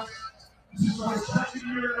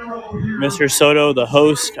 Mr. Soto, the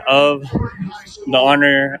host of the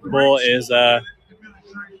Honor Bowl, is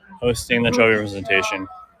hosting the trophy presentation.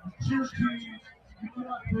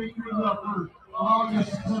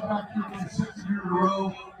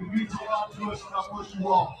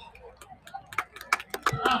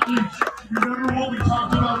 Athletes, remember what we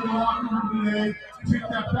talked about in the locker room today. Take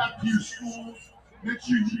that back to your schools. Make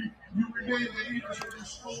sure you remain the leaders of your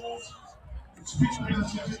schools. And speak the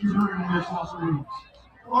message that you're hearing in those locker rooms.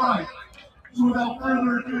 All right, so without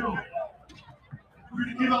further ado, we're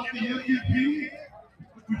going to give out the MVP,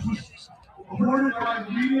 which was awarded by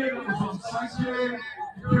the media that was on site today.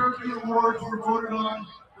 The character awards were voted on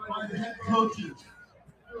by the head coaches.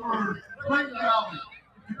 For Clayton Valley,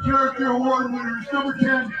 the character award winner is number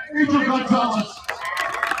 10, Angel Gonzalez.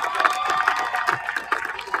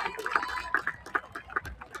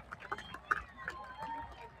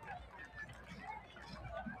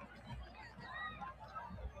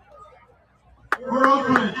 For Oak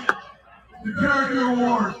Ridge, the character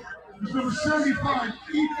award is number 75,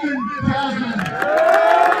 Ethan Tasman.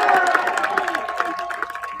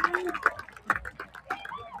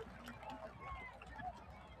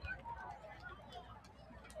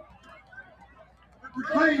 For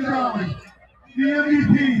Clayton Valley, the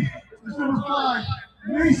MVP is number 5,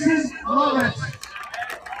 Mason Lovett.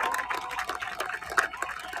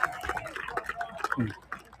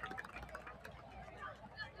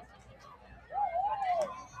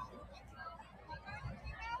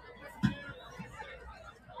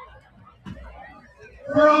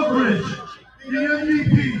 For Oak Ridge, the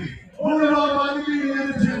MVP, voted on by the media in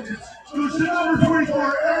attendance, goes to number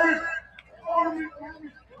 24, Eric Army.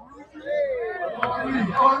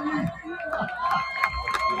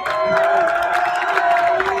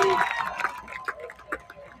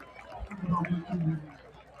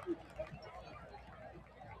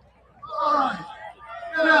 All right,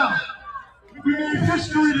 now, we made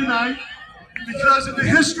history tonight because in the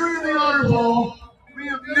history of the Honor Bowl, we We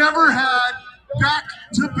have never had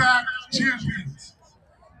back-to-back champions.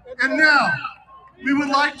 And now, we would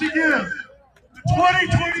like to give the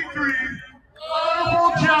 2023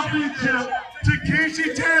 Honorable Championship to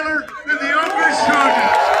Casey Taylor and the Youngest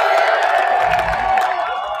Trojans.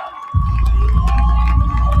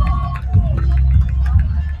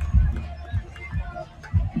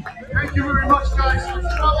 Thank you very much, guys.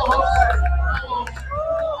 Bravo, Jose. Bravo.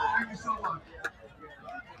 Thank you so much.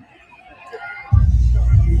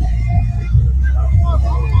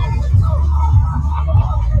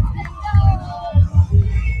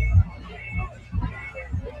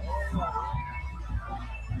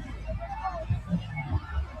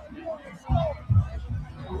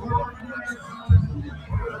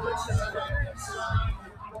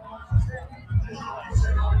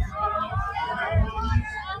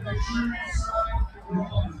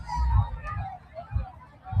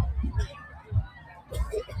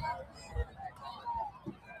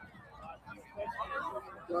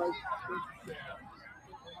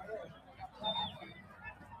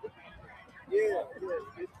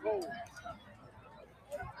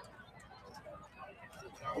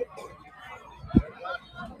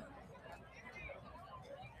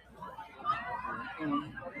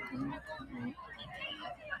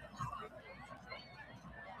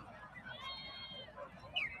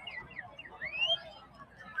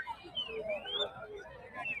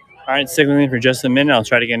 All right, stick with me for just a minute. I'll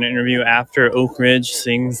try to get an interview after Oak Ridge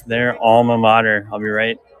sings their alma mater. I'll be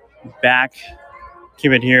right back.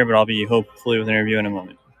 Keep it here, but I'll be hopefully with an interview in a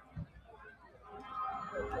moment.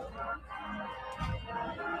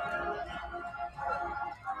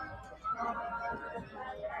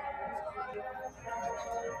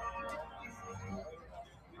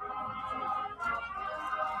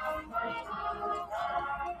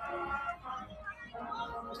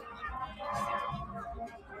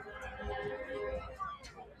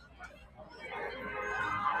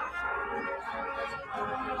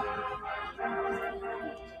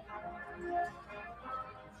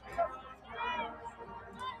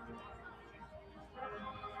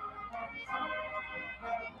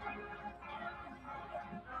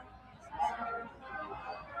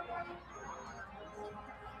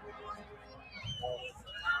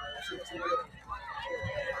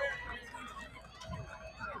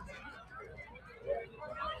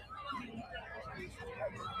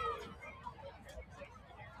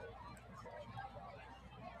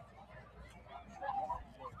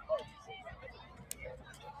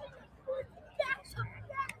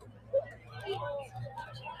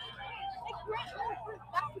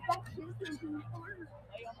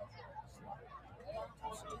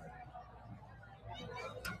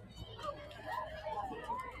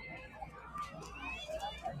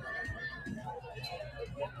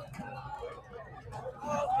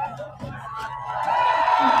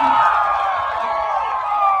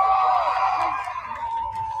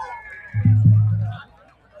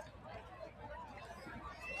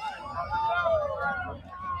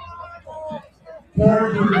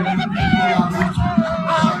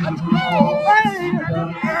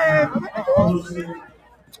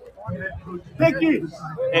 Thank you.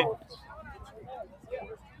 Hey.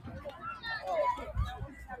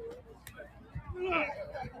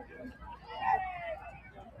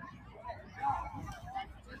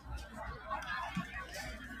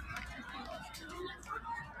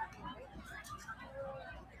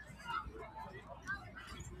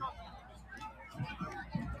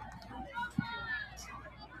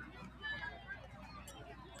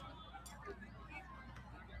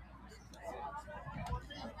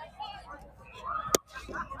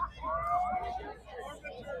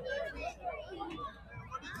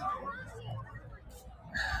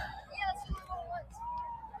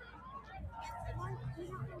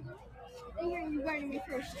 You're going to be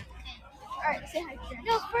first. All right, say hi.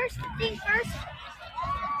 No, first thing first.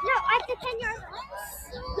 No, I have to 10 yards.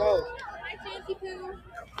 Go. Hi, Fancy Poo.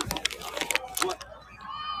 What?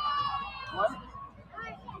 What?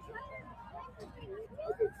 Yeah.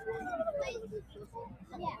 Okay.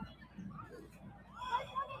 That's all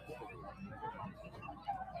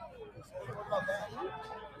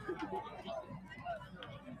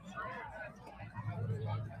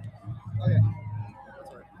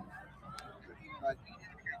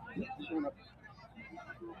right.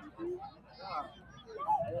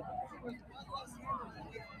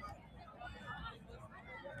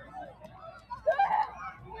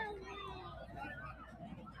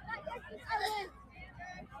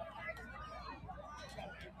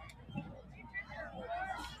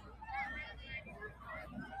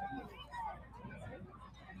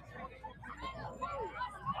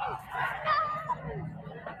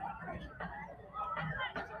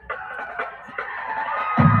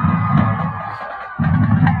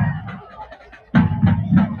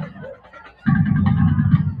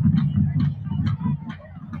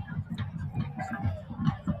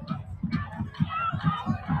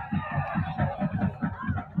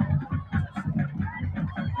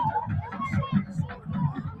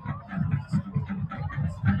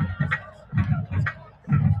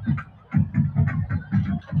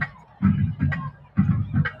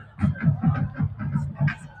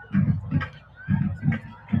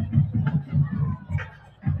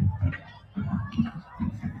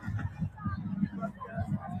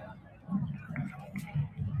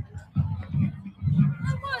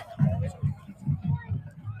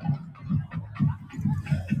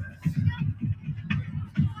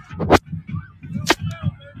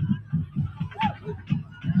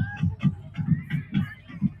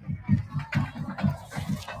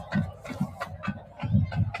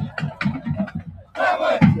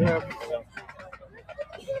 We're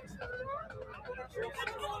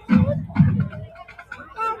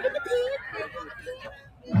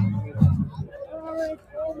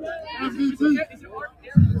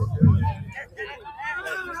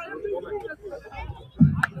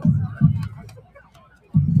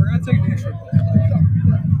gonna take a picture.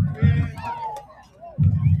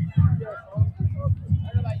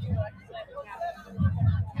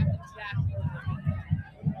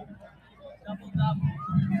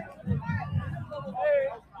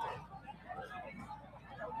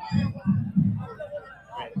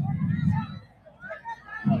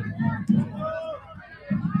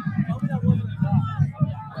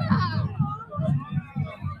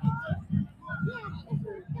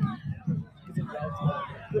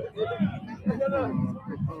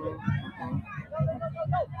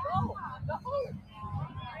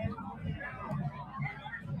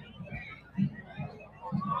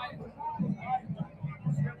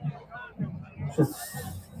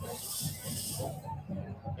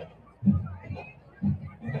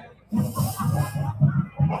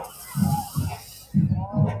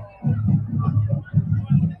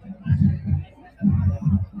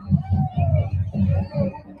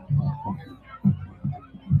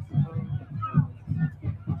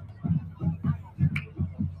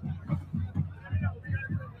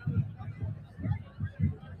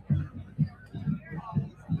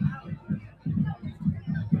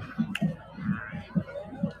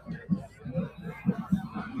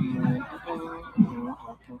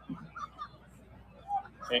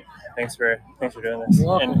 Thanks for doing this.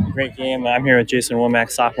 And great game. I'm here with Jason Womack,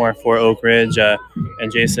 sophomore for Oak Ridge.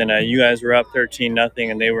 And Jason, you guys were up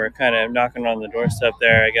 13-0, and they were kind of knocking on the doorstep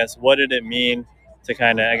there. I guess, what did it mean to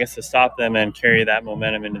to stop them and carry that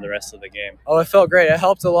momentum into the rest of the game? Oh, it felt great. It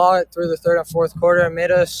helped a lot through the third and fourth quarter. It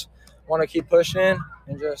made us want to keep pushing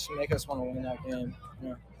and just make us want to win that game.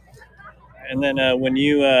 Yeah. And then when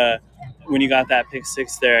you got that pick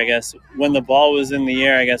six there, I guess when the ball was in the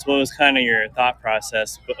air, I guess what was kind of your thought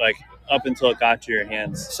process, but like up until it got to your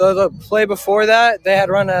hands? So the play before that, they had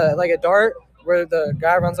run a dart where the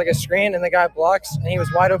guy runs like a screen and the guy blocks, and he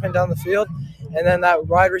was wide open down the field. And then that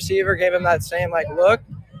wide receiver gave him that same look,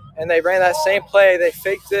 and they ran that same play. They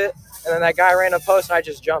faked it, and then that guy ran a post, and I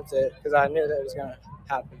just jumped it because I knew that it was gonna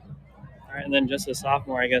happen. All right, and then just a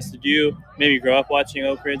sophomore, I guess, did you maybe grow up watching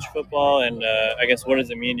Oak Ridge football? And I guess what does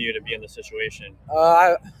it mean to you to be in this situation?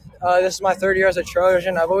 This is my third year as a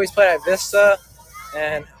Trojan. I've always played at Vista,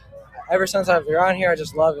 and ever since I've been around here, I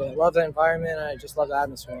just love it. I love the environment, and I just love the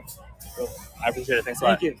atmosphere. Cool. I appreciate it. Thanks a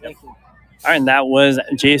lot. Thank you. Thank you. All right, and that was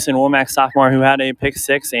Jason Womack, sophomore, who had a pick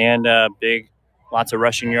six and lots of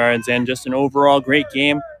rushing yards, and just an overall great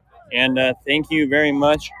game. And thank you very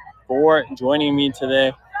much for joining me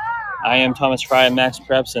today. I am Thomas Fry at Max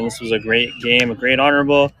Preps, and this was a great game, a great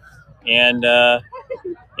honorable, and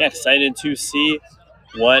excited to see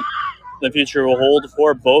what the future will hold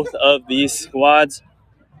for both of these squads.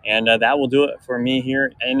 And that will do it for me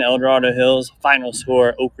here in El Dorado Hills. Final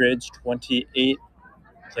score, Oak Ridge 28,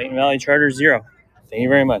 Clayton Valley Charter 0. Thank you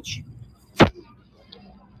very much.